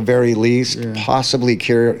 manageable at the very least, Yeah. possibly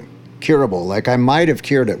curable. Like I might have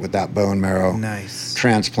cured it with that bone marrow Nice.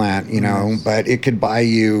 transplant, you know, but it could buy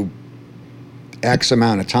you X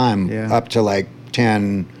amount of time, Yeah. up to like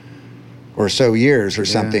 10 or so years or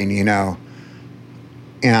Yeah. something, you know.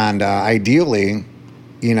 And ideally,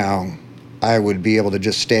 you know, I would be able to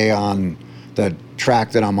just stay on the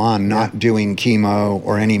track that I'm on, not doing chemo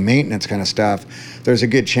or any maintenance kind of stuff. There's a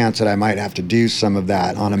good chance that I might have to do some of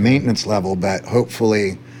that on a maintenance level, but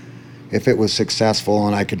hopefully if it was successful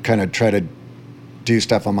and I could kind of try to do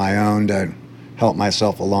stuff on my own to help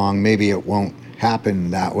myself along, maybe it won't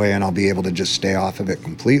happen that way and I'll be able to just stay off of it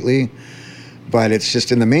completely. But it's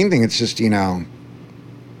just, and the main thing, it's just, you know,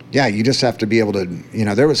 yeah, you just have to be able to, you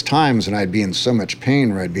know, there was times when I'd be in so much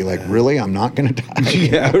pain where I'd be like, really, I'm not going to die.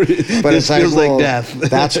 Yeah, But this it's like, feels well, like death.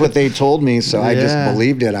 that's what they told me, so I just Yeah.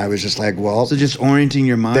 believed it. I was just like, well, So just orienting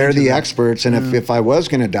your mind. they're to the that. experts, and if I was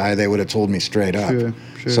going to die, they would have told me straight up. Sure,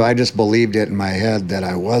 sure. So I just believed it in my head that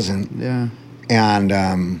I wasn't. Yeah.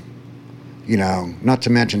 And, you know, not to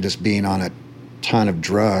mention just being on a ton of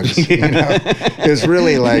drugs, you know, is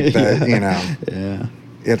really like the, you know, Yeah.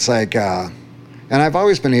 it's like, and I've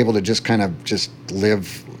always been able to just kind of just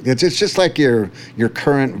live It's just like your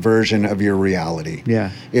current version of your reality.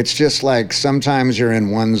 Yeah. It's just like sometimes you're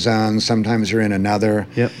in one zone, sometimes you're in another.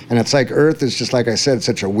 Yep. And it's like Earth is just, like I said,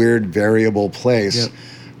 such a weird variable place. Yep.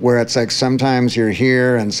 Where it's like sometimes you're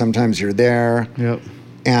here and sometimes you're there. Yep.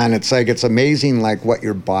 And it's like, it's amazing like what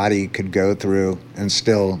your body could go through and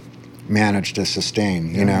still manage to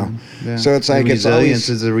sustain, you know? Yeah. So it's like, it's resilience always,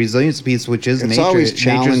 is a resilience piece, which is it's nature. always Nature's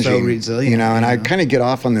challenging, so resilient, you know? And I kind of get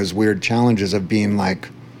off on those weird challenges of being like,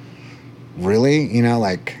 really? You know,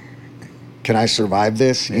 like, can I survive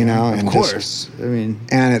this? You know? Of and course. I mean,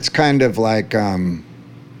 and it's kind of like, I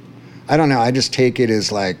don't know, I just take it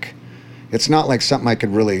as like, it's not like something I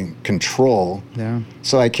could really control. yeah.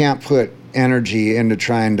 So I can't put energy into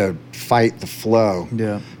trying to fight the flow.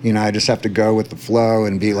 Yeah. You know, I just have to go with the flow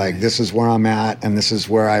and be like, this is where I'm at, and this is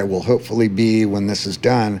where I will hopefully be when this is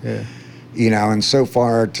done. Yeah. You know, and so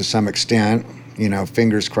far, to some extent, you know,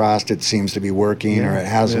 fingers crossed, it seems to be working, or it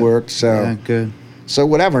has worked. So, yeah, good. So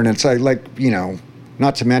whatever. And it's like, you know,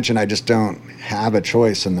 not to mention, I just don't have a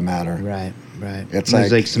choice in the matter. Right. Right. It's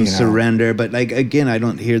There's like, some you know, surrender, but like again, I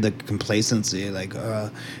don't hear the complacency. Like,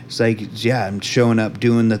 it's like, yeah, I'm showing up,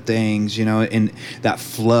 doing the things, you know, and that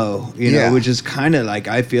flow, you know, which is kind of like,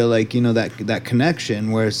 I feel like, you know, that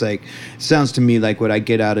connection where it's like, it sounds to me like what I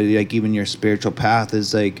get out of like even your spiritual path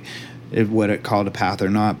is like, what it called a path or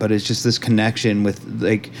not, but it's just this connection with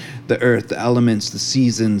like the earth, the elements, the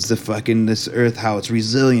seasons, the fucking this earth, how it's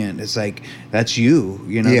resilient. It's like, that's you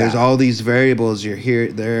know, there's all these variables, you're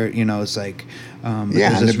here, there, you know, it's like,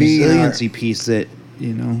 there's this resiliency piece that,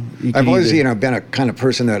 you know, I've always, you know, been a kind of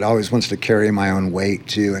person that always wants to carry my own weight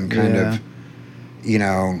too, and kind of, you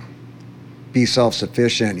know, be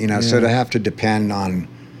self-sufficient, you know, so to have to depend on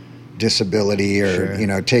disability or, you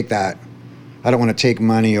know, take that, I don't want to take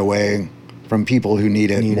money away from people who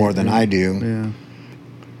need it more than I do. Yeah.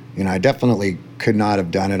 You know, I definitely could not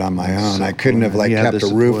have done it on my own. So I couldn't have like kept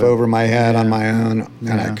a roof over my head on my own,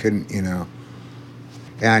 and I couldn't, you know.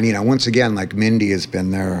 And, you know, once again, like Mindy has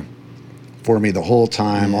been there for me the whole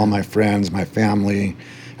time, all my friends, my family,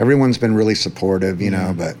 everyone's been really supportive, you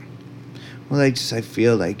know, but. Well, I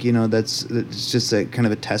feel like, you know, it's just a kind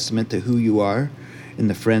of a testament to who you are and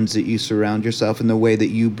the friends that you surround yourself and the way that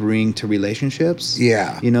you bring to relationships.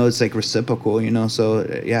 Yeah. You know, it's like reciprocal, you know, so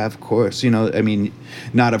yeah, of course, you know, I mean,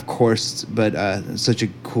 not of course, but such a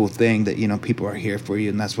cool thing that, you know, people are here for you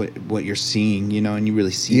and that's what you're seeing, you know, and you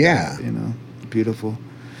really see that, you know, beautiful.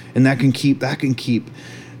 And that can keep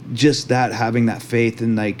just that, having that faith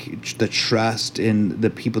and like the trust in the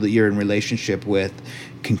people that you're in relationship with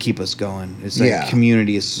can keep us going. It's like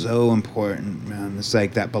community is so important, man. It's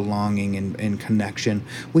like that belonging and connection,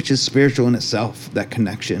 which is spiritual in itself, that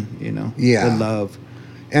connection, you know, the love.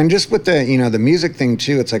 And just with the, you know, the music thing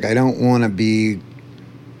too, it's like, I don't want to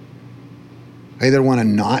I either want to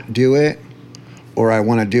not do it or I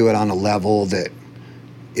want to do it on a level that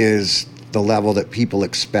is the level that people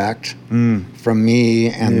expect from me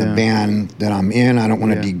and the band that I'm in. I don't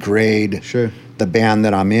want to degrade the band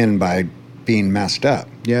that I'm in by being messed up.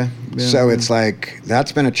 So it's like,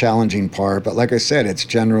 that's been a challenging part. But like I said, it's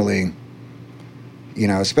generally, you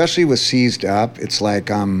know, especially with Seized Up, it's like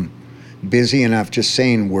I'm busy enough just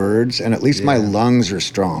saying words, and at least my lungs are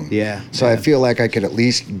strong. So I feel like I could at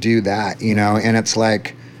least do that, you know, and it's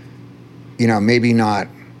like, you know, maybe not,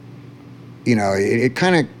 you know, it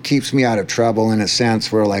kind of keeps me out of trouble in a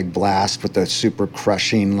sense where like Blast with the super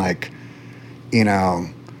crushing, like, you know,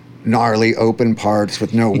 gnarly open parts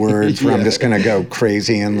with no words where I'm just going to go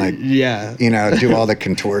crazy and like, you know, do all the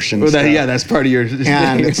contortion stuff. That's part of your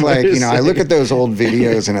and it's like, you know, I look at those old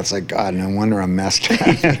videos and it's like, God, no wonder I'm messed up.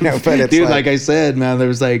 You know, but it's dude, like I said, man, there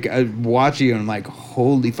was like, I watch you and I'm like,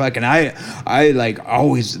 holy fuck. And I like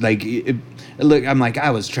always like, look, I'm like,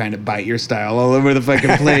 I was trying to bite your style all over the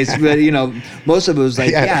fucking place, but you know, most of it was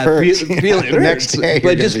like, feel it hurts.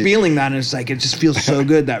 But just feeling that, and it's like, it just feels so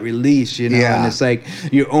good, that release, you know, and it's like,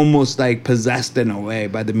 you're almost like possessed in a way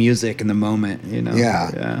by the music and the moment, you know?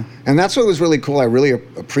 And that's what was really cool. I really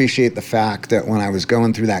appreciate the fact that when I was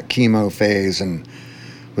going through that chemo phase and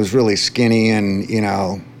was really skinny and, you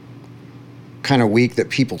know, kind of weak,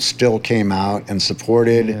 that people still came out and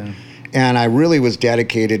supported. And I really was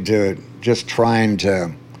dedicated to just trying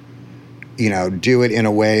to, you know, do it in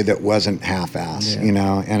a way that wasn't half-ass, you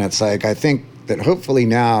know? And it's like, I think that hopefully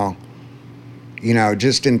now, you know,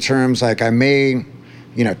 just in terms, like I may,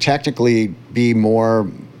 you know, technically be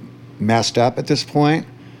more messed up at this point,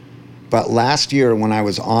 but last year when I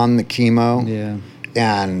was on the chemo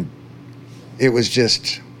and it was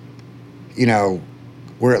just, you know,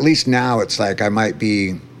 where at least now it's like I might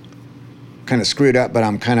be kind of screwed up, but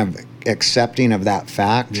I'm kind of accepting of that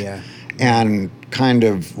fact. And kind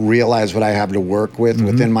of realize what I have to work with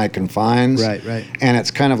within my confines. Right, right. And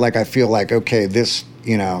it's kind of like I feel like, okay, this,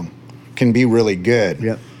 can be really good.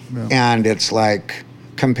 Yep. And it's like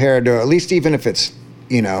compared to, at least even if it's,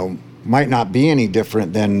 might not be any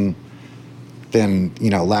different than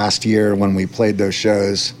last year when we played those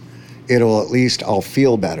shows, I'll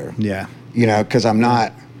feel better. Yeah. Because I'm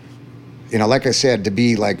not, like I said, to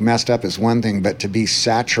be like messed up is one thing, but to be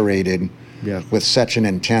saturated with such an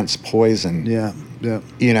intense poison. Yeah.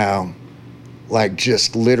 Like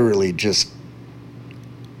just literally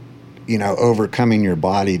overcoming your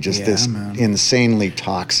body, this insanely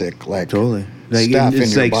toxic, like totally stuff it's in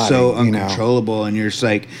your like body, so uncontrollable, and you're just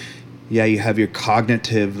like, you have your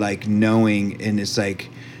cognitive like knowing, and it's like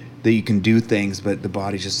that you can do things, but the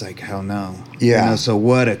body's just like, hell no. So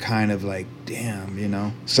what a kind of like,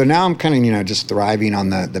 damn, So now I'm kind of, just thriving on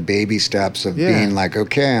the baby steps of being like,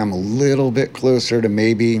 okay, I'm a little bit closer to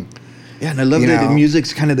maybe. Yeah, and I love that the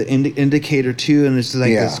music's kind of the indicator too, and it's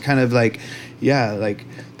like this kind of like, like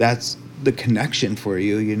that's the connection for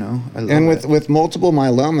you, I love and with multiple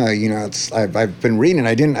myeloma, it's I've been reading.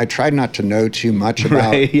 I tried not to know too much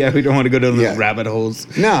about. Right. Yeah, we don't want to go down those rabbit holes.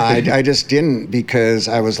 No, I just didn't, because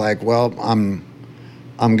I was like, well, I'm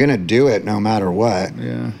gonna do it no matter what.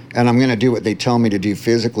 Yeah. And I'm gonna do what they tell me to do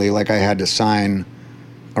physically. Like I had to sign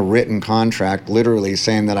a written contract, literally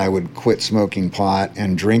saying that I would quit smoking pot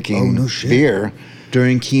and drinking beer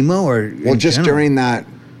during chemo, or just general? During that,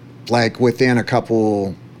 like within a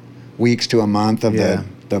couple weeks to a month of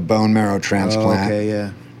the bone marrow transplant. Oh, okay,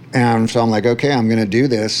 yeah. And so I'm like, okay, I'm going to do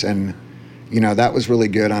this. And, that was really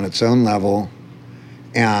good on its own level.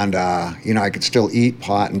 And, I could still eat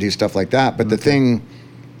pot and do stuff like that. But the thing,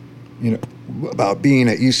 about being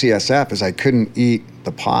at UCSF is I couldn't eat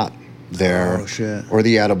the pot there or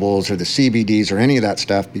the edibles or the CBDs or any of that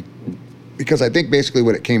stuff because I think basically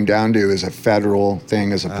what it came down to is a federal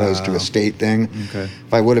thing as opposed to a state thing. Okay.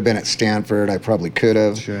 If I would have been at Stanford, I probably could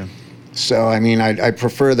have. Sure. So, I mean, I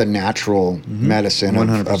prefer the natural medicine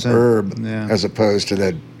of herb as opposed to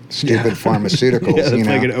the stupid pharmaceuticals. The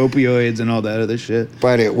fucking opioids and all that other shit.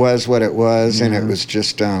 But it was what it was, and it was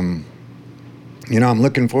just, I'm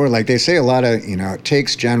looking forward. Like they say a lot of, it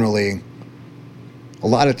takes generally a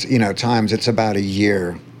lot of, times it's about a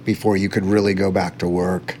year before you could really go back to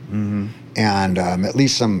work. Mm-hmm. And at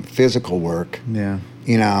least some physical work. Yeah.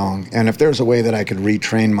 And if there's a way that I could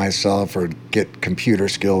retrain myself or get computer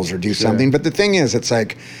skills or do something. But the thing is, it's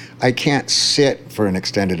like I can't sit for an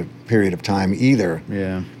extended period of time either.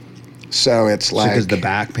 Yeah. So it's like... Because the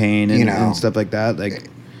back pain and stuff like that. Like.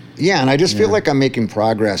 Yeah, and I just feel like I'm making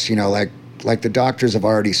progress, like the doctors have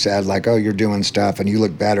already said, like, oh, you're doing stuff and you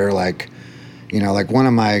look better. Like, like one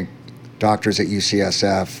of my doctors at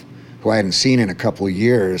UCSF, who I hadn't seen in a couple of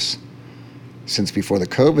years, since before the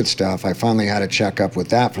COVID stuff, I finally had a checkup with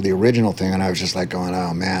that for the original thing, and I was just like going,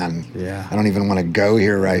 oh man, I don't even want to go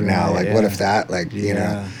here right now. Like, what if that, like, you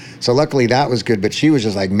know? So luckily that was good, but she was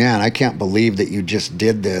just like, man, I can't believe that you just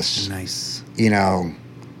did this. Nice.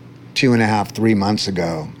 2.5, 3 months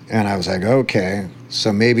ago. And I was like, okay,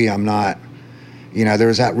 so maybe I'm not, there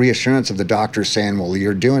was that reassurance of the doctor saying, well,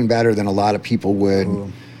 you're doing better than a lot of people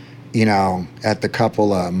would, at the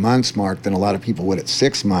couple of months mark than a lot of people would at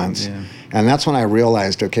 6 months. Yeah. And that's when I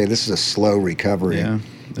realized, okay, this is a slow recovery. Yeah.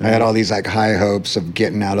 I had all these like high hopes of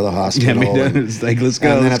getting out of the hospital. Yeah, it's like, let's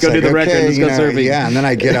go do the record, let's go surfing. Yeah, and then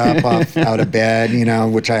I get up out of bed,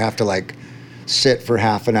 which I have to like sit for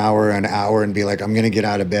half an hour, and be like, I'm going to get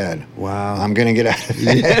out of bed. Wow. I'm going to get out of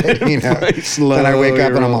bed, Slow, then I wake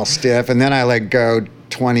up and I'm all stiff, and then I like go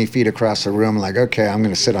 20 feet across the room, like, okay, I'm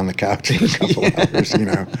going to sit on the couch for a couple hours,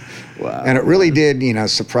 Wow. And it really did,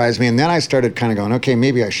 surprise me. And then I started kind of going, okay,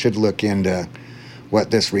 maybe I should look into what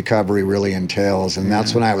this recovery really entails. And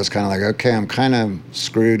that's when I was kind of like, okay, I'm kind of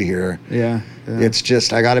screwed here. Yeah. It's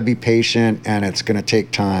just, I got to be patient, and it's going to take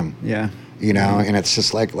time. Yeah. And it's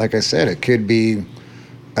just like I said, it could be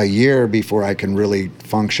a year before I can really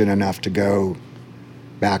function enough to go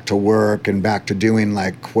back to work and back to doing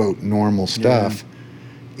like, quote, normal stuff.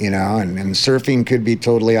 And surfing could be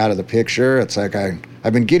totally out of the picture. It's like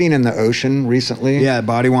I've been getting in the ocean recently. Yeah,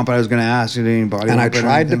 body womp. I was going to ask you, any body womp? And I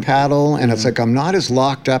tried to paddle, and it's like I'm not as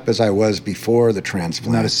locked up as I was before the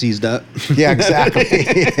transplant. Not as seized up. Yeah, exactly.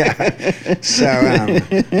 So,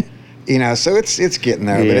 so it's getting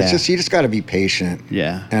there, but it's just, you just got to be patient.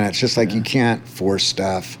 Yeah. And it's just like you can't force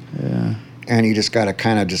stuff. Yeah. And you just got to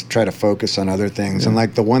kind of just try to focus on other things. Yeah. And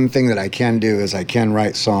like the one thing that I can do is I can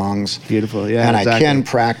write songs. Beautiful, yeah. And I can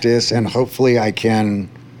practice, and hopefully I can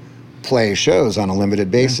play shows on a limited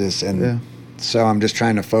basis. And so I'm just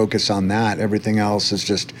trying to focus on that. Everything else is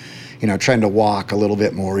just, trying to walk a little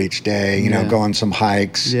bit more each day, go on some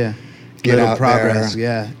hikes. Yeah. Get Little out progress. there.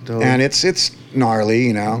 Yeah. Totally. And it's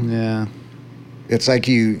gnarly, Yeah. It's like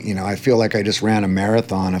I feel like I just ran a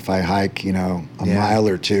marathon if I hike, a mile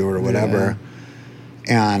or two or whatever.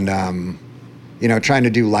 And, trying to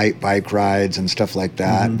do light bike rides and stuff like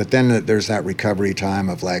that. But then there's that recovery time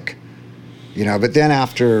of like, but then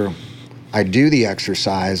after I do the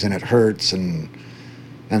exercise and it hurts and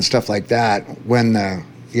stuff like that, when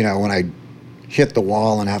when I hit the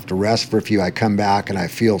wall and have to rest for a few, I come back and I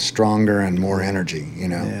feel stronger and more energy,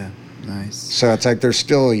 Yeah. Nice. So it's like there's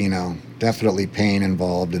still, definitely pain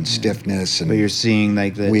involved and stiffness and but you're seeing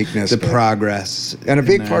like the weakness, the progress. And a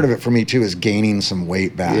big part of it for me too is gaining some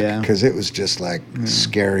weight back because it was just like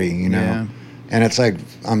scary, Yeah. And it's like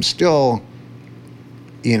I'm still,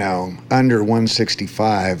 under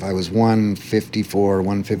 165. I was 154,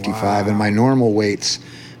 155, and my normal weight's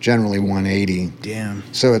generally 180. Damn.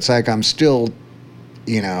 So it's like I'm still,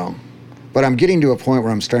 but I'm getting to a point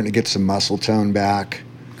where I'm starting to get some muscle tone back.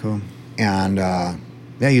 Cool. And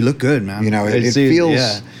yeah, you look good, man. It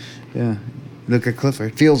feels yeah. Look at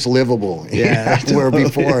Clifford. Feels livable. Yeah. Where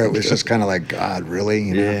before it was just kind of like, God,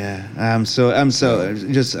 really? Yeah. I'm stoked. I'm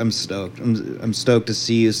stoked to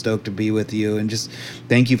see you, stoked to be with you, and just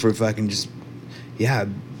thank you for fucking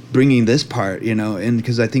bringing this part, and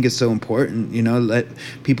because I think it's so important, let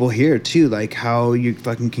people hear too, like how you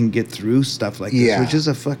fucking can get through stuff like this, which is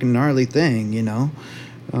a fucking gnarly thing,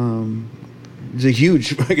 It's a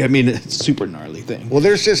huge, it's a super gnarly thing. Well,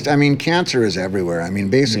 there's just, cancer is everywhere.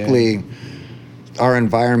 Basically, our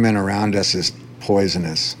environment around us is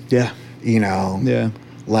poisonous. Yeah.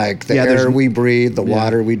 Like the air we breathe, the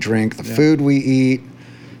water we drink, the food we eat,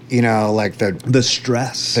 like the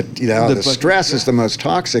stress. The stress is the most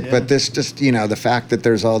toxic, but this just, the fact that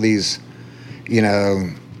there's all these,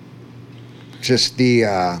 just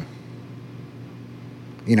the,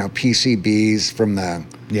 PCBs from the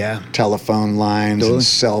telephone lines and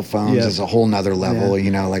cell phones is a whole nother level,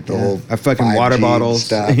 like the whole our fucking 5G water bottles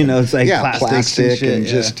stuff. It's like plastic and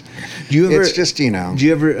just do you ever, it's just do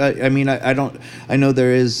you ever I know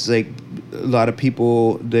there is like a lot of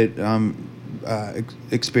people that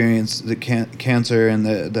experience the cancer and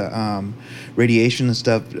the radiation and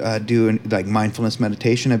stuff do like mindfulness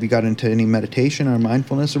meditation. Have you got into any meditation or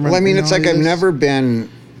mindfulness? Well, it's like I've never been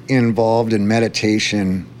involved in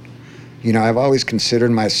meditation. I've always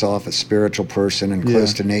considered myself a spiritual person and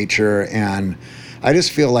close to nature, and I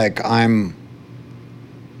just feel like I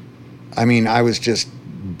was just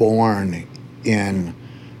born in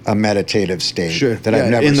a meditative state that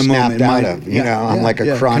I've never snapped out of. I'm like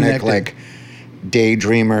a chronic connected. Like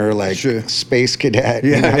daydreamer, like space cadet.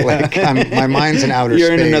 My mind's in outer space.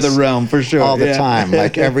 You're in another realm for sure. All the time.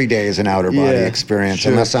 Like every day is an outer body experience,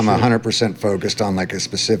 unless I'm 100% focused on like a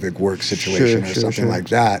specific work situation or something like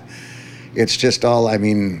that. It's just all, I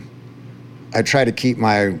try to keep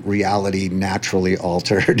my reality naturally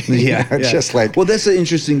altered. Just like... Well, that's the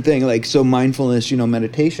interesting thing. Like, so mindfulness,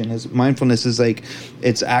 mindfulness is like,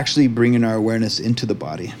 it's actually bringing our awareness into the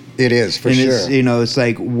body. It is, for sure. It's, it's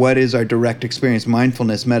like, what is our direct experience?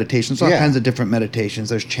 Mindfulness, meditation. There's all kinds of different meditations.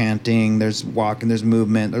 There's chanting, there's walking, there's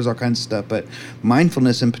movement, there's all kinds of stuff. But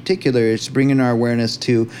mindfulness in particular is bringing our awareness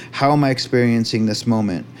to how am I experiencing this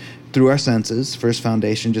moment? Through our senses, first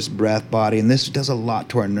foundation, just breath, body, and this does a lot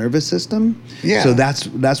to our nervous system. Yeah. So that's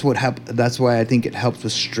why I think it helps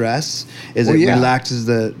with stress. It relaxes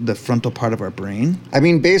the frontal part of our brain.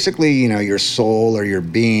 Basically, your soul or your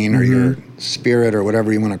being or your spirit or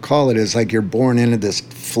whatever you want to call it is like you're born into this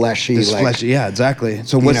fleshy, yeah, exactly.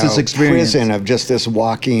 So what's this experience? Prison of just this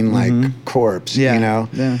walking like corpse, Yeah.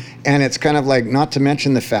 And it's kind of like, not to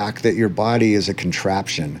mention the fact that your body is a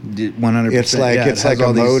contraption. 100%. It's like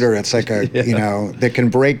a motor. It's like a that can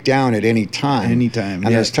break down at any time. Anytime.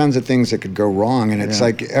 And there's tons of things that could go wrong. And it's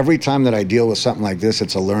like every time that I deal with something like this,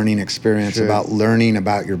 it's a learning experience about learning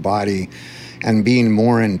about your body and being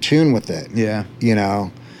more in tune with it. Yeah.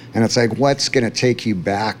 And it's like, what's going to take you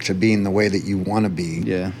back to being the way that you want to be?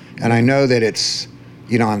 Yeah. And I know that it's,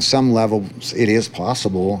 on some level, it is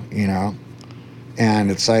possible,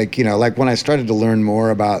 And it's like, like when I started to learn more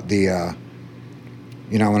about the,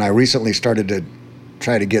 when I recently started to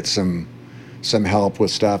try to get some help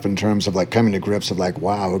with stuff in terms of like coming to grips of like,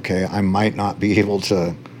 wow, okay, I might not be able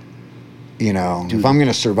to, if I'm going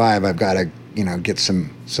to survive, I've got to, get some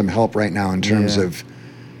help right now in terms of,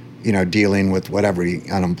 dealing with whatever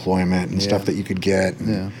unemployment and stuff that you could get,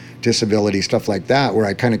 and disability, stuff like that, where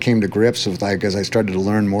I kind of came to grips with like, as I started to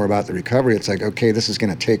learn more about the recovery, it's like, okay, this is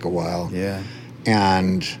going to take a while. Yeah.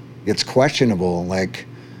 And it's questionable, like,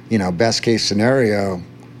 best case scenario,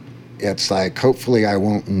 it's like, hopefully I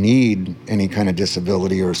won't need any kind of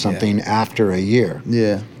disability or something after a year.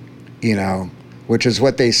 Yeah. You know, which is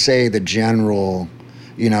what they say, the general,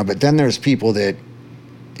 you know, but then there's people that,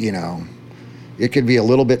 you know, it could be a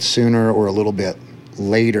little bit sooner or a little bit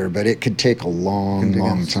later, but it could take a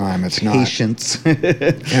long time. It's patience.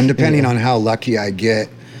 And depending on how lucky I get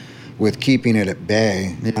with keeping it at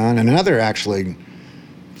bay. And another actually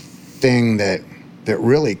thing that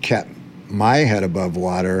really kept my head above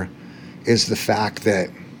water is the fact that,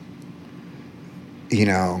 you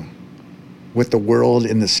know, with the world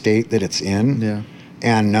in the state that it's in,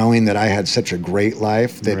 and knowing that I had such a great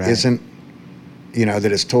life that isn't, you know,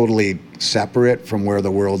 that is totally separate from where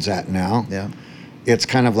the world's at now. Yeah. It's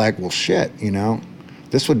kind of like, well, shit, you know,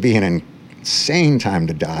 this would be an insane time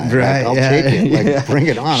to die. Right. Like, I'll take it. Like, bring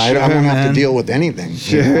it on. Sure, I won't have to man. deal with anything.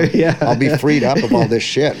 Sure. You know? I'll be freed up of all this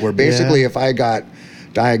shit. Where basically, if I got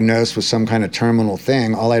diagnosed with some kind of terminal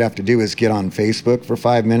thing, all I'd have to do is get on Facebook for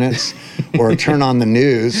 5 minutes or turn on the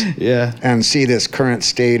news and see this current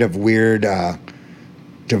state of weird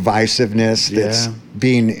divisiveness that's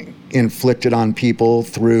being inflicted on people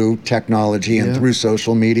through technology and through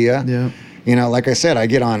social media. Yeah. You know, like I said, I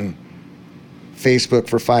get on Facebook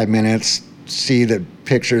for 5 minutes, see the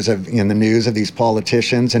pictures in the news of these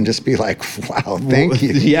politicians, and just be like, wow, thank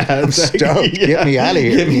you. I'm stoked. Get me out of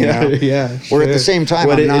here. You know? Or at the same time,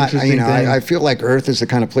 I'm not, you know, I feel like Earth is the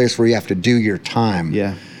kind of place where you have to do your time.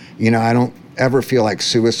 Yeah. You know, I don't ever feel like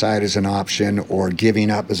suicide is an option or giving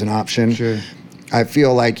up is an option. Sure. I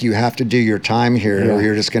feel like you have to do your time here, or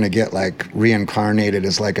you're just going to get like reincarnated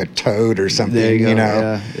as like a toad or something. There you go.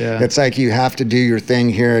 know, it's like you have to do your thing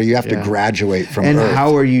here. You have to graduate from and Earth.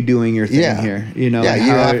 How are you doing your thing here? You know,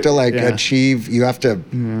 you have to like achieve. You have to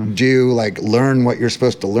do like learn what you're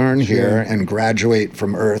supposed to learn here and graduate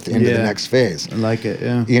from Earth into the next phase. I like it.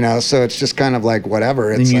 Yeah. You know, so it's just kind of like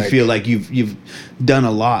whatever. It's and you like, feel like you've done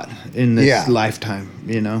a lot in this lifetime.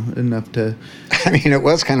 You know, enough to. I mean, it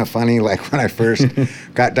was kind of funny, like when I first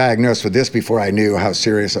got diagnosed with this, before I knew how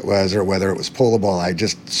serious it was or whether it was pullable, I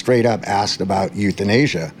just straight up asked about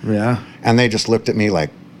euthanasia. Yeah. And they just looked at me like,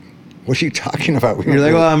 what are you talking about? You're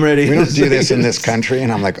like, well, I'm ready. We don't do this in this country.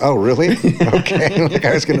 And I'm like, oh, really? Okay. Like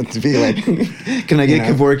I was going to be like, can I get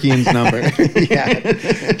Kevorkian's number?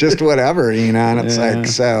 just whatever, you know, and it's like,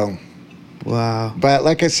 so. Wow. But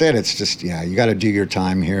like I said, it's just, you got to do your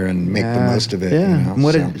time here and make the most of it. Yeah. You know?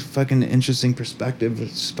 What a fucking interesting perspective.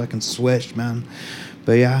 It's fucking switched, man.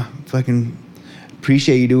 But yeah, fucking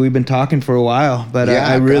appreciate you, dude. We've been talking for a while, but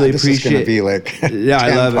I really appreciate. This is going to be like a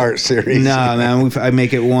 10-part series. No, man, I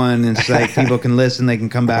make it one. It's like people can listen, they can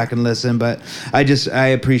come back and listen. But I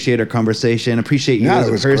appreciate our conversation. Appreciate you as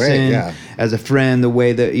a person, as a friend. The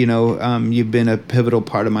way that you've been a pivotal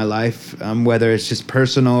part of my life, whether it's just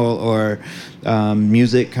personal or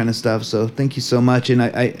music kind of stuff. So thank you so much, and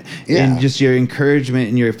and just your encouragement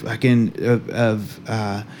and your fucking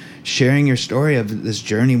sharing your story of this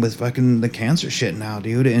journey with fucking the cancer shit now,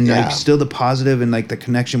 dude, and like still the positive and like the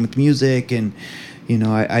connection with music, and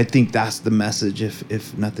I think that's the message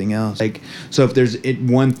if nothing else. Like, so if there's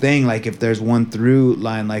one thing, like if there's one through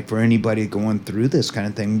line, like for anybody going through this kind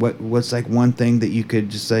of thing, what's like one thing that you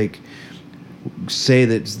could just like say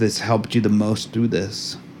that this helped you the most through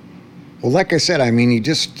this? Well, like I said, I mean, you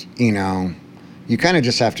just you kind of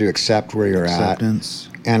just have to accept where you're at,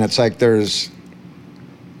 and it's like there's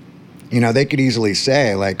they could easily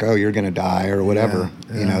say like, oh, you're going to die or whatever.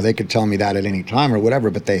 They could tell me that at any time or whatever,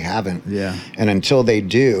 but they haven't. Yeah. And until they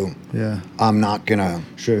do, I'm not going to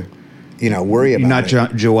worry about it. You're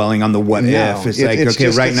not dwelling on the what if. It's like, okay,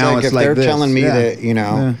 right now it's like they're this. telling me that,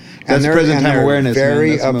 That's present time awareness.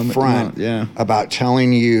 Very upfront about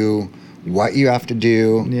telling you what you have to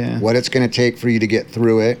do, what it's going to take for you to get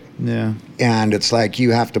through it. Yeah. And it's like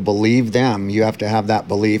you have to believe them. You have to have that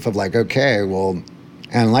belief of like, okay, well,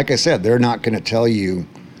 and like I said, they're not going to tell you,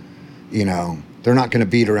 they're not going to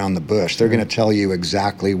beat around the bush. They're going to tell you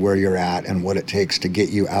exactly where you're at and what it takes to get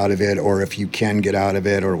you out of it, or if you can get out of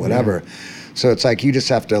it or whatever. So it's like you just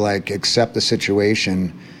have to like accept the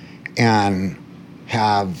situation and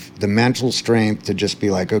have the mental strength to just be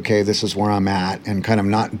like, okay, this is where I'm at, and kind of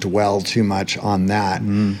not dwell too much on that,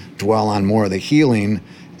 dwell on more of the healing,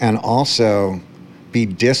 and also be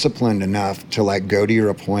disciplined enough to like go to your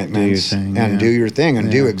appointments and do your thing and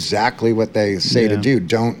do exactly what they say to do.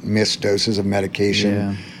 Don't miss doses of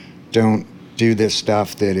medication. Don't do this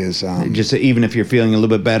stuff that is just even if you're feeling a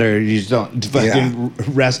little bit better, you just don't fucking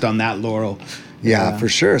rest on that laurel. Yeah, for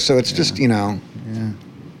sure. So it's just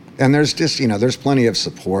and there's just there's plenty of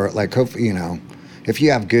support. Like hopefully if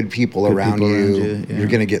you have good people around you, you're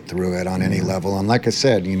gonna get through it on any level. And like I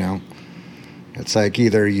said, It's like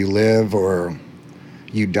either you live or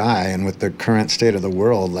you die, and with the current state of the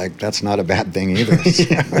world, like that's not a bad thing either. So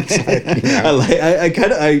it's like, you know.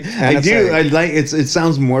 It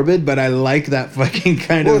sounds morbid, but I like that fucking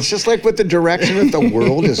kind of. Well, it's just like with the direction that the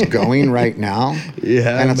world is going right now.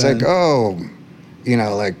 Yeah, and it's man. like, oh, you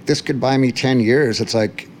know, like this could buy me 10 years. It's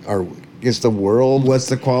like, is the world? What's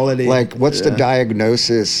the quality? Like, what's the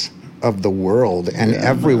diagnosis of the world and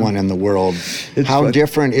everyone in the world? How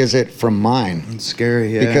different is it from mine? It's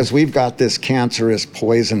scary, yeah. Because we've got this cancerous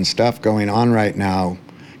poison stuff going on right now.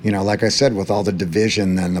 You know, like I said, with all the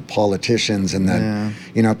division and the politicians and the,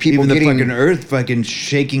 you know, people even the getting, fucking earth fucking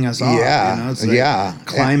shaking us off. Yeah, you know? It's like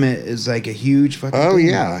climate is like a huge fucking thing.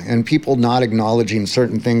 yeah, and people not acknowledging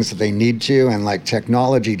certain things that they need to, and like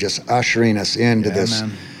technology just ushering us into this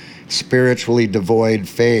spiritually devoid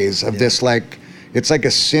phase of this, like, it's like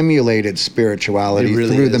a simulated spirituality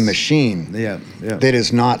really through the is. machine that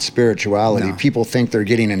is not spirituality. No. People think they're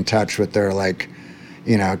getting in touch with their, like,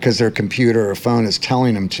 you know, because their computer or phone is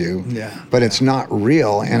telling them to. But it's not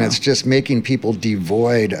real, and it's just making people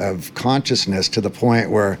devoid of consciousness to the point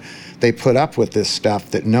where they put up with this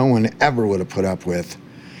stuff that no one ever would have put up with,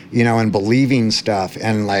 you know, and believing stuff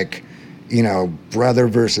and, like, you know, brother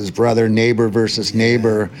versus brother, neighbor versus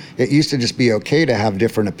neighbor. It used to just be okay to have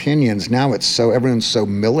different opinions. Now it's so, everyone's so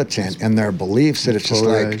militant in their beliefs that it's just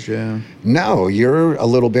like, no, you're a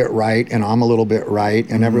little bit right and I'm a little bit right,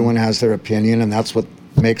 and everyone has their opinion, and that's what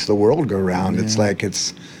makes the world go round. It's like,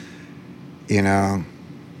 it's, you know,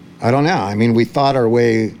 I don't know. I mean, we thought our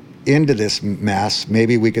way into this mess.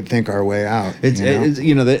 Maybe we could think our way out.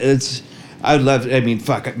 I would love, I mean,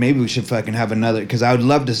 fuck, maybe we should fucking have another, because I would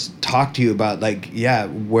love to talk to you about, like,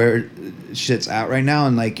 where shit's at right now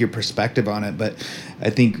and, like, your perspective on it. But I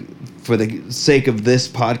think for the sake of this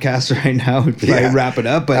podcast right now, we'd probably wrap it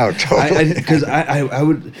up. But totally. Because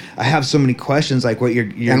I have so many questions, like what you're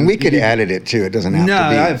and we could edit it too. It doesn't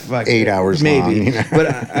have to be 8 hours maybe. long. You know? But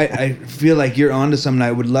I feel like you're onto something.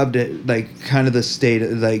 I would love to, like, kind of the state,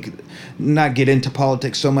 like, not get into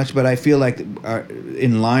politics so much, but I feel like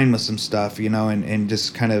in line with some stuff, you know, and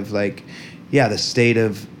just kind of like, the state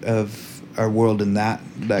of our world in that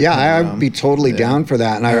I'd be totally down for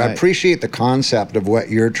that, and I appreciate the concept of what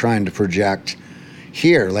you're trying to project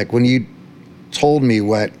here. Like when you told me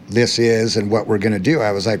what this is and what we're going to do,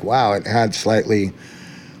 I was like, wow, it had slightly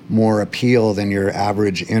more appeal than your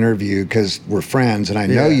average interview because we're friends and I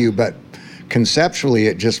know you, but conceptually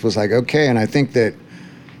it just was like, okay. And I think that,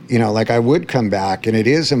 you know, like I would come back, and it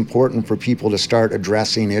is important for people to start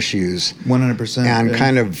addressing issues 100% and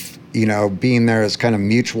kind of, you know, being there as kind of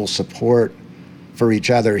mutual support for each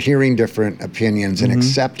other, hearing different opinions and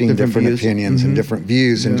accepting different opinions and different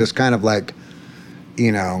views, and just kind of like,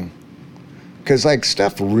 you know, because like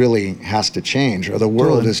stuff really has to change or the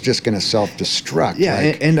world is just going to self-destruct.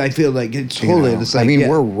 And I feel like it's totally, you know, it's like, I mean,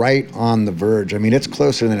 we're right on the verge. I mean, it's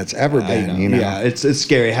closer than it's ever been, you know? Yeah, it's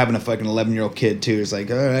scary having a fucking 11-year-old kid too. It's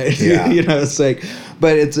like, all right, you know, it's like,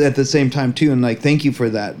 but it's at the same time too, and like, thank you for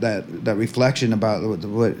that reflection about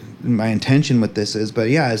what my intention with this is. But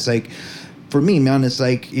yeah, it's like, for me, man, it's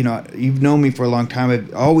like, you know, you've known me for a long time.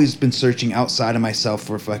 I've always been searching outside of myself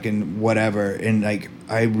for fucking whatever. And like,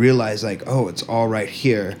 I realize like, oh, it's all right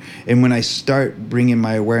here. And when I start bringing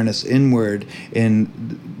my awareness inward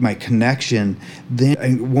and my connection, then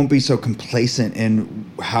I won't be so complacent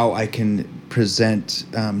in how I can present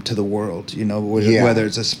to the world, you know, whether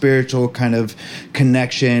it's a spiritual kind of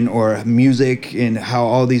connection or music and how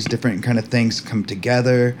all these different kind of things come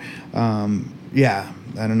together.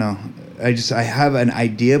 I don't know. I have an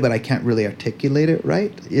idea, but I can't really articulate it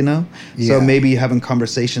right, you know? So maybe having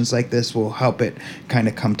conversations like this will help it kind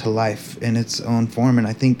of come to life in its own form. And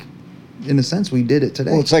I think, in a sense, we did it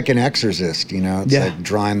today. Well, it's like an exorcist, you know? It's like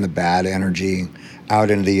drawing the bad energy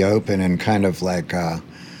out into the open and kind of like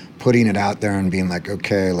putting it out there and being like,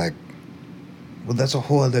 okay, like, well, that's a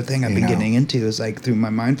whole other thing I've been getting into is like through my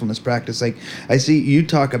mindfulness practice. Like I see you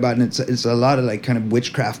talk about, and it's a lot of like kind of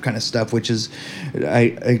witchcraft kind of stuff, which is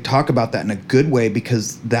I talk about that in a good way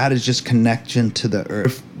because that is just connection to the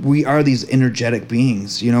earth. We are these energetic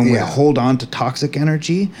beings, you know, we hold on to toxic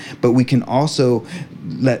energy, but we can also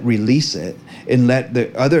release it and let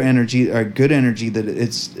the other energy, our good energy,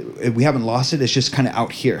 that we haven't lost it. It's just kind of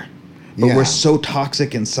out here, but we're so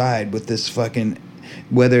toxic inside with this fucking,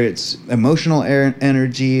 whether it's emotional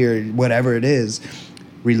energy or whatever it is,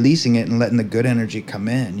 releasing it and letting the good energy come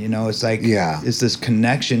in. You know, it's like, it's this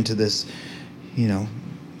connection to this, you know,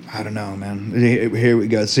 I don't know, man. Here we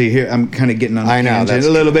go. See, here I'm kind of getting on I know tangent a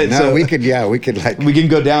little bit. No, so we could like we can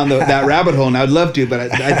go down that rabbit hole, and I'd love to,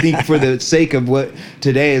 but I think for the sake of what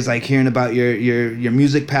today is like hearing about your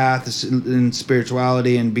music path and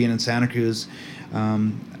spirituality and being in Santa Cruz,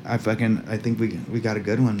 I think we got a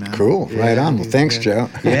good one, man. Cool. Yeah, right on. Well, thanks, Joe.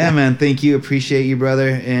 Yeah, man. Thank you. Appreciate you,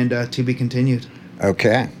 brother, and to be continued.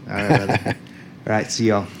 Okay. All right, brother. All right. See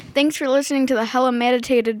y'all. Thanks for listening to the Hella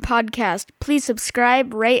Meditated podcast. Please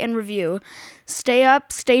subscribe, rate, and review. Stay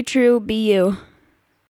up, stay true, be you.